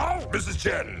 Come on. Mrs.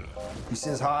 Chen. He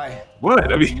says hi.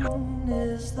 what? I mean,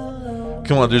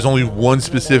 Come on, there's only one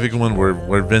specific one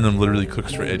where Venom literally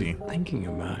cooks for Eddie. Thinking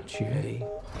about you, Eddie.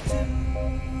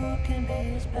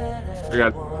 I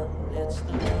got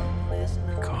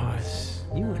Because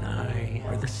you and I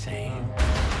are the same.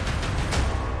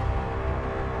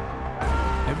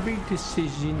 Every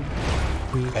decision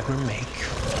we ever make.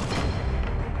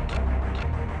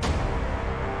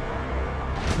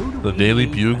 Who do The we Daily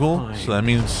leave Bugle? behind? So that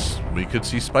means we could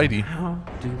see Spidey. How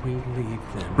do we leave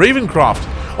them? Ravencroft!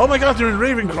 Oh my god, they're in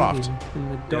Ravencroft! In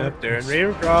the Yep, they're in darkness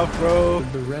Ravencroft, bro.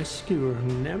 of the rescuer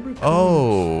who never comes.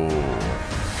 Oh.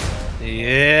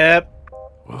 Yep.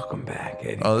 Welcome back,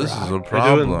 Eddie. Oh, this is a Brock.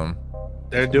 problem.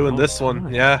 They're doing this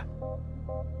one. Yeah.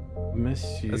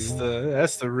 Miss you.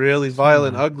 That's the really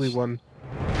violent, ugly one.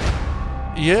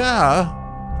 Yeah.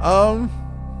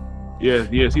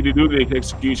 yeah. See, the dude in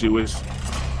execution was,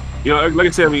 like I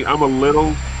said, I mean, I'm a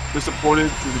little disappointed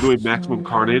since they're doing Maximum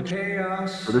Carnage.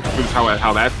 So this is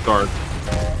how that starts,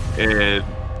 and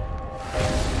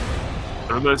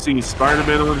I'm not seeing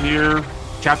Spider-Man on here.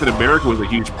 Captain America was a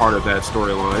huge part of that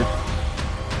storyline.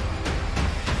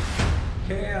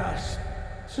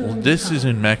 Well, this is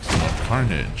in Maximum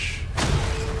Carnage.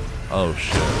 Oh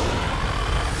shit.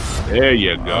 There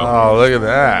you go. Oh, look at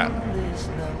that.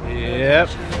 Yep.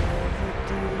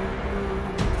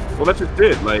 Well, that's just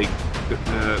it. Like,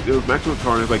 It was Maximum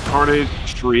Carnage, like Carnage,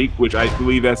 Shriek, which I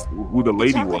believe that's who the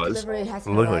lady was.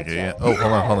 Look like it. Yeah. Oh,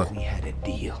 hold on. We had a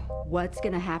deal. What's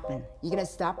gonna happen? You gonna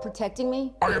stop protecting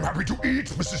me? I am happy to eat,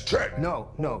 Mrs. Chen.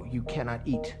 No, you cannot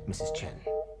eat, Mrs. Chen.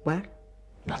 What?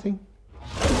 Nothing?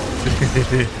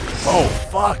 Oh,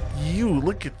 fuck you.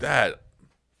 Look at that.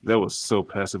 That was so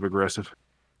passive aggressive.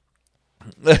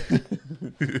 I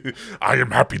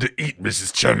am happy to eat,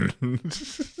 Mrs. Chen.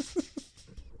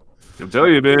 I'm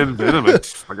telling you, man, Venom. Like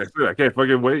I said, I can't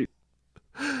fucking wait.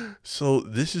 So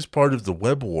this is part of the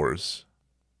Web Wars.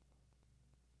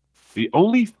 The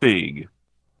only thing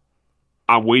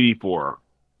I'm waiting for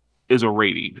is a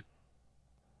rating.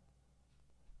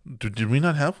 Did we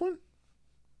not have one?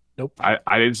 Nope. I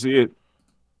didn't see it.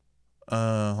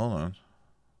 Hold on.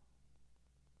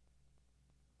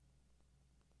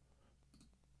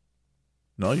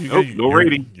 No, no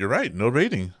rating. You're right. No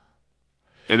rating.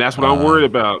 And that's what I'm worried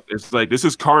about. It's like, this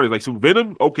is Carnage. Like, so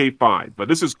Venom, okay, fine. But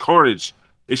this is Carnage.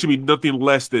 It should be nothing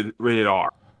less than rated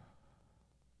R.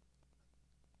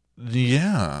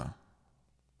 Yeah.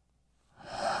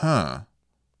 Huh.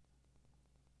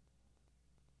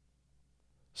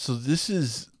 So this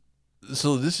is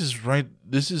right.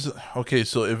 This is okay.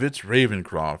 So if it's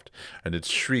Ravencroft and it's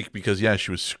Shriek, because yeah,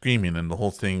 she was screaming and the whole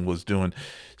thing was doing.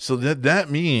 So that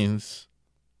means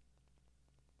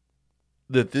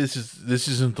that this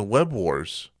isn't the Web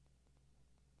Wars.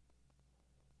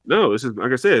 No, this is,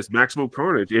 like I said, it's Maximum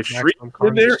Carnage. If Shriek Maximum in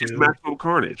Carnage, there, too. it's Maximum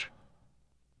Carnage.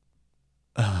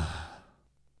 And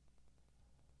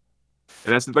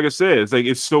that's, like I said, it's like,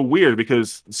 it's so weird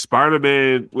because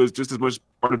Spider-Man was just as much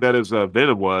part of that as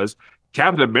Venom was.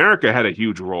 Captain America had a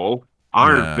huge role.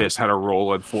 Iron Fist had a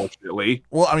role, unfortunately.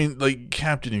 Well, I mean, like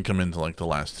Captain didn't come into like the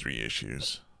last 3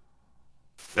 issues.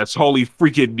 That's all he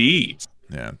freaking needs.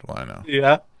 Yeah, well, I know.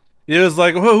 Yeah. It was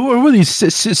like, who are these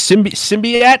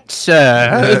symbiotes?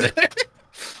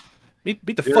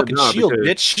 Beat the fucking shield,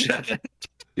 bitch.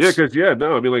 Yeah,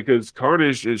 because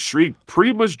Carnage and Shriek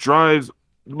pretty much drives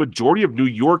the majority of New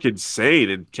York insane,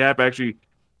 and Cap actually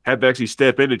had to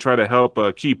step in and try to help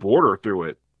keep order through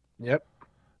it. Yep.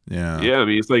 Yeah. Yeah, I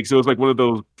mean, it's like one of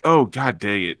those, oh, god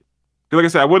dang it. 'Cause like I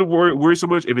said, I wouldn't worry so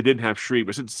much if it didn't have Shriek,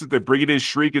 but since they're bringing in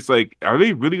Shriek, it's like, are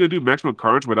they really going to do Maximum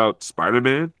Carnage without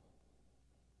Spider-Man?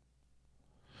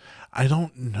 I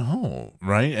don't know,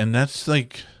 right? And that's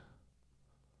like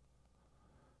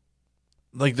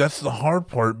that's the hard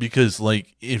part, because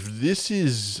like if this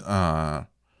is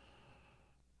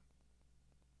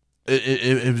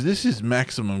if this is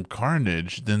Maximum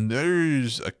Carnage, then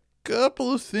there's a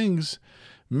couple of things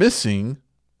missing.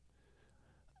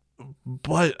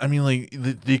 But I mean, like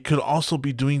they could also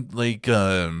be doing like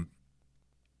what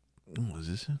was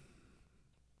this?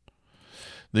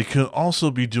 They could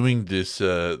also be doing this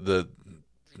what the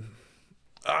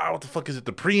fuck is it?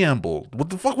 The preamble. What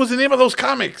the fuck was the name of those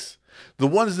comics? The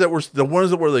ones that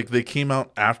were like they came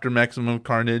out after Maximum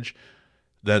Carnage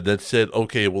that said,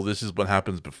 okay, well, this is what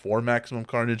happens before Maximum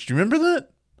Carnage. Do you remember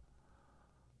that?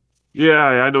 Yeah,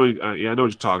 I know. I know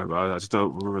what you're talking about. I just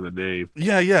don't remember the name.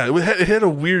 Yeah. It had a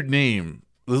weird name.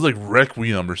 It was like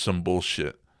Requiem or some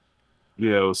bullshit.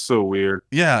 Yeah, it was so weird.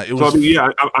 Yeah, it was. So, I mean,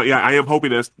 I am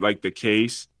hoping that's like the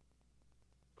case.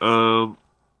 But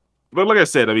like I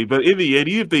said, I mean, but in the end,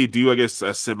 even if they do, I guess,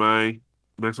 a semi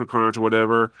Maximum Carnage or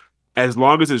whatever, as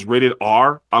long as it's rated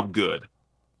R, I'm good.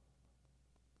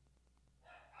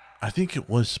 I think it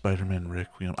was Spider-Man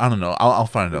Requiem. I don't know. I'll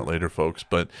find out later, folks.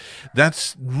 But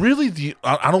that's really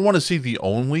I don't want to say the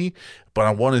only, but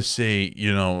I want to say,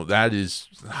 that is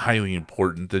highly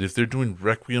important, that if they're doing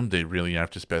Requiem, they really have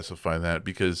to specify that,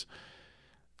 because,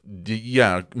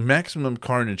 Maximum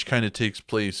Carnage kind of takes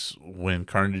place when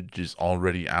Carnage is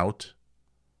already out.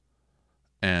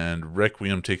 And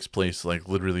Requiem takes place like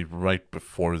literally right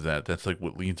before that. That's like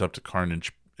what leads up to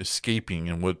Carnage escaping,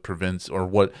 and what prevents, or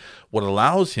what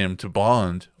allows him to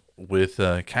bond with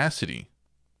Cassidy.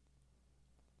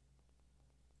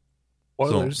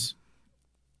 Spoilers.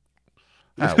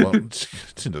 Well,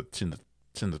 it's in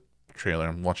the trailer.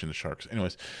 I'm watching the Sharks.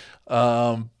 Anyways,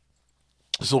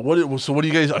 so what do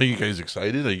you guys? Are you guys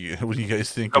excited? What do you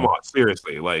guys think? Come on,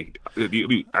 seriously, like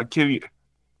I can't.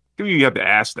 You have to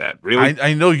ask that, really.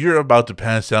 I know you're about to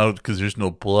pass out because there's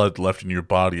no blood left in your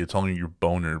body. It's only your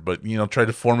boner. But try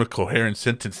to form a coherent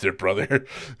sentence there, brother.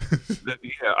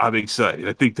 Yeah, I'm excited.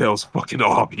 I think that was fucking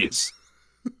obvious.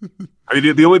 I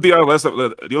mean, the only thing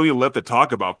left to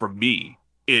talk about for me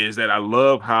is that I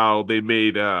love how they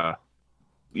made the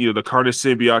Carnage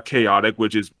symbiote chaotic,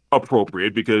 which is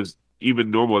appropriate because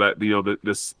even normal that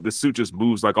the suit just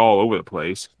moves like all over the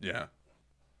place. Yeah.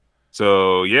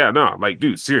 So yeah, no, like,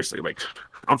 dude, seriously, like,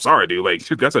 I'm sorry, dude. Like,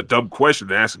 that's a dumb question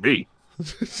to ask me.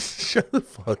 Shut the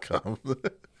fuck up.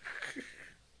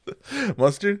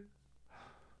 Mustard?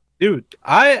 Dude,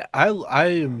 I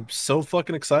am so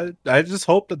fucking excited. I just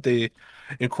hope that they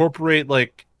incorporate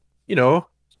like,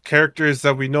 characters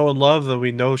that we know and love that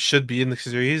we know should be in the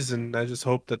series, and I just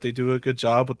hope that they do a good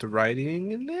job with the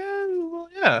writing. And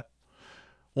yeah.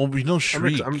 Well, we know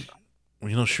Shriek. I'm-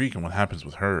 We know Shriek and what happens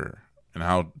with her and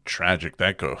how tragic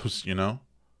that goes,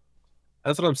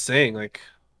 That's what I'm saying. Like,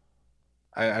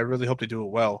 I really hope they do it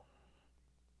well.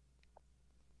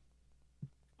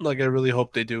 Like, I really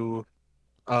hope they do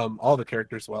all the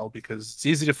characters well, because it's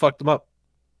easy to fuck them up.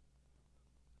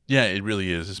 Yeah, it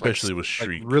really is, especially with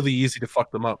Shriek. Like, really easy to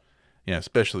fuck them up. Yeah,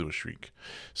 especially with Shriek.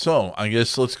 So I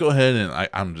guess let's go ahead and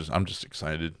I'm just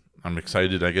excited. I'm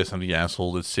excited. I guess I'm the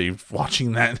asshole that saved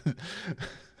watching that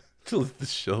to the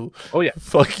show. Oh yeah,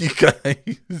 fuck you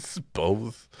guys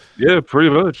both. Yeah, pretty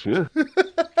much. Yeah.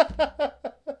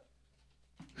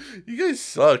 You guys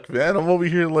suck, man. I'm over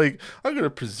here like, I'm gonna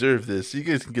preserve this so you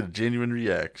guys can get a genuine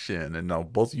reaction. And now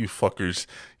both of you fuckers,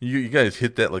 you guys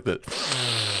hit that like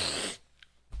that.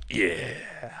 Yeah.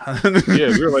 Yeah,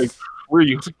 we were like, where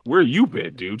you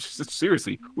been, dude?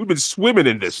 Seriously, we've been swimming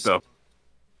in this stuff.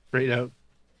 Straight out.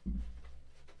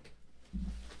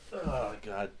 Oh,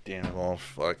 god damn it all.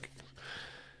 Fuck.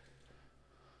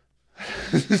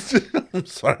 I'm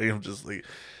sorry. I'm just like,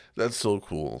 that's so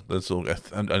cool. That's so,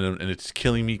 and it's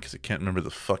killing me because I can't remember the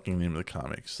fucking name of the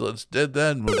comic. So let's dead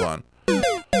that and move on.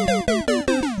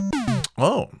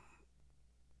 Oh,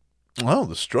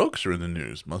 the Strokes are in the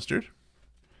news, Mustard.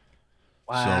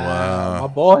 Wow, my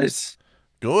boys.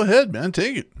 Go ahead, man.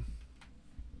 Take it.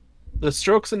 The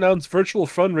Strokes announced virtual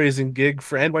fundraising gig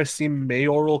for NYC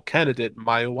mayoral candidate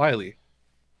Maya Wiley.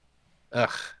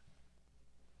 Ugh.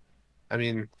 I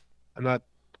mean, I'm not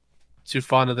too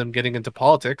fond of them getting into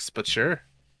politics, but sure.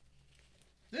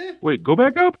 Wait, go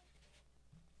back up.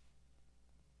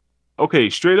 Okay,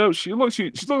 straight up, she looked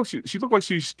like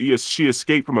she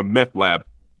escaped from a meth lab.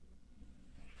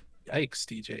 Yikes,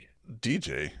 DJ.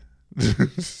 DJ.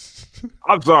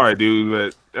 I'm sorry, dude,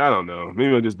 but I don't know.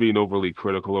 Maybe I'm just being overly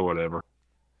critical or whatever.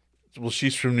 Well,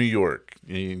 she's from New York,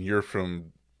 and you're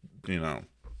from,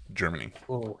 Germany.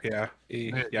 Oh yeah,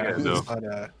 yeah. No.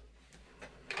 Not,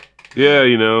 Yeah,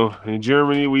 in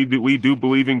Germany we do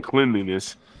believe in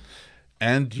cleanliness,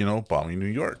 and bombing New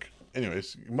York.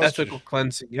 Anyways, ethical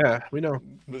cleansing. Yeah, we know.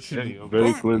 Yeah,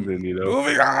 very cleansing.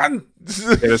 Moving on.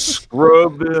 And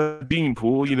scrub the bean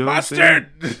pool. Mustard.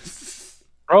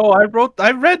 Bro,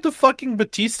 I read the fucking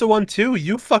Batista one too.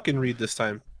 You fucking read this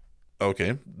time.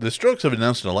 Okay. The Strokes have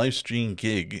announced a live stream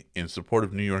gig in support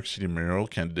of New York City mayoral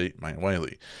candidate Maya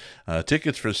Wiley.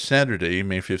 Tickets for Saturday,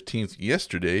 May 15th,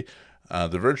 yesterday,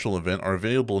 the virtual event, are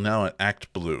available now at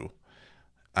Act Blue.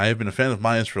 I have been a fan of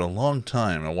Maya's for a long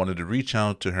time. I wanted to reach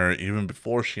out to her even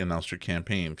before she announced her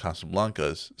campaign,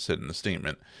 Casablancas said in a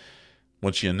statement.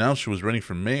 When she announced she was running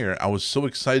for mayor, I was so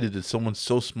excited that someone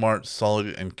so smart, solid,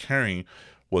 and caring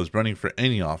was running for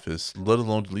any office, let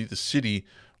alone to lead the city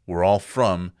we're all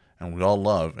from, and we all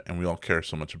love, and we all care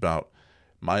so much about.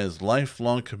 Maya's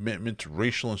lifelong commitment to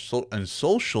racial and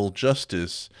social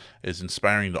justice is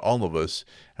inspiring to all of us,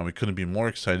 and we couldn't be more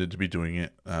excited to be doing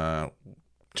it,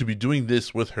 to be doing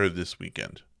this with her this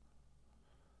weekend.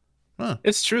 Huh.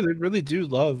 It's true. They really do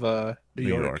love New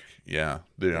York. Yeah,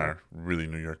 they are really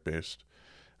New York based.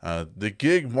 The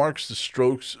gig marks the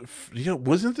Strokes.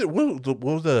 Wasn't it what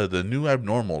was the new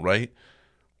abnormal, right?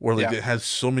 Where it has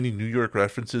so many New York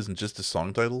references in just the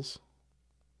song titles.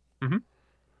 Mm-hmm.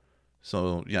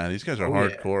 So yeah, these guys are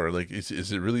hardcore. Yeah. Like,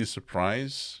 is it really a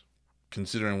surprise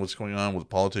considering what's going on with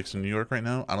politics in New York right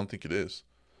now? I don't think it is.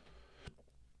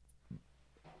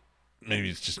 Maybe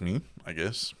it's just me, I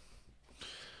guess.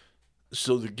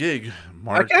 So the gig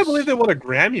marks... I can't believe they won a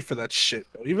Grammy for that shit,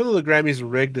 though. Even though the Grammys are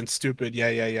rigged and stupid,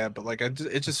 yeah. But like,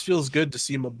 it just feels good to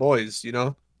see my boys,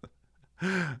 Yeah,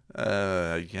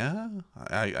 I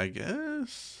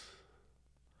guess.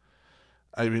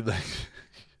 I mean, like,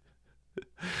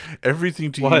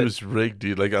 everything to you is rigged,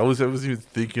 dude. Like, I was even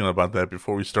thinking about that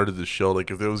before we started the show.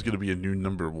 Like, if there was gonna be a new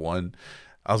 #1,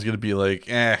 I was gonna be like,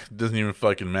 it doesn't even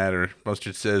fucking matter.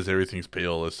 Mustard says everything's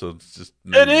Payola, so it's just...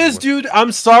 It is, dude.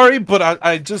 I'm sorry, but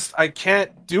I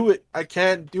can't do it. I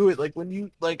can't do it. Like, when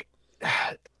you, like...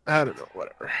 I don't know,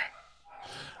 whatever.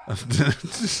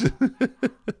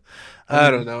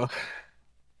 I don't know.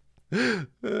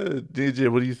 DJ,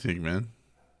 what do you think, man?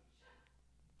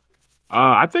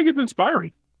 I think it's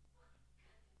inspiring.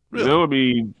 Really? I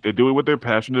mean, they're doing what they're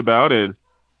passionate about, and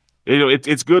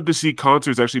it's good to see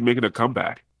concerts actually making a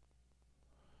comeback.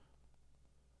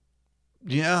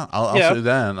 Yeah, I'll Yeah. say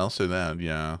that. I'll say that.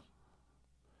 Yeah.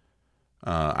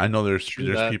 I know there's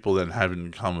True that. people that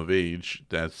haven't come of age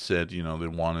that said, you know, they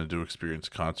wanted to experience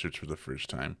concerts for the first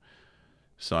time.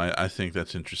 So I think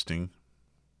that's interesting.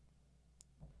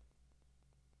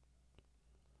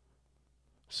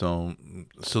 So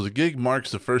the gig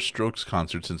marks the first Strokes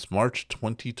concert since March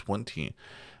 2020,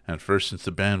 and first since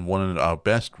the band won a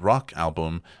Best Rock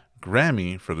Album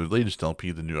Grammy for their latest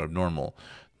LP, The New Abnormal.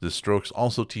 The Strokes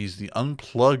also teased the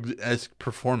Unplugged-esque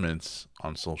performance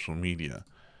on social media.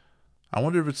 I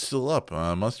wonder if it's still up.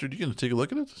 Mustard, you gonna take a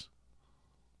look at it?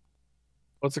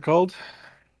 What's it called?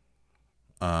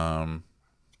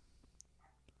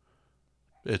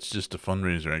 It's just a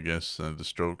fundraiser, I guess. The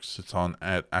Strokes. It's on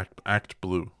at Act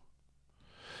Blue.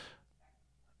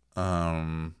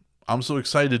 I'm so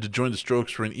excited to join the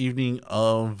Strokes for an evening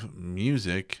of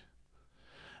music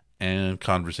and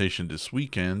conversation this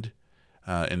weekend.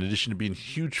 In addition to being a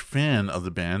huge fan of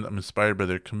the band, I'm inspired by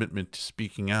their commitment to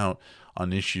speaking out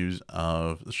on issues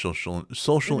of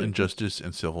social injustice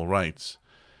and civil rights.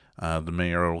 The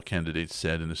mayoral candidate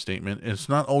said in a statement, "It's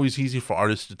not always easy for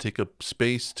artists to take up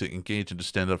space, to engage, and to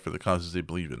stand up for the causes they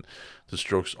believe in. The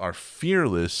Strokes are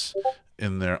fearless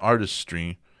in their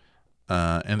artistry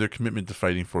and their commitment to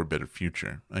fighting for a better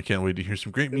future. I can't wait to hear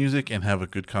some great music and have a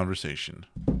good conversation."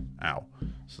 Ow.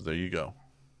 So there you go.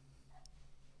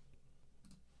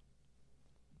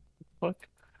 Fuck.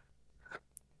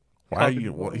 Why are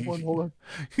you... Hold on.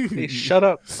 Hey, shut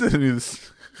up. So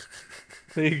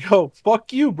There you go.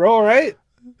 Fuck you, bro, all right?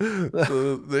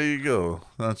 there you go.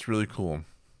 That's really cool.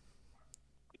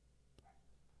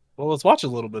 Well, let's watch a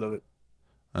little bit of it.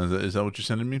 Is that what you're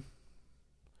sending me?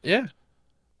 Yeah.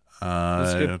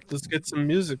 Let's get some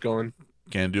music going.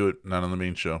 Can't do it. Not on the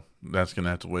main show. That's going to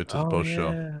have to wait till the post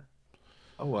show.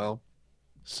 Oh, well.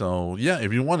 So, yeah,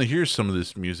 if you want to hear some of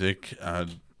this music,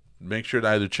 make sure to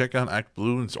either check out Act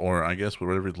Blue or I guess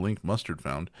whatever link Mustard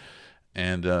found,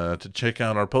 and to check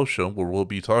out our post show where we'll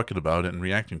be talking about it and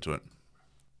reacting to it.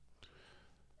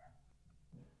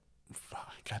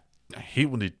 God, I hate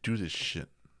when they do this shit.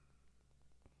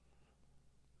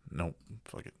 Nope,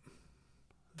 fuck it.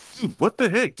 Dude, what the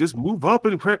heck? Just move up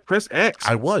and press X.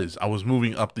 I was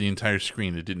moving up the entire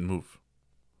screen. It didn't move.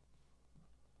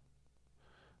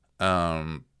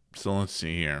 So let's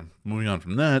see here. Moving on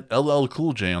from that, LL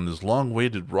Cool J on this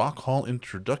long-awaited Rock Hall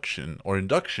induction.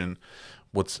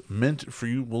 What's meant for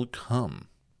you will come.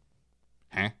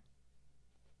 Huh?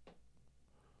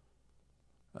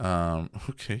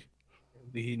 Okay.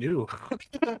 He knew.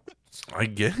 I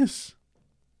guess.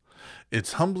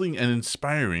 It's humbling and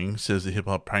inspiring, says the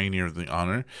hip-hop pioneer of the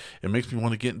honor. It makes me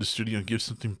want to get in the studio and give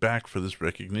something back for this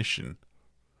recognition.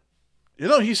 You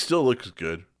know, he still looks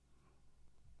good.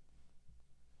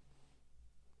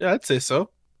 Yeah, I'd say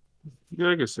so.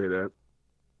 Yeah, I can say that.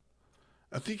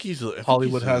 I think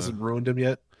Hollywood hasn't ruined him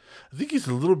yet. I think he's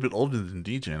a little bit older than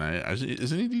DJ. And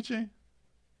isn't he DJ?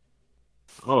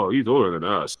 Oh, he's older than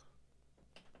us.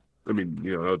 I mean,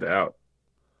 no doubt.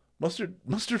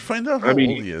 Mustard, find out how old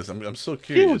he is. I'm so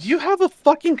curious. Dude, you have a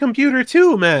fucking computer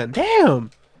too, man.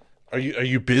 Damn. Are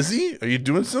you busy? Are you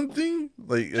doing something?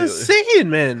 Like just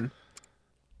saying, man.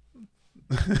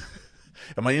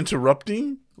 Am I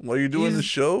interrupting while you're doing the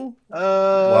show?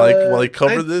 While I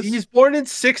cover this? He's born in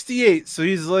 1968, so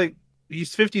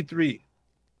he's 53.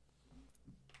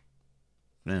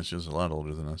 Man, she's a lot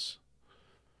older than us.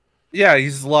 Yeah,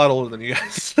 he's a lot older than you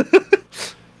guys.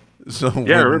 So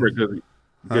yeah, I remember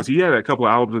because he had a couple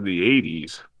of albums in the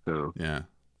 80s. So yeah.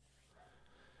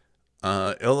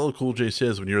 LL Cool J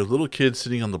says, when you're a little kid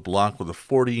sitting on the block with a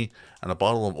 40 and a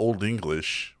bottle of Old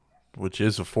English, which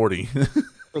is a 40.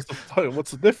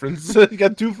 What's the difference? You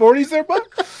got 2 40s there, bud?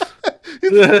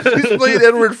 He's playing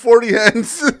Edward 40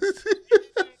 Hands.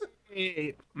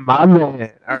 My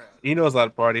man. All right. He knows how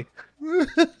to party.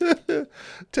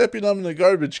 Tapping on the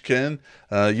garbage can.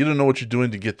 You don't know what you're doing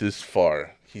to get this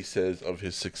far, he says of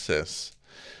his success.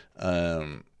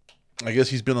 I guess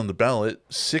he's been on the ballot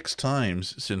 6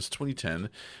 times since 2010.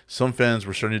 Some fans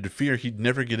were starting to fear he'd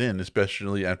never get in,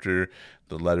 especially after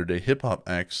the latter-day hip-hop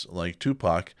acts like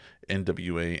Tupac,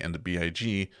 NWA, and the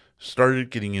B.I.G.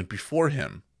 started getting in before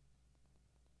him.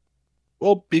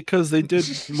 Well, because they did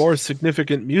more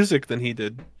significant music than he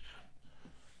did.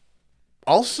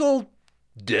 Also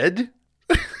dead?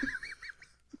 Well,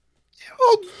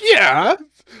 yeah.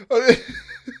 I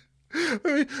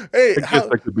mean, hey, I guess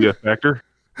that could be a factor.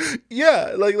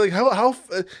 Yeah, like how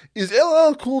is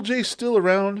LL Cool J still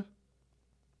around?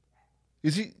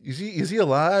 Is he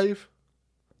alive?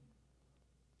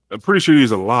 I'm pretty sure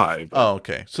he's alive. Oh,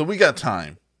 okay. So we got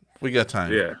time.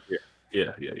 Yeah.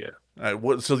 All right,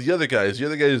 what? So the other guys,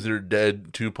 they're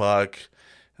dead. Tupac,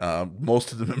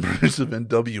 most of the members of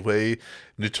NWA,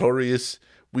 Notorious.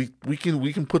 We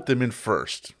can put them in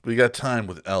first. We got time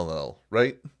with LL,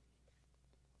 right?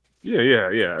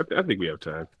 Yeah. I think we have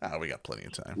time. We got plenty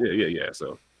of time. Yeah.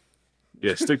 So,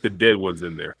 yeah, stick the dead ones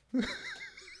in there.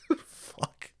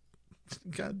 Fuck.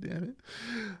 God damn it.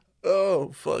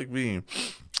 Oh, fuck me.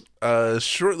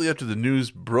 Shortly after the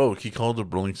news broke, he called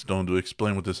up Rolling Stone to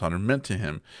explain what this honor meant to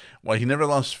him, why he never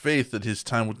lost faith that his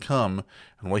time would come,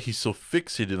 and why he's so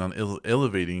fixated on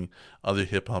elevating other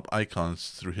hip-hop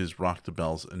icons through his Rock the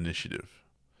Bells initiative.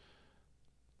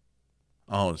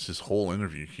 Oh, it's this whole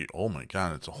interview here. Oh my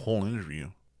god, it's a whole interview.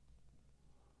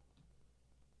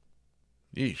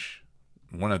 Yeesh.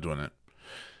 We're not doing it.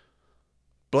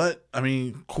 But, I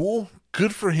mean, cool.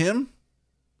 Good for him.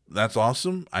 That's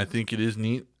awesome. I think it is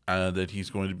neat that he's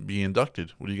going to be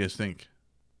inducted. What do you guys think?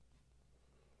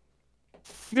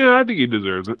 Yeah, I think he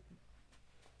deserves it.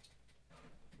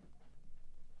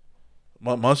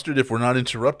 Mustard, if we're not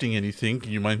interrupting anything,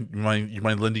 you mind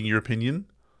lending your opinion?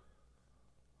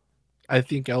 I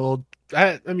think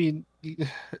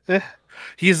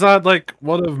he's not like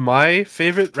one of my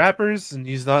favorite rappers, and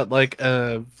he's not like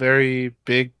a very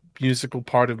big musical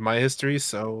part of my history,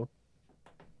 so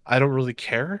I don't really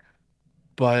care.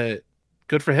 But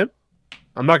good for him.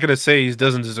 I'm not gonna say he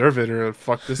doesn't deserve it or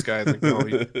fuck this guy. Like, no,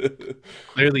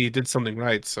 clearly he did something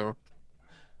right. So,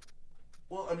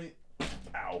 well,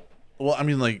 I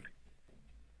mean, like,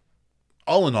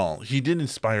 all in all, he did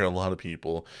inspire a lot of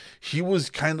people. He was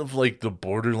kind of like the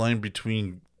borderline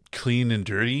between clean and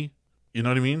dirty. You know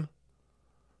what I mean?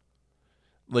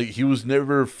 Like, he was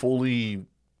never fully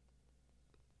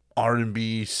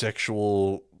R&B,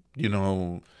 sexual,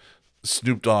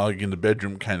 Snoop Dogg in the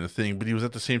bedroom kind of thing, but he was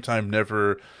at the same time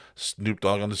never Snoop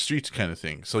Dogg on the streets kind of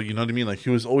thing. So, you know what I mean? Like, he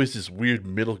was always this weird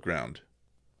middle ground.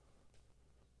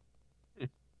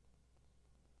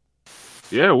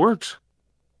 Yeah, it worked.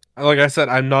 like I said,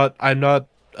 I'm not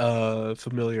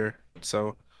familiar,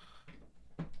 so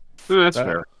that's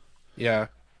fair. Yeah.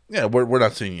 Yeah, we're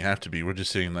not saying you have to be. We're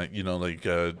just saying that,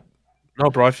 No,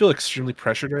 bro, I feel extremely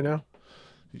pressured right now.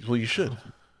 Well, you should.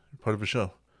 You're part of a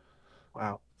show.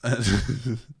 Wow.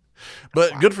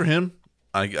 But good for him.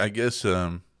 I guess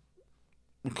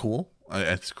cool.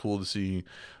 It's cool to see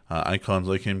icons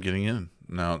like him getting in.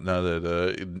 Now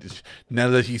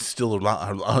that he's still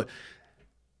alive.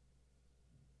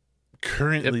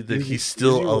 Currently, that he's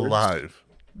still alive.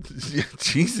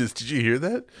 Jesus, did you hear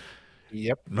that?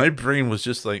 Yep. My brain was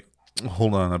just like,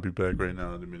 hold on, I'll be back right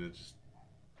now in a minute.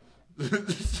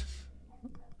 Just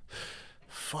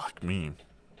fuck me.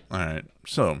 All right,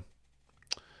 so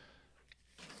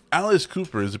Alice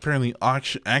Cooper is apparently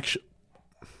auctioning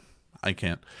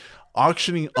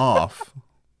off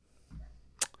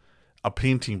a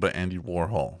painting by Andy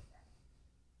Warhol.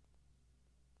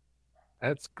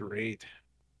 That's great.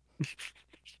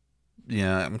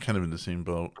 Yeah, I'm kind of in the same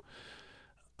boat.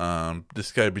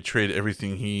 This guy betrayed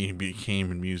everything he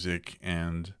became in music,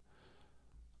 and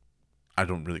I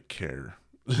don't really care.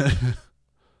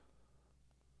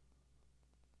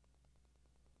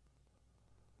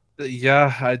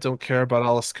 Yeah, I don't care about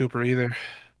Alice Cooper either.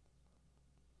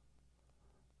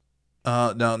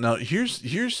 Now here's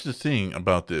the thing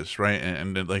about this, right?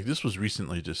 And like this was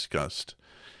recently discussed.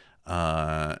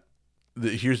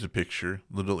 Here's the picture,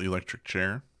 little electric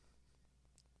chair.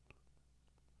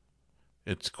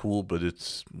 It's cool, but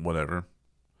it's whatever.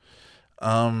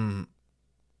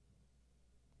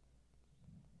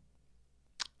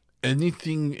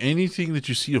 Anything that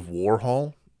you see of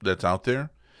Warhol that's out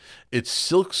there, it's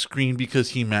silk screen because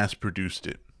he mass produced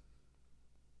it.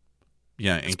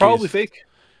 Yeah, it's probably fake.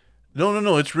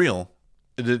 No, it's real.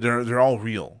 They're all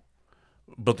real.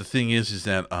 But the thing is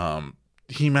that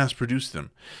he mass produced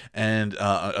them, and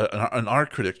an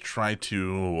art critic tried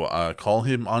to call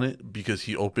him on it because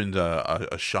he opened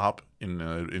a shop in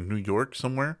New York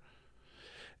somewhere,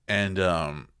 and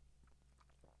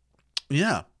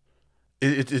yeah,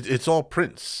 it's all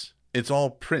prints. It's all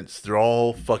prints. They're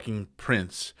all fucking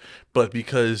prints. But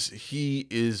because he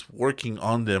is working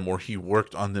on them, or he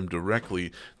worked on them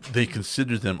directly, they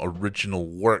consider them original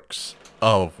works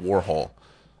of Warhol.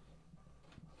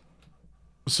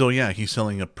 So yeah, he's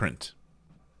selling a print.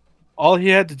 All he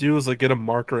had to do was like get a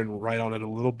marker and write on it a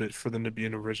little bit for them to be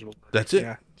an original. That's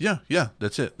it. Yeah.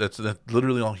 That's it. That's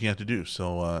literally all he had to do.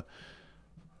 So,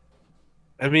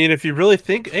 I mean, if you really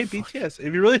think, hey BTS,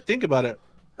 if you really think about it,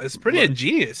 it's pretty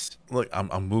ingenious. Look,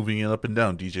 I'm moving it up and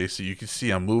down, DJ. So you can see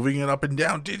I'm moving it up and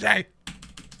down, DJ.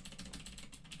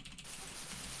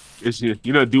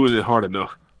 You're not doing it hard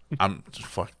enough.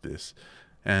 Fuck this,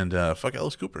 and fuck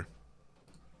Alice Cooper.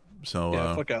 So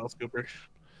Yeah, fuck Alice Cooper.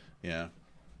 yeah.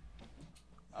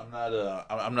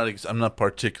 I'm not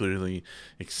particularly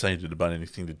excited about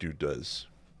anything the dude does.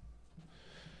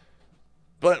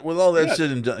 But with all that said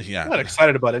and done, yeah. I'm not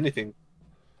excited about anything.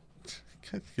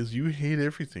 Because you hate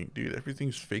everything, dude.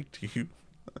 Everything's fake to you.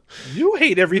 You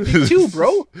hate everything too,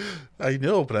 bro. I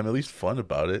know, but I'm at least fun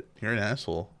about it. You're an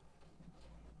asshole.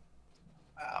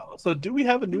 So do we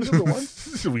have a new number one?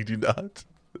 We do not.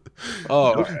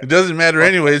 Oh, okay. It doesn't matter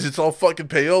anyways. It's all fucking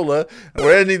payola. And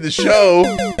we're ending the show.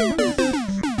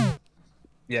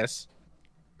 Yes.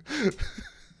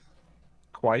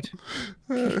 Quite.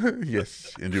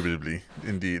 Yes, indubitably.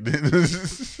 Indeed.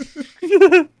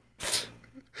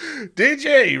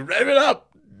 DJ, rev it up.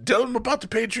 Tell them about the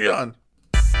Patreon.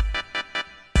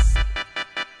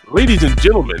 Ladies and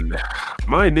gentlemen,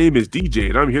 my name is DJ,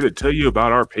 and I'm here to tell you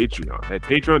about our Patreon. At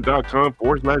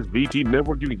patreon.com/VT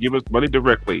Network, you can give us money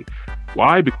directly.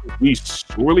 Why? Because we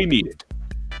sorely need it.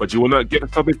 But you will not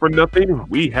get something for nothing.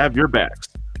 We have your backs.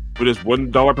 For just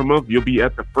 $1 per month, you'll be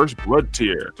at the First Blood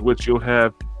tier, to which you'll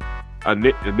have a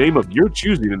name of your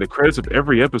choosing in the credits of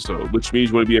every episode, which means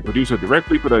you want to be a producer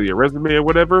directly, put on your resume or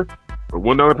whatever. For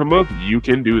 $1 per month, you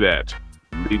can do that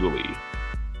legally.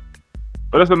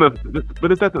 But that's not enough.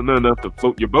 But if that's not enough to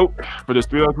float your boat, for just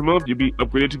 $3 per month, you'll be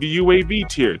upgraded to the UAV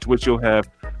tier, to which you'll have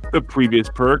the previous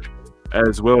perk,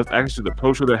 as well as access to the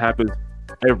post show that happens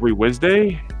every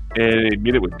Wednesday and a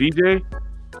minute with DJ.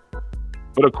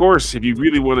 But of course, if you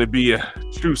really want to be a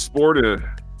true sport and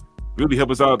really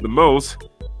help us out the most,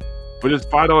 for just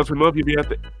 $5 per month, you'll be at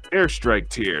the Airstrike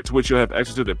tier, to which you'll have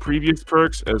access to the previous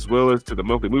perks as well as to the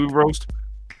monthly movie roast.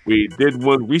 We did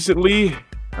one recently,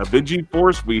 Avenging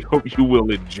Force. We hope you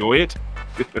will enjoy it.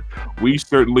 We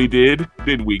certainly did,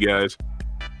 didn't we, guys?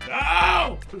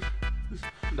 No!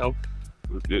 Nope.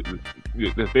 They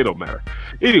don't matter.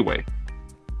 Anyway,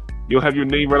 you'll have your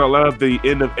name right out loud at the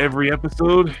end of every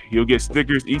episode. You'll get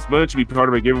stickers each month. You'll be part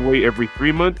of a giveaway every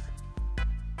 3 months,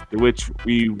 in which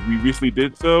we recently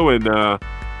did so. And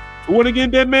who won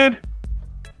again, Dead Man?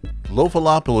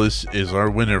 Lofalopolis is our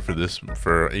winner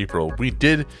for April. We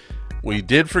did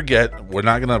forget. We're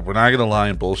not gonna lie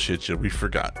and bullshit you. We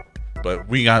forgot, but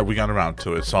we got around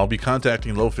to it. So I'll be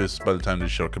contacting Lofus by the time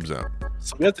this show comes out.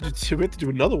 So we have to do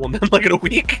another one then, like in a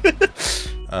week.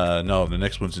 No, the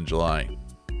next one's in July.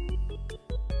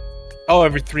 Oh,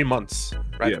 every 3 months.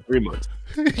 Right? Yeah, 3 months.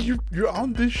 You're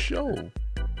on this show.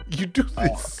 You do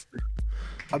this.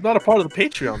 I'm not a part of the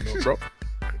Patreon though, bro.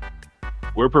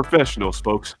 We're professionals,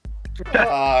 folks.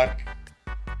 I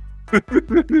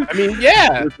mean,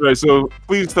 yeah. That's right. So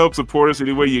please help support us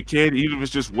any way you can, even if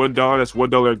it's just $1. That's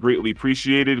 $1 greatly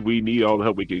appreciated. We need all the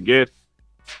help we can get,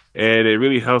 and it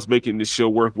really helps making this show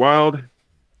worthwhile.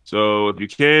 So if you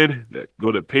can,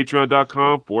 go to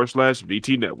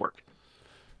patreon.com/VT Network.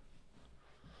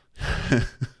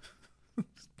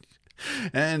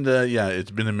 And yeah,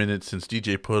 it's been a minute since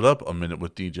DJ put up a minute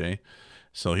with DJ,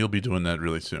 so he'll be doing that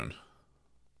really soon.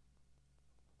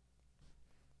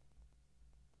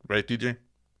 Right, DJ?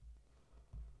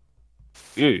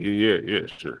 Yeah,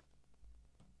 sure.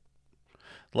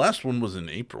 The last one was in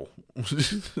April.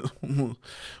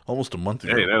 Almost a month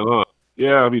ago. Hey, that long.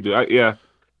 Yeah, I'll be doing. Yeah,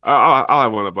 I'll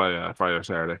have one up by Friday or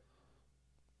Saturday.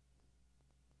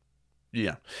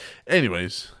 Yeah.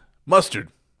 Anyways, Mustard,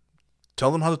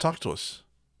 tell them how to talk to us.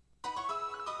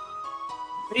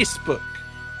 Facebook.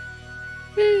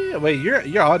 Wait,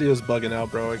 your audio's bugging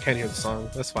out, bro. I can't hear the song.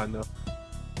 That's fine though.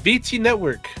 VT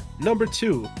Network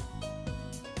 #2.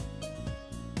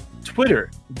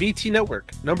 Twitter, VT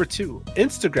Network #2.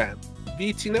 Instagram,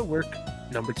 VT Network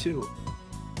 #2.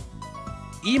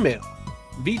 Email,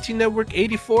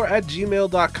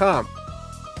 VTNetwork84@gmail.com.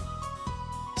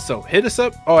 So hit us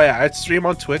up. Oh yeah, I stream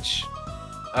on Twitch,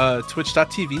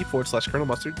 twitch.tv/Colonel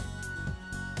Mustard.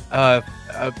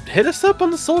 Hit us up on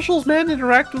the socials, man.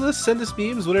 Interact with us, send us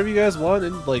memes, whatever you guys want,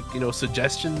 and like,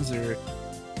 suggestions or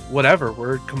whatever.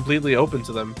 We're completely open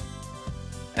to them.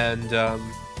 And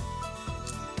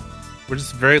we're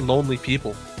just very lonely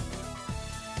people.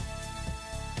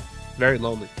 Very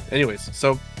lonely. Anyways,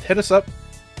 so hit us up.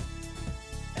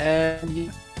 And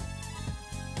yeah.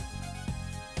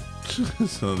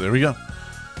 So there we go.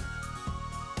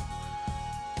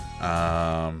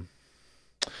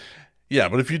 Yeah,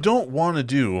 but if you don't want to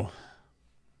do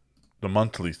the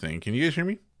monthly thing, can you guys hear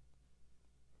me?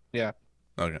 Yeah.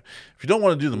 Okay. If you don't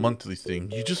want to do the monthly thing,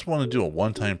 you just want to do a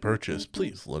one-time purchase,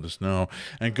 please let us know.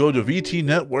 And go to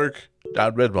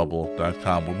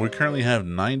vtnetwork.redbubble.com, where we currently have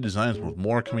 9 designs with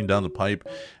more coming down the pipe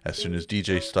as soon as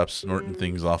DJ stops snorting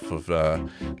things off of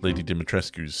Lady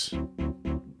Dimitrescu's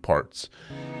parts.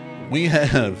 we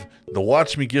have the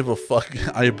Watch Me Give a Fuck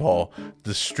eyeball,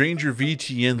 the Stranger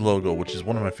VTN logo, which is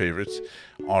one of my favorites,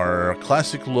 our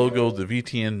classic logo, the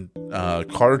VTN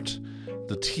cart,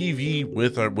 the TV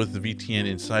with the VTN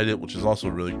inside it, which is also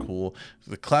really cool,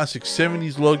 the classic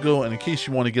 70s logo, and in case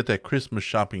you want to get that Christmas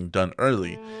shopping done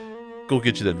early, go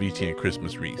get you that VTN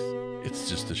Christmas wreath. It's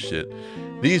just the shit.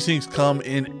 These things come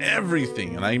in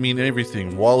everything, and I mean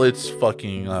everything. Wallets,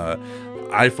 fucking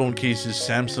iPhone cases,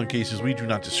 Samsung cases. We do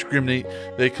not discriminate.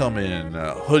 They come in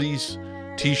hoodies,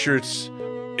 t-shirts,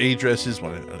 addresses.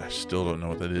 Well, I still don't know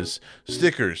what that is.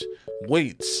 Stickers,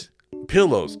 weights,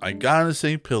 pillows. I gotta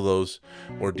say pillows,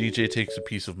 or DJ takes a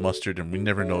piece of mustard and we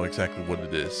never know exactly what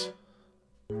it is.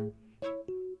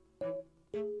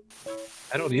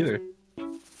 I don't either.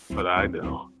 But I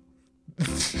know.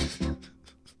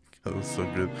 That was so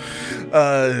good.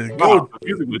 Wow, the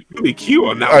music was really cute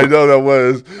on that I one. know that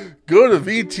was. Go to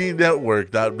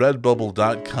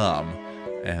vtnetwork.redbubble.com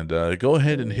and go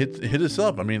ahead and hit us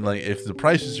up. I mean, like, if the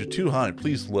prices are too high,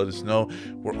 please let us know.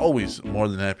 We're always more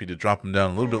than happy to drop them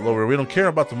down a little bit lower. We don't care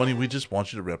about the money. We just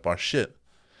want you to rep our shit.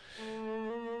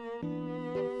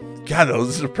 God,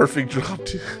 this is a perfect drop,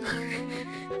 too.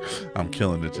 I'm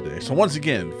killing it today. So once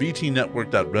again,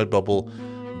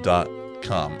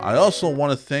 vtnetwork.redbubble.com. I also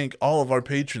want to thank all of our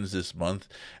patrons this month.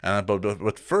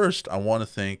 But first, I want to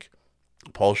thank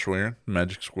Paul Schwer,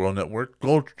 Magic Squirrel Network.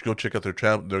 Go check out their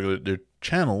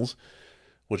channels,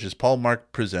 which is Paul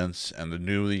Mark Presents and the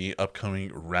newly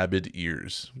upcoming Rabid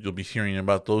Ears. You'll be hearing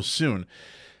about those soon.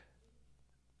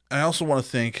 I also want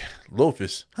to thank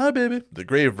Lofus, hi baby, the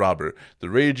Grave Robber, the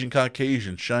Raging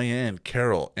Caucasian, Cheyenne,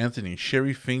 Carol, Anthony,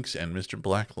 Sherry Finks, and Mr.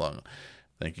 Blacklung.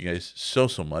 Thank you guys so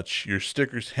much. Your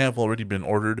stickers have already been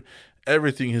ordered.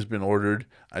 Everything has been ordered.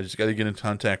 I just got to get in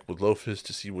contact with Lofus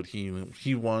to see what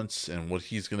he wants and what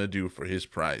he's gonna do for his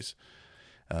prize.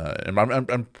 And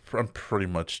I'm pretty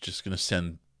much just gonna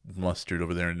send Mustard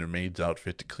over there in their maid's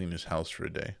outfit to clean his house for a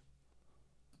day.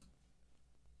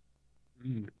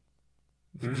 Nope.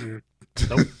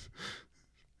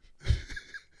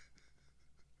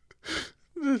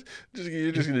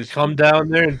 You're just gonna Come down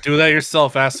there and do that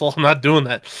yourself, asshole. I'm not doing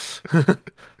that.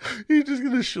 You're just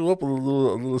gonna show up with a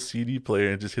little CD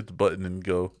player and just hit the button and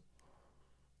go.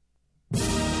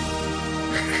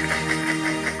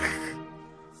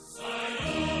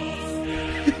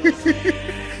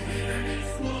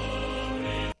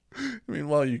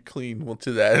 Meanwhile, you clean. Well,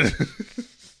 to that.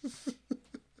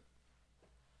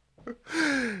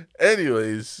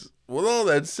 Anyways, with all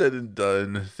that said and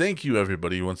done, thank you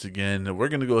everybody once again. We're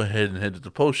gonna go ahead and head to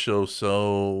the post show.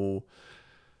 So,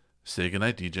 say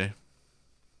goodnight, DJ.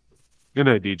 Good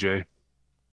night, DJ.